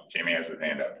 well, Jamie has his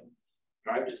hand up.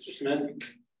 All right, Mr. Smith.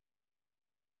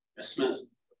 Ms. Smith,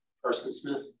 person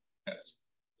Smith. Yes.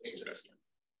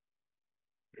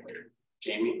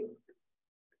 Jamie.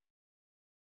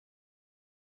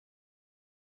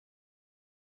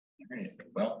 All right.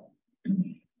 Well.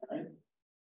 All right.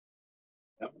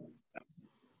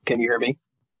 Can you hear me?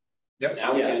 Yep.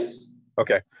 Now yes.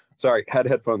 Okay. Sorry, had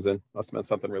headphones in. Must have meant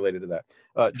something related to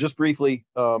that. Just briefly,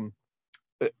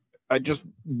 I just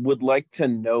would like to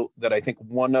note that I think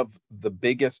one of the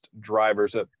biggest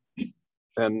drivers of,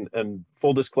 and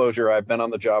full disclosure, I've been on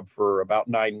the job for about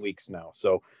 9 weeks now.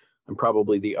 So I'm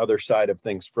probably the other side of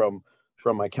things from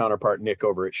from my counterpart, Nick,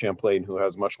 over at Champlain, who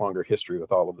has much longer history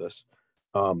with all of this.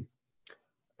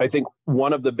 I think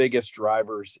one of the biggest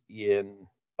drivers in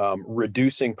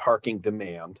reducing parking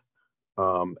demand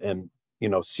and, you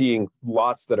know, seeing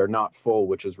lots that are not full,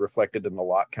 which is reflected in the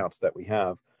lot counts that we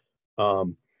have,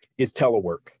 is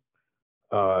telework.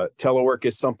 Telework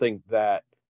is something that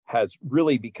has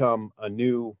really become a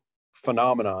new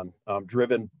phenomenon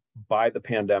driven by the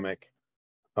pandemic,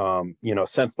 you know,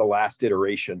 since the last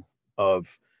iteration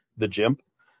of the GIMP.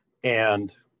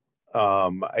 And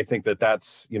I think that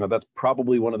that's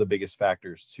probably one of the biggest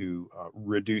factors to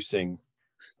reducing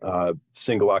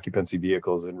single occupancy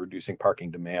vehicles and reducing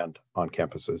parking demand on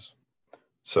campuses.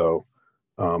 So,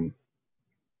 you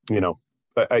know,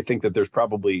 I think that there's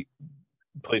probably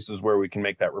places where we can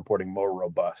make that reporting more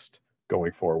robust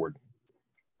going forward.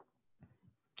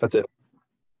 That's it.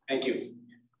 Thank you.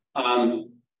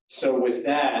 So with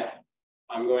that,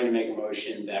 I'm going to make a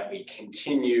motion that we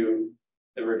continue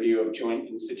the review of joint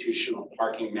institutional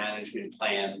parking management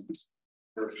plan,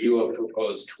 review of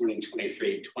proposed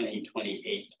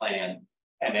 2023-2028 plan,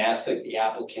 and ask that the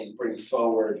applicant bring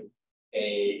forward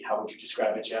a, how would you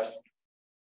describe it, Jeff?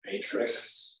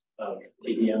 Matrix of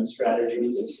TDM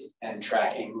strategies and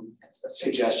tracking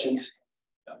suggestions.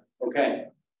 Okay.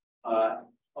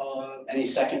 Any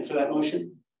second for that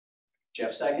motion?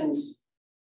 Jeff seconds.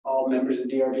 All members of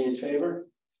DRB in favor?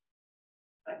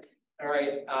 All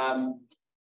right.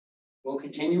 We'll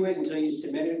continue it until you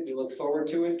submit it. We look forward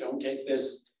to it. Don't take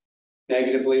this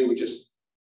negatively.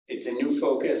 It's a new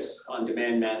focus on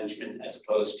demand management as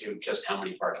opposed to just how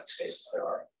many parking spaces there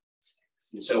are.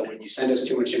 And so when you send us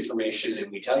too much information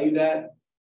and we tell you that,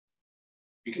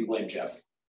 you can blame Jeff.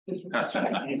 Thank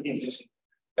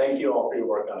you all for your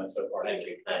work on it so far. Thank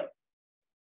you.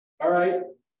 All right.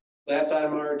 Last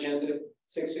item on our agenda,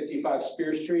 655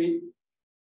 Spear Street.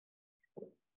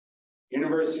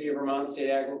 University of Vermont State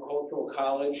Agricultural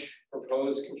College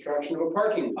proposed construction of a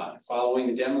parking lot following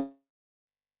the demo.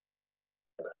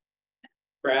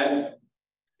 Brad?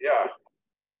 Yeah.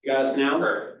 You got us now?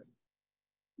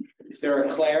 Is there a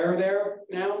Claire there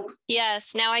now?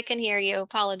 Yes, now I can hear you.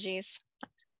 Apologies.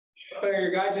 Claire,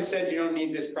 your guy just said you don't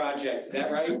need this project. Is that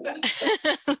right? You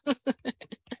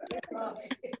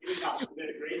did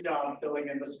a great job filling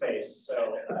in the space.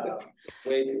 So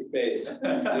wasting space.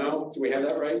 No, do we have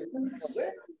that right?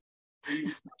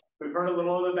 We've heard a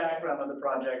little of the background of the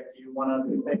project. Do you want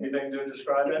to take anything to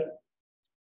describe it?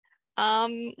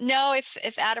 No,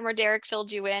 if Adam or Derek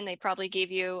filled you in, they probably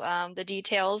gave you the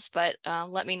details, but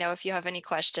let me know if you have any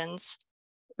questions.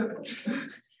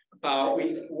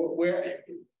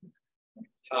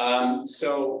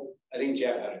 So I think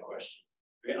Jeff had a question.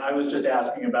 I was just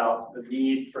asking about the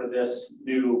need for this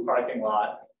new parking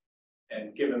lot,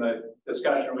 and given the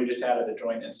discussion we just had of the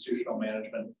joint institutional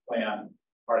management plan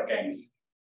parking,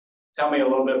 tell me a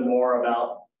little bit more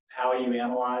about how you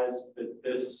analyze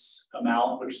this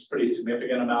amount, which is a pretty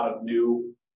significant amount of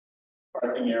new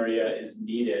parking area is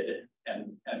needed,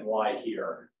 and why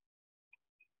here?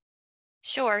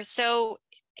 Sure. So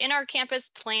in our campus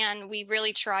plan, we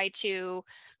really try to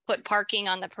put parking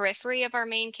on the periphery of our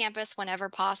main campus whenever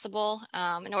possible,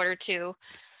 in order to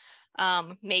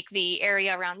make the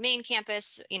area around main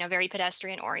campus, very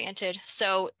pedestrian oriented.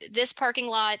 So this parking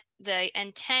lot, the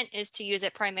intent is to use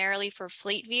it primarily for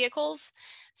fleet vehicles.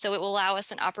 So it will allow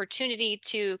us an opportunity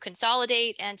to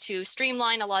consolidate and to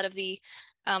streamline a lot of the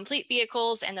fleet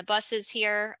vehicles and the buses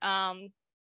here,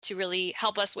 to really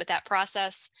help us with that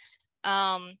process.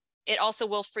 It also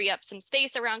will free up some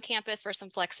space around campus for some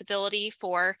flexibility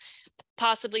for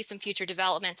possibly some future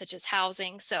development such as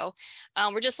housing. So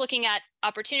we're just looking at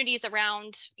opportunities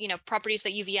around, properties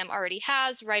that UVM already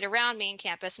has right around main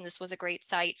campus. And this was a great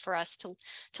site for us to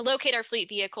locate our fleet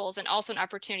vehicles, and also an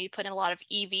opportunity to put in a lot of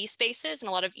EV spaces and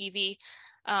a lot of EV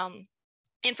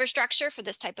infrastructure for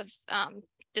this type of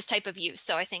use.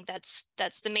 So I think that's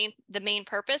the main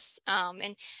purpose.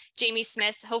 And Jamie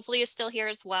Smith hopefully is still here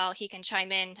as well. He can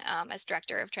chime in as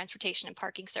Director of Transportation and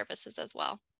Parking Services as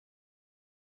well.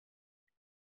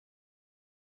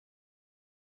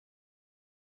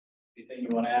 Anything you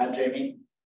want to add, Jamie?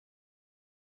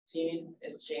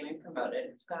 Is Jamie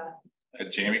promoted, Scott?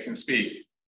 Jamie can speak.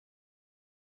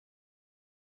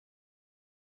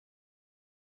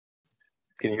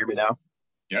 Can you hear me now?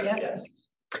 Yep. Yes.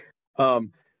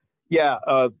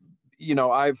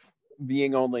 I've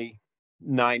being only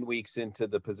 9 weeks into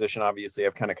the position, obviously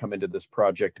I've kind of come into this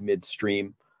project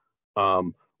midstream.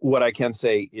 What I can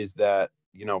say is that,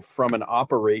 from an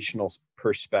operational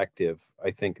perspective,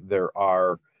 I think there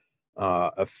are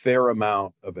a fair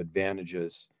amount of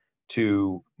advantages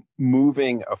to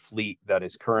moving a fleet that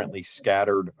is currently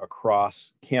scattered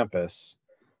across campus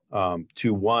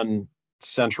to one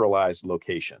centralized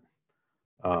location.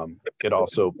 It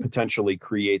also potentially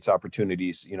creates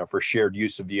opportunities, you know, for shared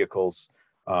use of vehicles,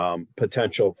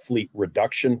 potential fleet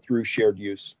reduction through shared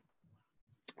use.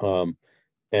 And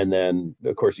then,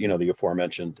 of course, you know, the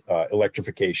aforementioned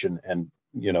electrification and,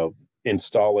 you know,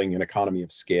 installing an economy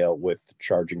of scale with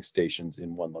charging stations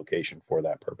in one location for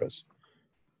that purpose.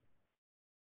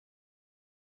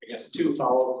 I guess 2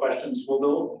 follow-up questions.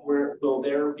 Will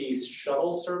there be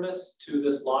shuttle service to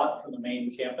this lot from the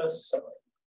main campus?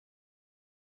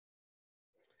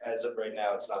 As of right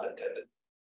now, it's not intended.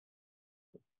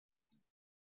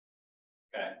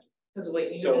 Okay. Because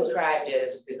what you described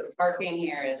is the parking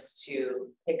here is to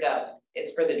pick up,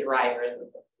 it's for the drivers.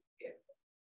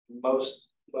 Most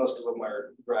of them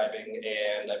are driving,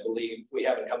 and I believe we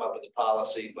haven't come up with a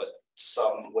policy, but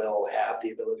some will have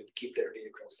the ability to keep their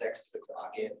vehicles next to the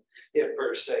clock in. If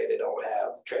per se they don't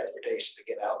have transportation to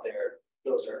get out there,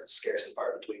 those are scarce and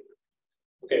far between.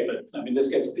 Okay, but I mean, this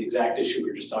gets to the exact issue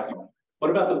we were just talking about.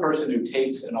 What about the person who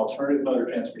takes an alternative mode of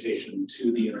transportation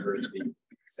to the university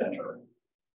center?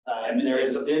 And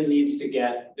then needs to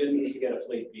get a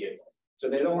fleet vehicle. So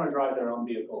they don't want to drive their own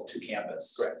vehicle to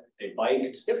campus. Correct. They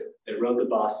biked, they rode the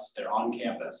bus, they're on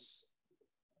campus.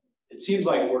 It seems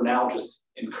like we're now just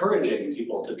encouraging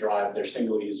people to drive their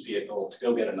single-use vehicle to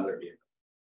go get another vehicle.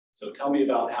 So tell me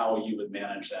about how you would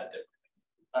manage that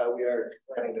differently. We are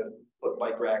trying to put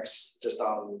bike racks just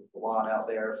on the lawn out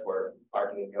there for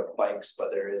parking of bikes,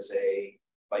 but there is a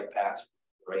bike path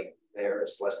right there.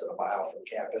 It's less than a mile from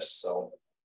campus, so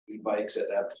e-bikes at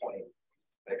that point,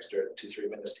 extra 2-3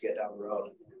 minutes to get down the road.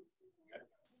 Okay.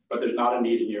 But there's not a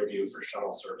need in your view for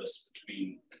shuttle service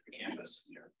between the campus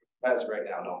and your. As of right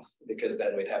now, no, because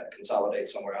then we'd have to consolidate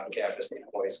somewhere on campus, the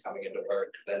employees coming into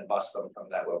work, then bus them from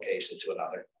that location to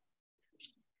another.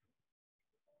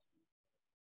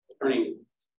 Turning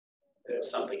to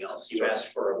something else, you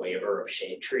asked for a waiver of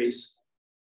shade trees.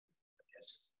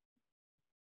 Yes.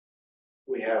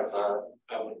 We have,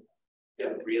 I would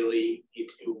really need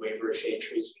to do a waiver of shade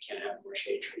trees. We can't have more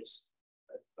shade trees.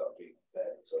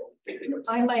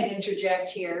 I might interject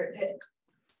here.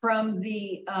 From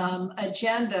the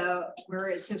agenda where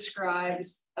it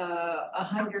describes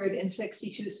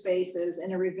 162 spaces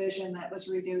in a revision that was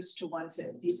reduced to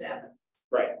 157.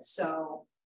 Right. So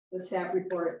the staff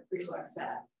report reflects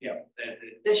that. Yeah.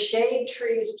 The shade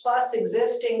trees plus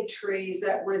existing trees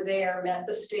that were there met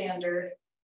the standard.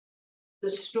 The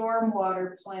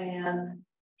stormwater plan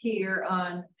here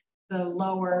on the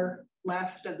lower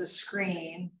left of the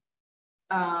screen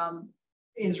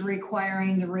is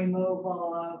requiring the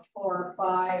removal of 4 or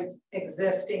 5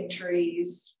 existing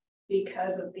trees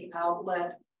because of the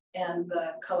outlet and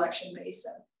the collection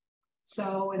basin.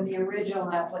 So in the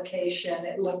original application,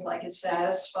 it looked like it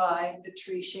satisfied the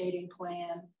tree shading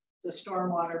plan. The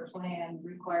stormwater plan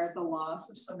required the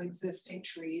loss of some existing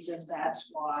trees, and that's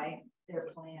why their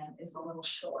plan is a little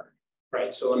short.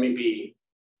 Right, so let me be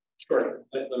short.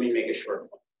 Let me make a short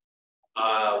one.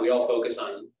 We all focus on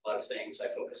a lot of things. I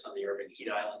focus on the urban heat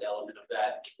island element of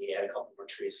that. Can we add a couple more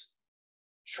trees?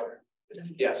 Sure.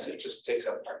 Yes, it just takes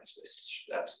up parking spaces.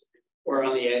 Absolutely. Or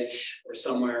on the edge or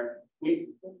somewhere.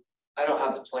 I don't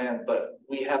have the plan, but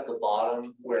we have the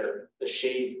bottom where the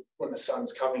shade, when the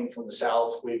sun's coming from the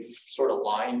south, we've sort of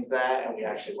lined that, and we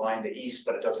actually lined the east,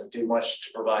 but it doesn't do much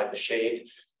to provide the shade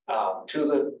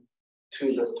to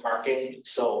the parking.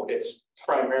 So it's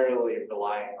primarily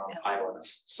relying on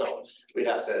islands. So we'd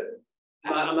have to.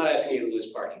 I'm not asking you to lose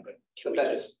parking, but can we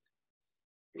just,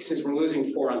 since we're losing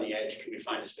 4 on the edge, can we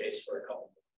find a space for a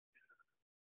couple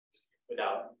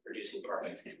without reducing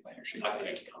parking? I'm not going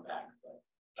to make you come back.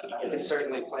 You can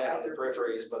certainly play out the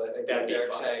peripheries, but I think what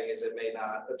Derek's saying is it may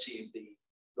not achieve the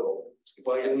goal.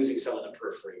 Well, you're losing some of the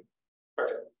periphery.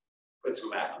 Perfect. Put some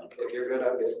back on the periphery. If you're good,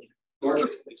 I'm good. More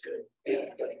is good. Yeah,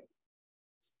 good.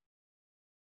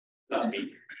 Not to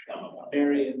be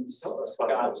variance.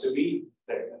 Scott, do we?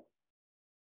 There you go.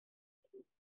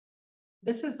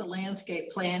 This is the landscape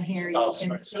plan here. You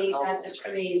can see that the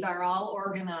trees are all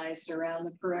organized around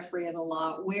the periphery of the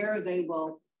lot where they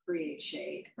will create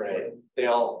shade. Right. They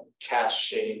all cast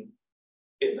shade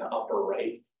in the upper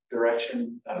right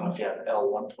direction. I don't know if you have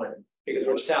L1 because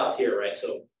we're south here, right?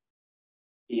 So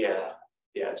yeah,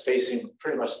 it's facing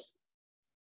pretty much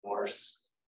north.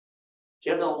 Do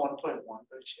you have L1.1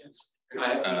 by chance?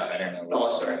 I don't know. Oh,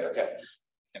 sorry. Okay.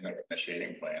 In the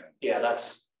shading plan. Yeah,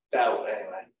 that's that way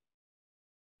anyway.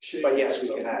 But yes, we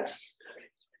can add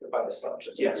by the stuff.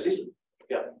 Yes.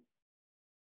 Yeah.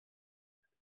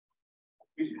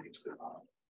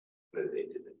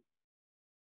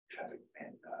 traffic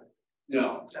demand.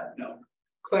 No.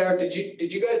 Claire, did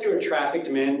you guys do a traffic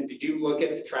demand? Did you look at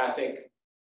the traffic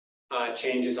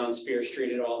changes on Spear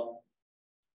Street at all?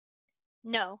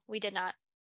 No, we did not.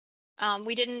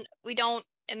 We don't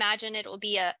imagine it will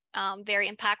be a very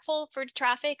impactful for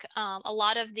traffic. A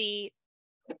lot of the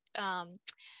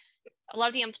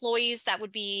employees that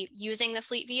would be using the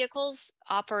fleet vehicles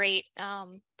operate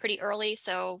pretty early.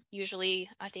 So usually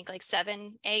I think like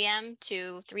 7 a.m.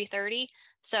 to 3:30.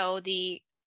 So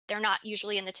they're not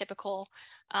usually in the typical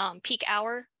peak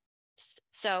hour.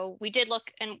 So we did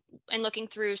look, and looking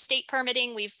through state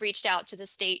permitting, we've reached out to the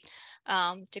state,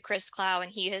 to Chris Clow,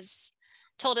 and he has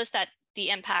told us that the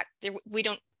impact, we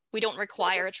don't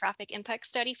require a traffic impact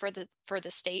study for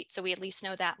the state. So we at least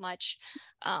know that much.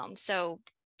 So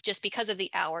just because of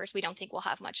the hours, we don't think we'll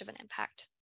have much of an impact.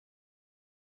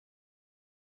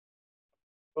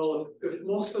 Well, if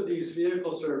most of these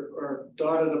vehicles are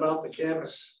dotted about the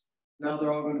campus, now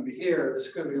they're all going to be here,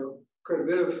 there's going to be quite a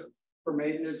bit of, for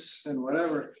maintenance and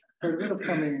whatever, quite a bit of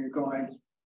coming and going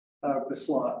out of the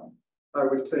slot, I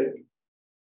would think.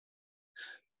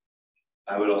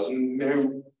 I would also,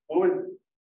 Mary, what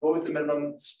would the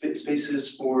minimum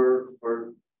spaces for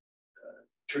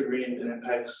triggering an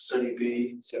impact study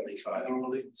be? 75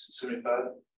 normally,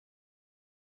 75?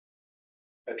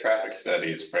 A traffic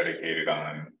study is predicated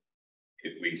on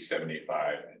at least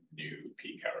 75 new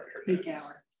peak hour.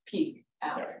 Peak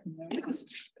hour.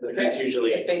 That's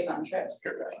usually based on trips.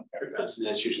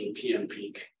 That's usually PM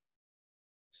peak.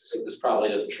 So this probably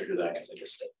doesn't trigger that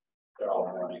because they're all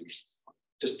running.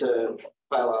 Just to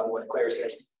pile on what Claire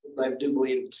said, I do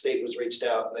believe the state was reached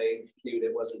out. They viewed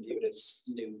it wasn't viewed as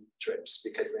new trips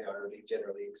because they already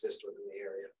generally exist within the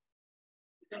area.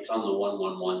 That's on the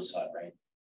 111 side, right?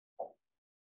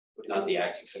 Not the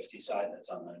Act 250 side. That's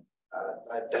on the.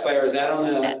 Claire, is that on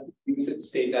the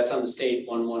state? That's on the state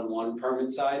 111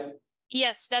 permit side.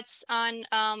 Yes, that's on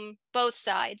both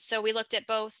sides. So we looked at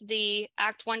both the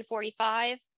Act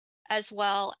 145 as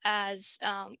well as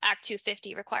Act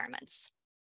 250 requirements.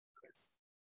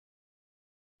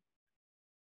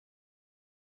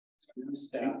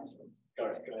 Staff.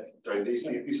 Sorry, these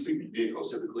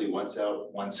vehicles typically once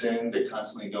out, once in, they're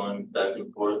constantly going back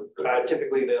and forth.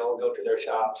 Typically they'll go to their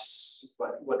shops,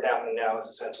 but what's happening now is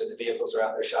essentially the vehicles are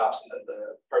out their shops and then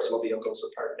the personal vehicles are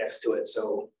parked next to it.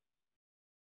 So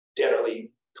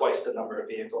generally twice the number of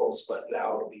vehicles, but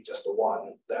now it'll be just the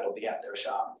one that'll be at their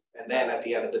shop. And then at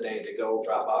the end of the day, they go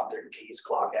drop off their keys,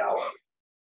 clock out.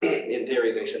 In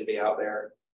theory, they shouldn't be out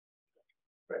there.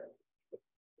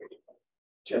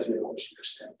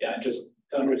 Yeah, just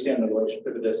to understand the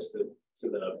relationship of this to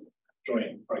the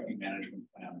joint parking management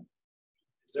plan.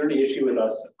 Is there any issue with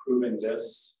us approving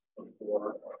this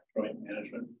before our joint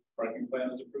management parking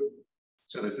plan is approved?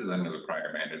 So this is under the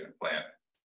prior management plan.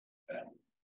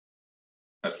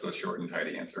 That's the short and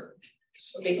tidy answer.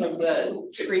 Because the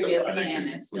previous plan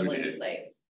is still in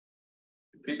place.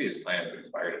 The previous plan has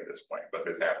expired at this point, but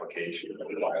this application that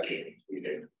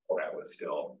was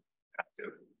still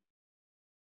active.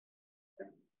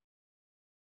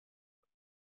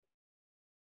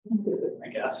 I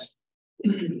guess.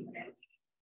 Any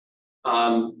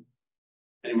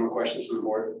more questions from the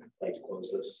board? I'd like to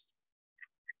close this.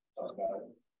 Talk about it.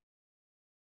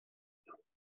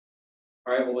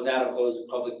 All right, well, with that, I'll close the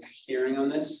public hearing on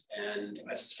this, and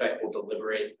I suspect we'll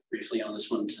deliberate briefly on this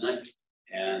one tonight.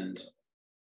 And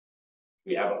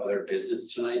we have other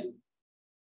business tonight.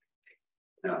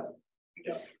 No, we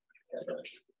don't.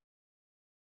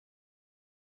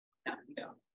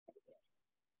 No.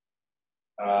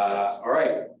 All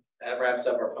right, that wraps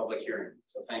up our public hearing.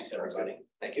 So thanks, everybody.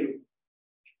 Thank you.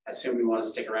 I assume we want to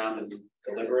stick around and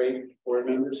deliberate, board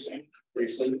members,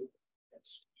 briefly.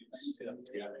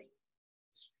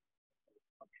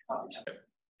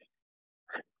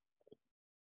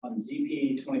 On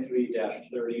ZP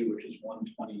 23-30, which is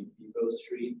 120 Depot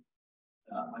Street,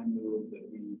 I move that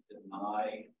we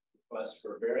deny request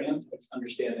for variance,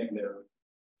 understanding there's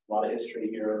a lot of history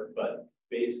here, but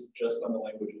based just on the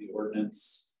language of the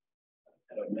ordinance,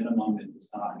 at a minimum, it does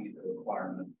not meet the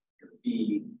requirement. Or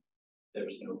B,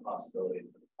 there's no possibility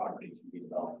that the property can be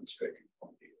developed in strict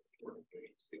conformity with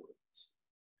the ordinance.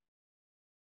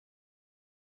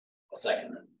 I'll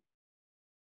second that.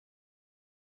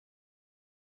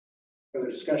 Further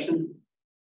discussion?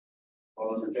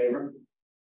 All those in favor?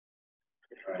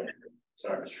 All right.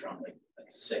 Sorry, Mr. Trombley.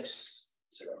 That's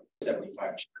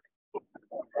 6-0-75.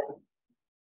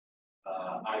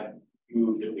 I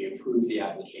move that we approve the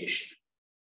application.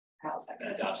 I'll second.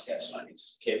 And adopt staff's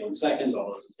findings. Caitlin seconds.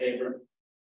 All those in favor?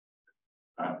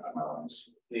 I'm out on this.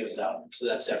 Leo's out. So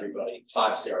that's everybody.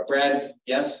 5-0. Brad,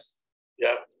 yes?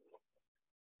 Yeah.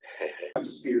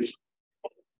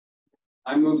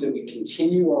 I move that we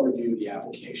continue our review of the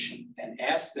application and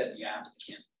ask that the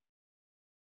applicant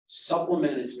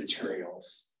supplement its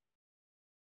materials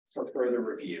for further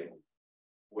review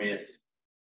with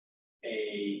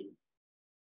a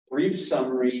brief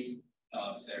summary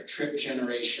of their trip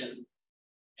generation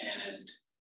and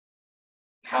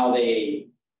how they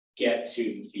get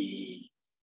to the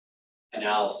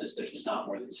analysis that there's not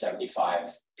more than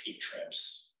 75 peak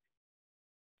trips.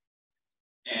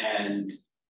 And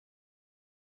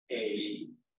a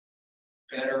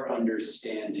better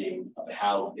understanding of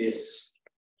how this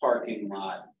parking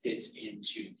lot fits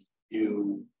into the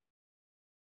new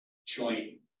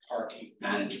joint parking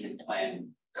management plan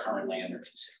currently under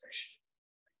consideration.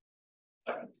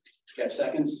 Get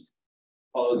seconds?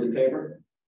 All those in favor?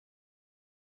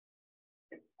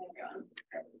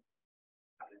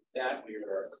 That we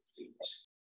are complete.